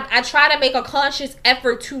why I try to make a conscious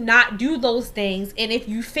effort to not do those things. And if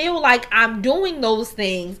you feel like I'm doing those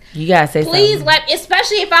things, you gotta say please something.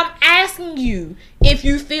 Especially if I'm asking you if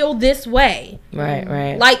you feel this way.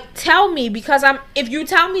 Right. Like, tell me, because if you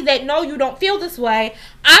tell me that no, you don't feel this way,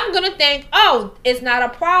 I'm gonna think, oh, it's not a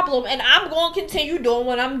problem, and I'm gonna continue doing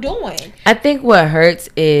what I'm doing. I think what hurts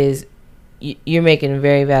is you're making a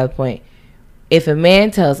very valid point. If a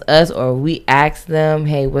man tells us or we ask them,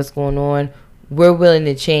 hey, what's going on, we're willing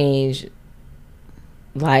to change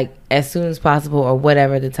like as soon as possible or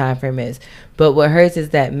whatever the time frame is. But what hurts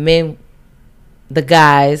is that men, the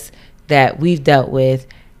guys that we've dealt with,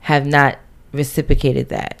 have not reciprocated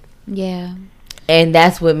that. Yeah. And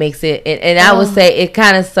that's what makes it, and I would say it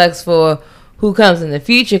kind of sucks for who comes in the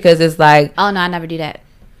future, because it's like, oh no, I never do that.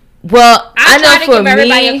 Well, I know try to for give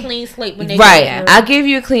everybody me, a clean slate when they right. I'll give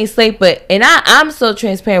you a clean slate, and I'm so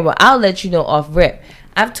transparent, but I'll let you know off rip.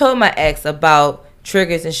 I've told my ex about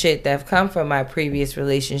triggers and shit that have come from my previous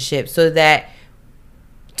relationship, so that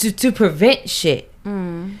to prevent shit.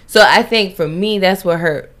 So I think for me, that's what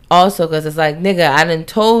hurt also, because it's like, nigga, I done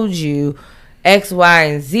told you X, Y,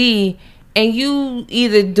 and Z, and you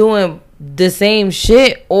either doing the same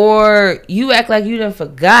shit or you act like you done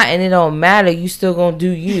forgot and it don't matter, you still gonna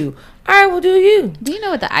do you. All right, well, do you. Do you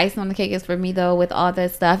know what the icing on the cake is for me though with all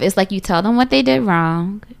that stuff? It's like you tell them what they did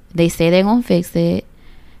wrong, they say they're gonna fix it,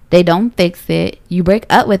 they don't fix it, you break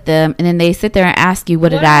up with them, and then they sit there and ask you, what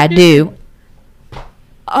did I do?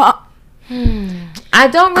 I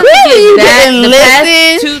don't really get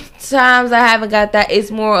that. The past 2 times I haven't got that.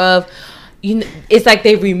 It's more of, it's like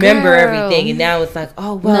they remember everything, and now it's like,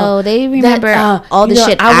 oh well. No, they remember all the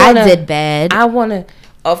shit I did bad. I wanna.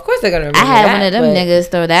 Of course they're gonna remember. I had one of them niggas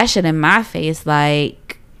throw that shit in my face.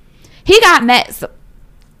 Like, he got mad.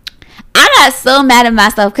 I got so mad at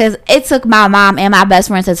myself because it took my mom and my best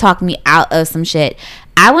friend to talk me out of some shit.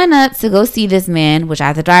 I went up to go see this man, which I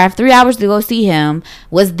had to drive 3 hours to go see him.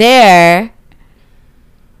 Was there,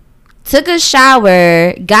 took a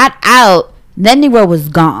shower, got out, then Negro was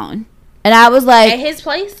gone. And I was like, at his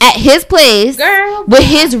place? At his place. Girl. With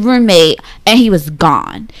his roommate. And he was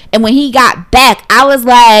gone. And when he got back, I was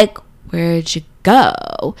like, where'd you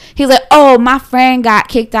go? He's like, oh, my friend got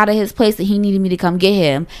kicked out of his place and he needed me to come get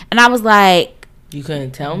him. And I was like, you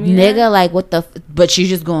couldn't tell me nigga, that? Like, what the but you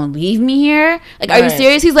just gonna leave me here? Like, are you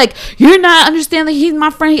serious? He's like, you're not understanding. He's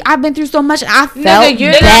my friend. I've been through so much. And I felt bad.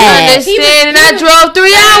 You're not understanding. I drove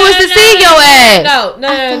 3 hours to see your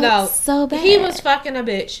ass. No. So bad. He was fucking a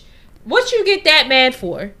bitch. What you get that mad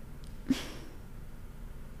for?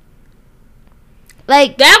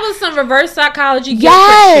 Like that was some reverse psychology.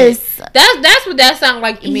 Yes, guilt trip shit. That's what that sounded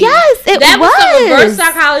like to me. Yes, that was some reverse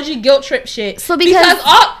psychology guilt trip shit. So because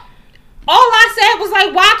all I said was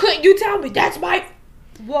like, why couldn't you tell me? That's my.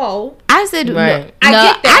 Whoa. I said, right. No, I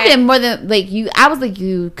get that. I did more than, like, you. I was like,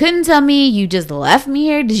 you couldn't tell me. You just left me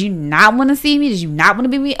here. Did you not want to see me? Did you not want to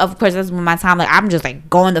be me? Of course, that's when my time, like, I'm just,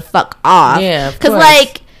 like, going the fuck off. Yeah, of Because,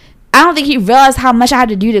 like, I don't think he realized how much I had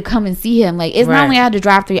to do to come and see him. Like, it's not only I had to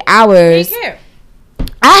drive 3 hours. He didn't care.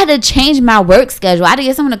 I had to change my work schedule. I had to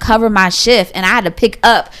get someone to cover my shift, and I had to pick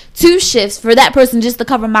up 2 shifts for that person just to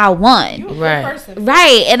cover my one. You a good person.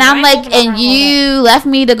 Right. And I'm like, and you left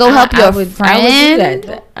me to go help your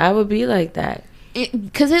friend. I would be like that.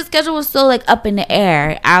 Because his schedule was so, like, up in the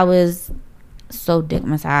air. I was so dick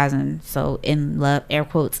massaging, so in love, air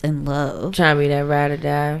quotes, in love. Trying to be that ride or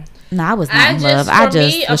die. No, I was not in love. I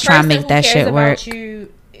just was trying to make that shit work.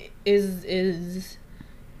 You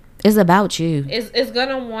it's about you. It's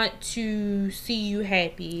gonna want to see you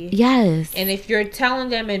happy. Yes. And if you're telling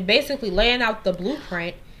them and basically laying out the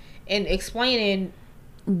blueprint and explaining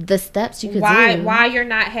the steps you could do, why you're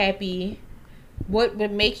not happy, what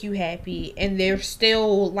would make you happy, and they're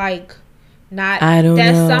still like not. I don't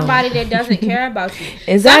know. Somebody that doesn't care about you.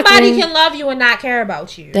 Exactly. Somebody can love you and not care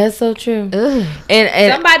about you. That's so true.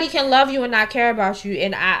 And somebody can love you and not care about you.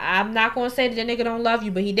 And I'm not going to say that the nigga don't love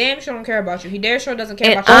you, but he damn sure don't care about you. He damn sure doesn't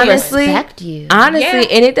care about you. Respect you. Honestly, yeah.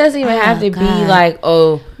 And it doesn't even have to be like,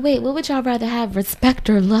 oh. Wait, what would y'all rather have, respect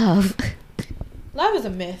or love? Love is a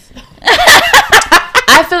myth.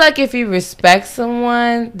 I feel like if you respect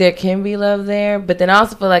someone, there can be love there. But then I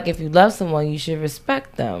also feel like if you love someone, you should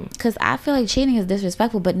respect them. Because I feel like cheating is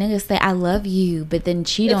disrespectful. But niggas say, I love you, but then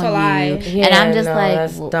cheat on you. Yeah, and I'm just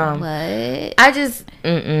that's dumb. What? I just,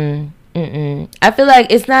 I feel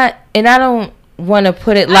like it's not, and I don't want to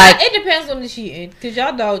put it like. It depends on the cheating. Because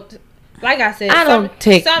y'all don't. Like I said, I don't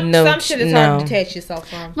take no. Some shit is hard to detach yourself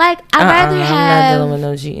from. Like, I'd rather have. I'm not dealing with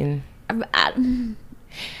no cheating.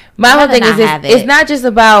 My whole thing is it's not just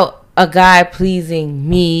about a guy pleasing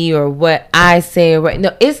me or what I say. Right?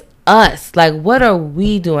 No, it's us. Like, what are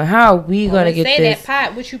we doing? How are we going to get this? Say that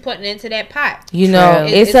pot. What you putting into that pot? You know,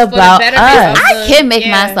 it's about us. I can make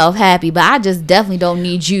myself happy, but I just definitely don't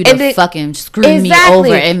need you to fucking screw me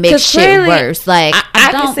over and make shit worse. Like,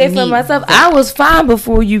 I can say for myself, I was fine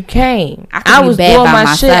before you came. I was doing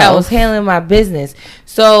my shit. I was handling my business.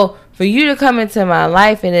 So for you to come into my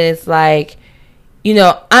life and it's like, you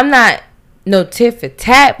know, I'm not no tit for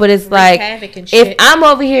tat, but it's like if I'm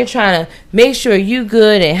over here trying to make sure you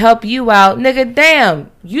good and help you out, nigga,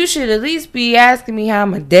 damn, you should at least be asking me how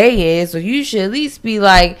my day is, or you should at least be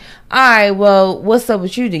like, all right, well, what's up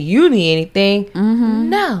with you? Do you need anything?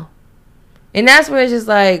 No. And that's where it's just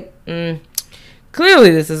like,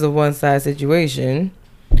 clearly this is a one-side situation,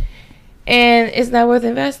 and it's not worth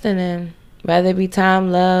investing in. Whether it be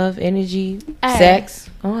time, love, energy,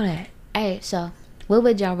 sex, all that. Hey, so what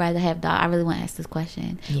would y'all rather have, dog? I really want to ask this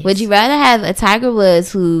question. Yes. Would you rather have a Tiger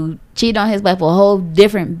Woods who cheated on his wife with a whole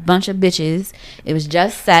different bunch of bitches, it was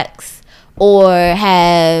just sex, or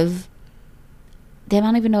have, damn, I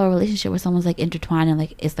don't even know a relationship where someone's like intertwined and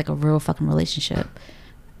like it's like a real fucking relationship,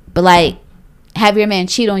 but like have your man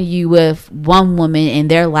cheat on you with one woman and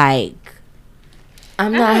they're like,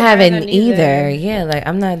 I'm not having either. Yeah, like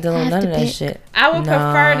I'm not doing none of that shit. I would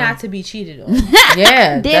prefer not to be cheated on.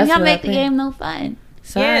 Yeah, damn, y'all make the game no fun.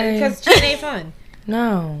 Sorry. Yeah, because cheating ain't fun.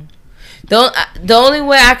 No, the only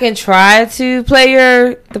way I can try to play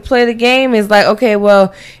the game is like, okay,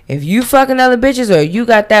 well, if you fucking other bitches or you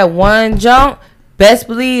got that one junk, best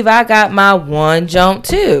believe I got my one junk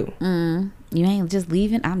too. You ain't just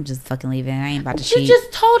leaving. I'm just fucking leaving. I ain't about to cheat. You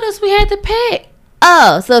just told us we had to pick.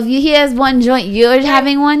 Oh, so if he has one joint, you're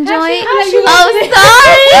having one joint? Sorry. You rushed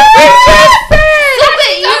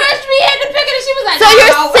me in to pick it and she was like, so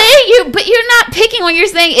you're saying but you're not picking when you're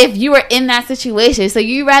saying if you were in that situation. So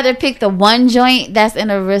you rather pick the one joint that's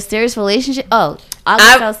in a real serious relationship? Oh,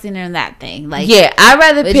 I'll see in that thing. Like, yeah, I'd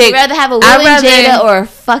rather pick. Would you rather have a Will and Jada or a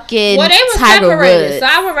fucking they were Tiger separated, Woods? So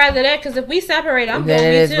I would rather that, because if we separate, I'm going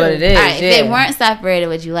to be too. What it is. All right, if they weren't separated,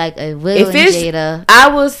 would you like a Will and Jada? I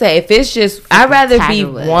will say, if it's just, I'd rather be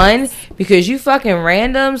one, because you fucking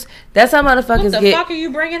randoms, that's how motherfuckers get. What the fuck are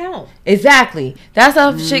you bringing home? Exactly. That's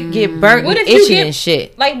how shit get burnt and itching and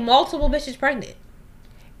shit. Like multiple bitches pregnant.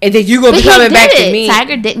 And then you gonna be coming back to me.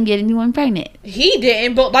 Tiger didn't get anyone pregnant. He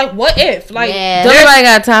didn't, but like, what if? Like, nobody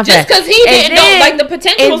got time for that. Just because he didn't, know, like the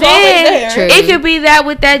potential was always there. True. It could be that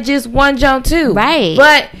with that just one jump too, right?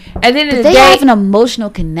 But at the end of the day, they have an emotional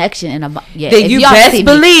connection and then you best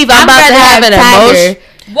believe I'm about to have an emotion.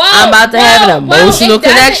 I'm about to have an emotional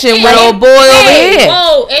connection with old boy over here.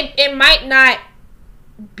 Whoa, it might not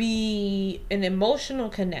be an emotional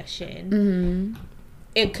connection.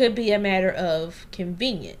 It could be a matter of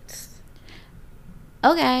convenience.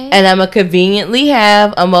 Okay. And I'm going to conveniently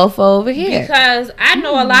have a mofo over here. Because I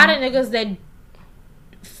know a lot of niggas that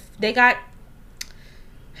they got,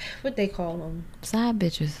 what they call them? Side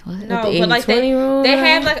bitches. What? No, but like they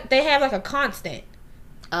have like a constant.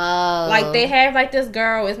 Oh. Like they have like this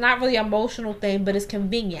girl. It's not really an emotional thing, but it's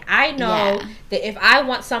convenient. I know that if I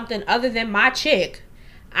want something other than my chick,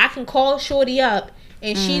 I can call shorty up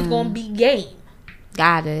and she's going to be game.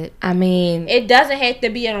 Got it. I mean, it doesn't have to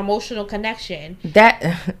be an emotional connection. And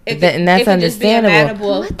that's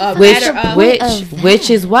understandable. Which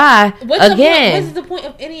is why, what's the point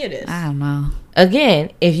of any of this? I don't know.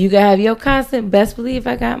 Again, if you gotta have your constant, best believe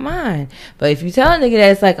I got mine. But if you tell a nigga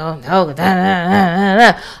that it's like, oh no,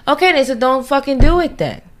 okay, then so don't fucking do it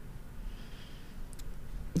then.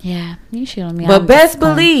 Yeah, you shit on me. But best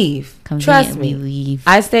believe, trust me,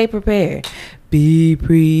 I stay prepared. Be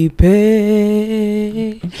prepared.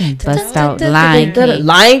 Bust out Lion King.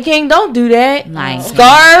 Lion King, don't do that.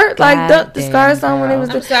 Scar, like the Scar song when it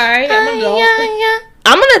was. I'm sorry, I'm an adult.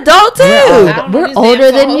 I'm an adult too. We're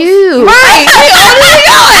older than you. Right, we older than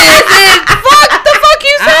y'all. Fuck the fuck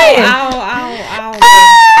you saying?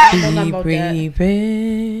 I don't know about that.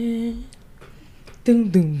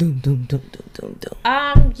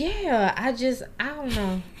 Yeah, I don't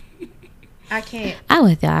know. I can't. I'm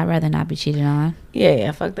with y'all. I'd rather not be cheated on.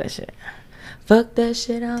 Yeah, fuck that shit. Fuck that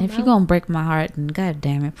shit out. If you're gonna break my heart, then god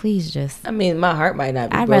damn it, please just. I mean, my heart might not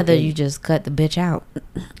be I'd broken. rather you just cut the bitch out.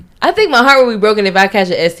 I think my heart will be broken if I catch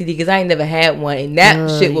an STD because I ain't never had one, and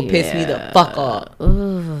that shit will piss me the fuck off.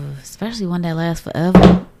 Ooh, especially one that lasts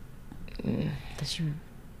forever. That's you.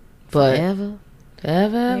 Forever.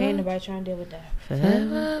 Ain't nobody trying to deal with that.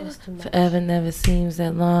 Forever never seems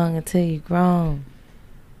that long until you're grown.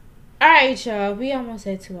 All right, y'all. We almost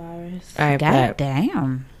at 2 hours. All right, god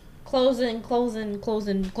damn. Closing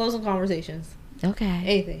conversations. Okay.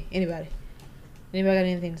 Anything? Anybody got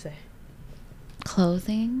anything to say?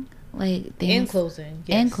 Closing, like things. In closing.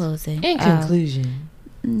 Yes. In closing. In conclusion.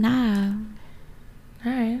 Nah.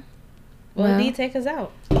 All right. Well, D, take us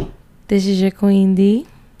out. This is your Queen D.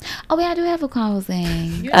 Oh, yeah, I do have a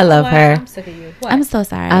closing. I love her. I'm sick of you. What? I'm so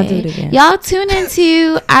sorry. I'll do it again. Y'all tune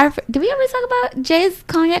into our. Did we ever talk about Jay's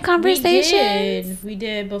cognac conversations? We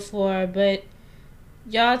did before, but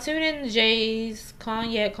y'all tune in to Jay's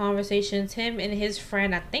cognac conversations. Him and his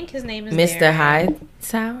friend. I think his name is Mr.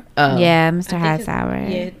 Hightower. Oh. Yeah, Mr. Hightower.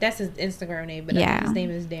 Yeah, that's his Instagram name, but I think his name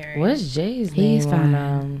is Darren. What's Jay's name? He's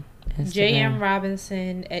fine. JM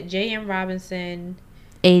Robinson at JM Robinson.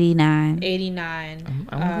 89. That's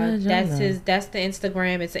the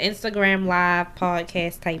Instagram. It's an Instagram live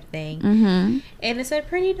podcast type thing. And it's a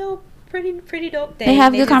pretty dope thing. They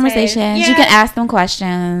have good conversations. You can ask them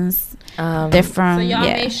questions. They're from so y'all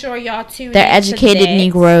make sure y'all tune. They're educated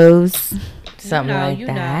Negroes. Something like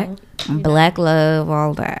that. Black love,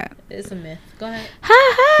 all that. It's a myth. Go ahead.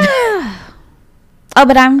 Oh,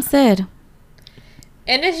 but I'm Sid.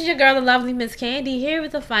 And this is your girl, the lovely Miss Candy, here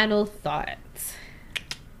with the final thoughts.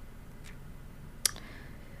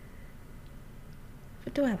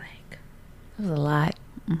 What do I like? It was a lot.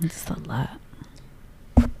 It's a lot.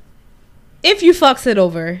 If you fucks it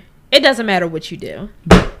over, it doesn't matter what you do.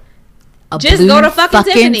 Just go to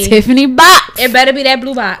fucking Tiffany box. It better be that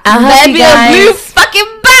blue box. It better be a blue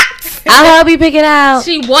fucking box. I'll help you pick it out.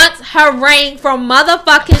 She wants her ring from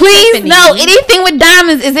motherfucking Please, Tiffany. no. Anything with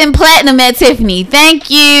diamonds is in platinum at Tiffany. Thank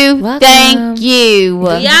you. Welcome. Thank you.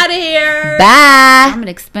 Be out of here. Bye. I'm an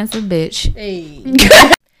expensive bitch. Hey.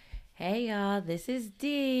 Hey y'all, this is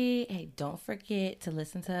D. Hey, don't forget to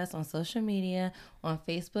listen to us on social media. On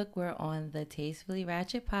Facebook, we're on the Tastefully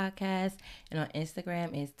Ratchet podcast. And on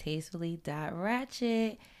Instagram, it's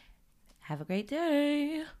tastefully.ratchet. Have a great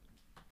day.